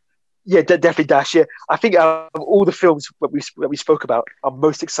 Yeah, definitely Dash. Yeah, I think of all the films that we spoke about, I'm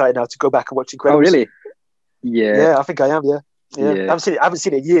most excited now to go back and watch Incredibles. Oh, really? Yeah, Yeah, I think I am. Yeah, yeah. yeah, I haven't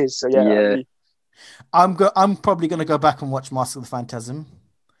seen it in years. So yeah, yeah. I'm probably gonna go back and watch Mask of the Phantasm.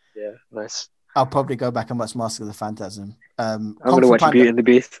 yeah, nice. I'll probably go back and watch Mask of the Phantasm. I'm Kung gonna Fu watch Beauty Panda. and the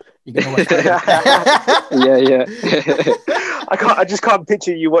Beast. You're gonna watch. Yeah, yeah. I just can't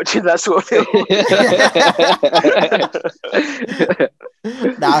picture you watching that sort of film.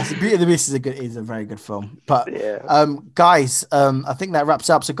 Nah, so Beauty and the Beast is a very good film. But Yeah. guys, I think that wraps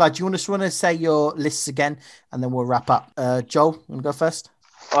up. So, guys, do you want to say your lists again, and then we'll wrap up. Joel, you want to go first?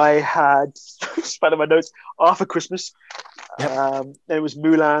 I had span of my notes. Arthur Christmas. Yep. Then it was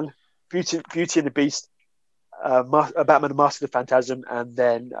Mulan, Beauty and the Beast, Batman and Mask of the Phantasm, and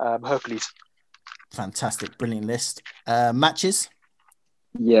then Hercules. Fantastic, brilliant list. Matches.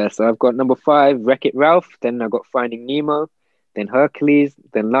 Yeah, so I've got number 5, Wreck-It Ralph. Then I've got Finding Nemo. Then Hercules.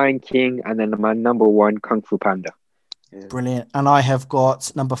 Then Lion King. And then my number 1, Kung Fu Panda. Yeah. Brilliant. And I have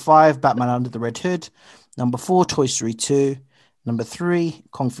got number 5, Batman Under the Red Hood. Number 4, Toy Story 2. Number 3,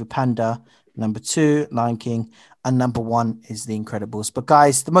 Kung Fu Panda. Number 2, Lion King. And number 1 is The Incredibles. But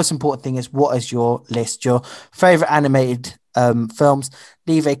guys, the most important thing is, what is your list? Your favorite animated films?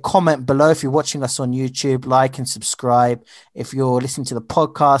 Leave a comment below. If you're watching us on YouTube, like and subscribe. If you're listening to the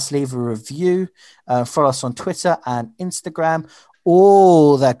podcast, leave a review. Follow us on Twitter and Instagram.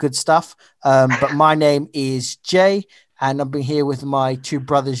 All that good stuff. But my name is Jay, and I've been here with my 2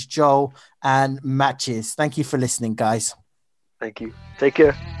 brothers, Joel and Matches. Thank you for listening, guys. Thank you. Take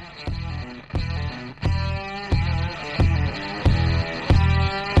care.